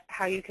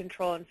how you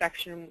control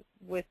infection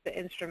with the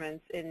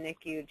instruments in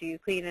NICU. Do you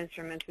clean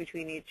instruments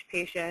between each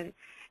patient,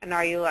 and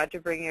are you allowed to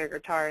bring your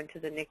guitar into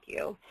the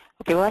NICU?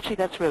 Okay, well actually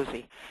that's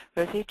Rosie.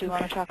 Rosie, do you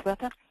want to talk about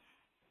that?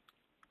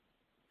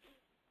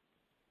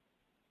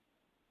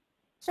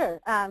 Sure.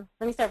 Let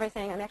me start by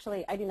saying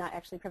I do not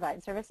actually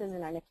provide services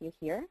in our NICU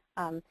here,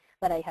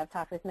 but I have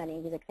talked with many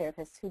music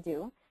therapists who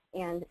do.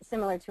 And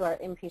similar to our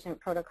inpatient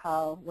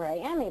protocol where I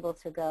am able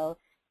to go,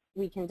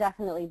 we can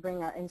definitely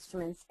bring our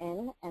instruments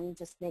in, and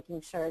just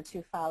making sure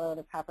to follow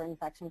the proper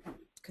infection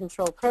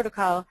control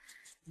protocol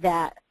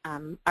that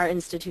our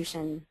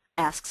institution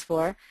asks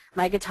for.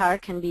 My guitar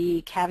can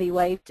be cavity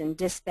wiped and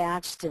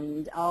dispatched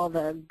and all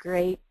the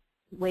great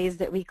ways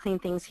that we clean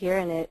things here,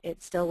 and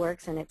it still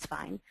works and it's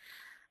fine.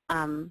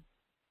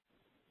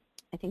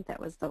 I think that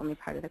was the only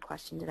part of the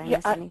question. Did I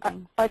miss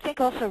anything? I think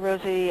also,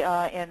 Rosie,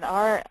 in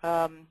our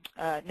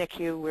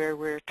NICU, where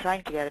we're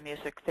trying to get a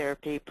music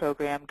therapy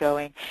program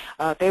going,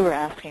 they were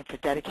asking for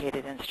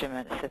dedicated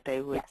instruments that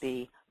they would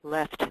be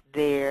left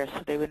there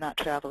so they would not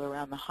travel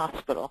around the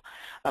hospital.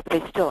 But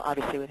they still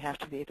obviously would have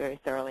to be very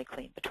thoroughly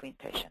cleaned between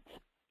patients.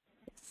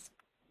 Yes.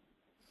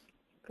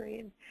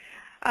 Great.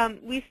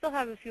 We still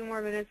have a few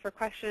more minutes for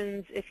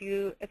questions.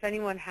 If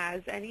anyone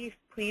has any,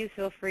 please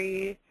feel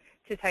free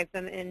to type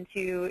them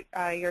into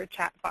your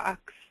chat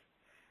box.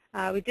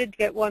 We did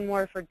get one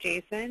more for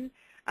Jason.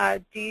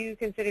 Do you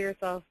consider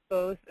yourself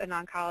both an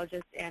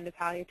oncologist and a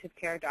palliative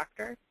care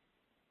doctor?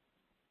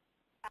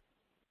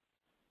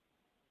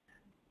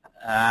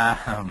 I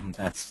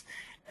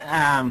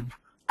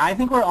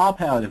think we're all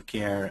palliative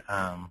care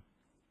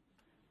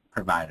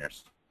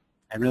providers.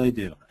 I really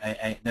do.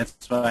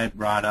 That's why I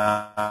brought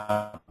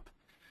up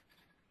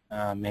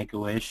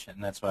Make-A-Wish,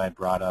 and that's why I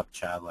brought up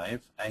Child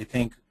Life. I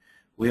think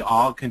we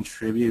all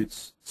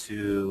contribute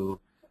to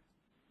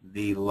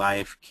the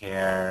life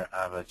care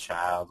of a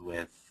child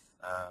with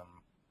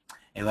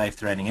a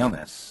life-threatening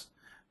illness.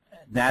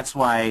 That's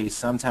why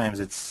sometimes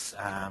it's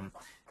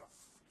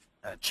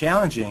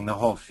challenging the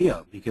whole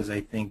field, because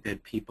I think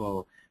that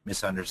people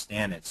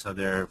misunderstand it. So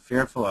they're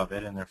fearful of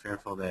it, and they're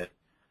fearful that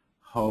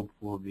hope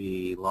will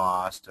be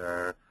lost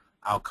or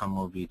outcome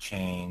will be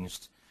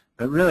changed.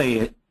 But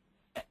really,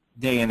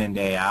 day in and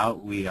day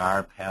out, we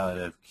are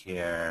palliative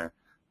care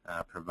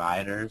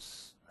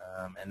providers,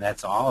 and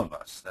that's all of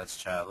us. That's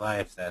Child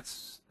Life,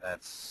 that's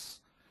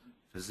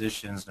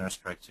physicians, nurse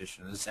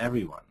practitioners, it's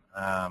everyone.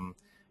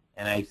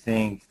 And I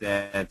think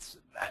that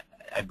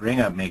I bring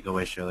up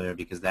Make-A-Wish earlier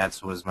because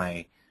that was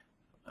my,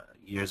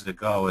 years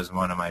ago, was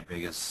one of my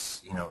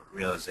biggest,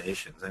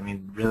 realizations. I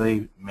mean,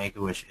 really,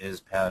 Make-A-Wish is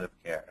palliative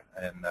care.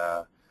 And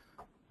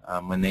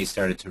when they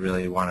started to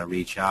really want to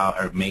reach out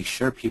or make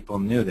sure people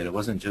knew that it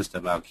wasn't just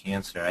about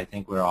cancer, I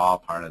think we're all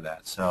part of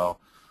that. So,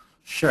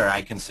 sure,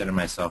 I consider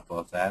myself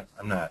both that.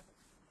 I'm not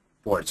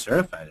board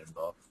certified in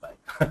both,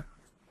 but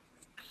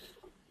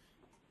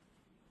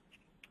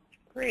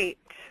Great.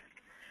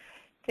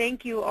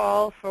 Thank you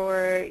all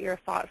for your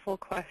thoughtful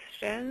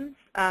questions.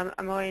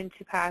 I'm going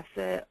to pass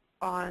it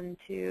on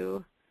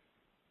to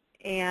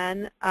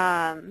Anne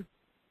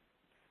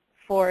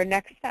for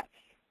next steps.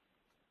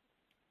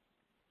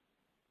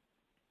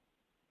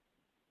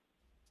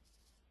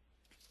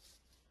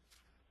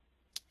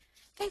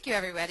 Thank you,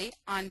 everybody.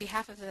 On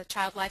behalf of the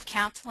Child Life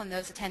Council and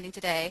those attending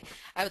today,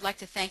 I would like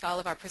to thank all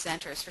of our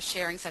presenters for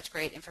sharing such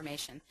great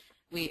information.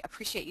 We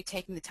appreciate you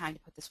taking the time to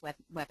put this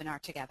webinar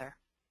together.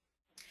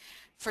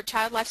 For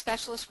Child Life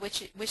Specialists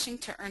wishing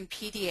to earn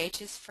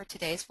PDHs for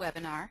today's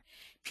webinar,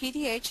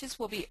 PDHs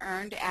will be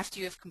earned after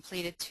you have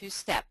completed 2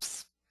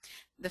 steps.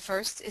 The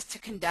first is to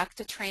conduct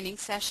a training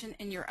session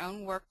in your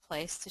own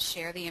workplace to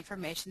share the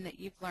information that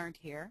you've learned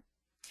here.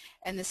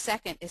 And the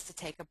second is to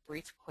take a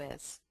brief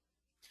quiz.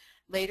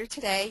 Later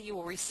today, you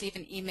will receive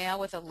an email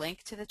with a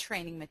link to the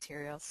training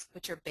materials,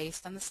 which are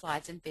based on the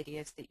slides and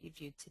videos that you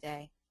viewed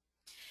today.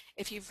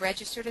 If you've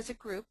registered as a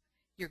group,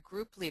 your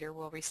group leader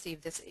will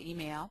receive this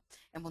email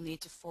and will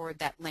need to forward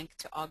that link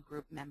to all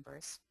group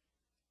members.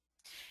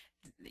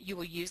 You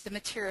will use the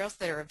materials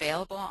that are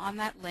available on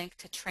that link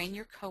to train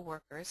your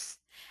coworkers,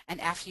 and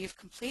after you've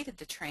completed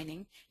the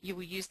training, you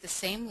will use the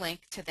same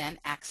link to then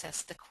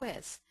access the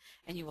quiz,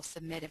 and you will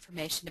submit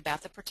information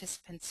about the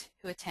participants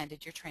who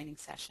attended your training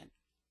session.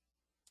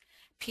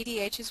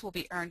 PDHs will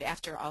be earned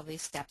after all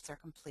these steps are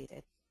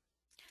completed.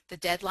 The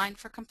deadline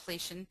for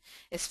completion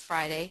is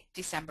Friday,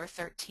 December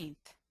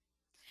 13th.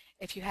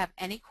 If you have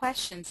any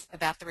questions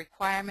about the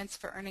requirements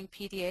for earning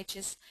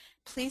PDHs,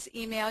 please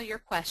email your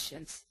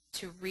questions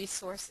to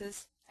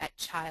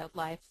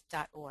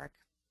resources@childlife.org.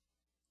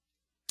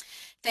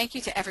 Thank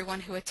you to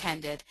everyone who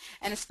attended,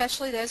 and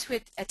especially those who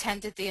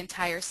attended the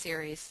entire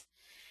series.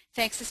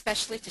 Thanks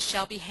especially to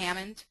Shelby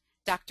Hammond,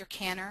 Dr.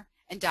 Canner,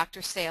 and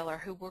Dr. Saylor,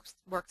 who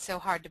worked so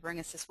hard to bring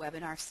us this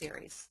webinar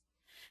series.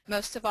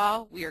 Most of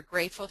all, we are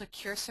grateful to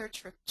Cure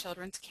Search for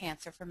Children's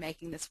Cancer for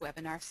making this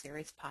webinar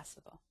series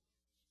possible.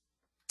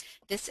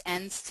 This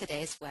ends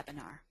today's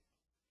webinar.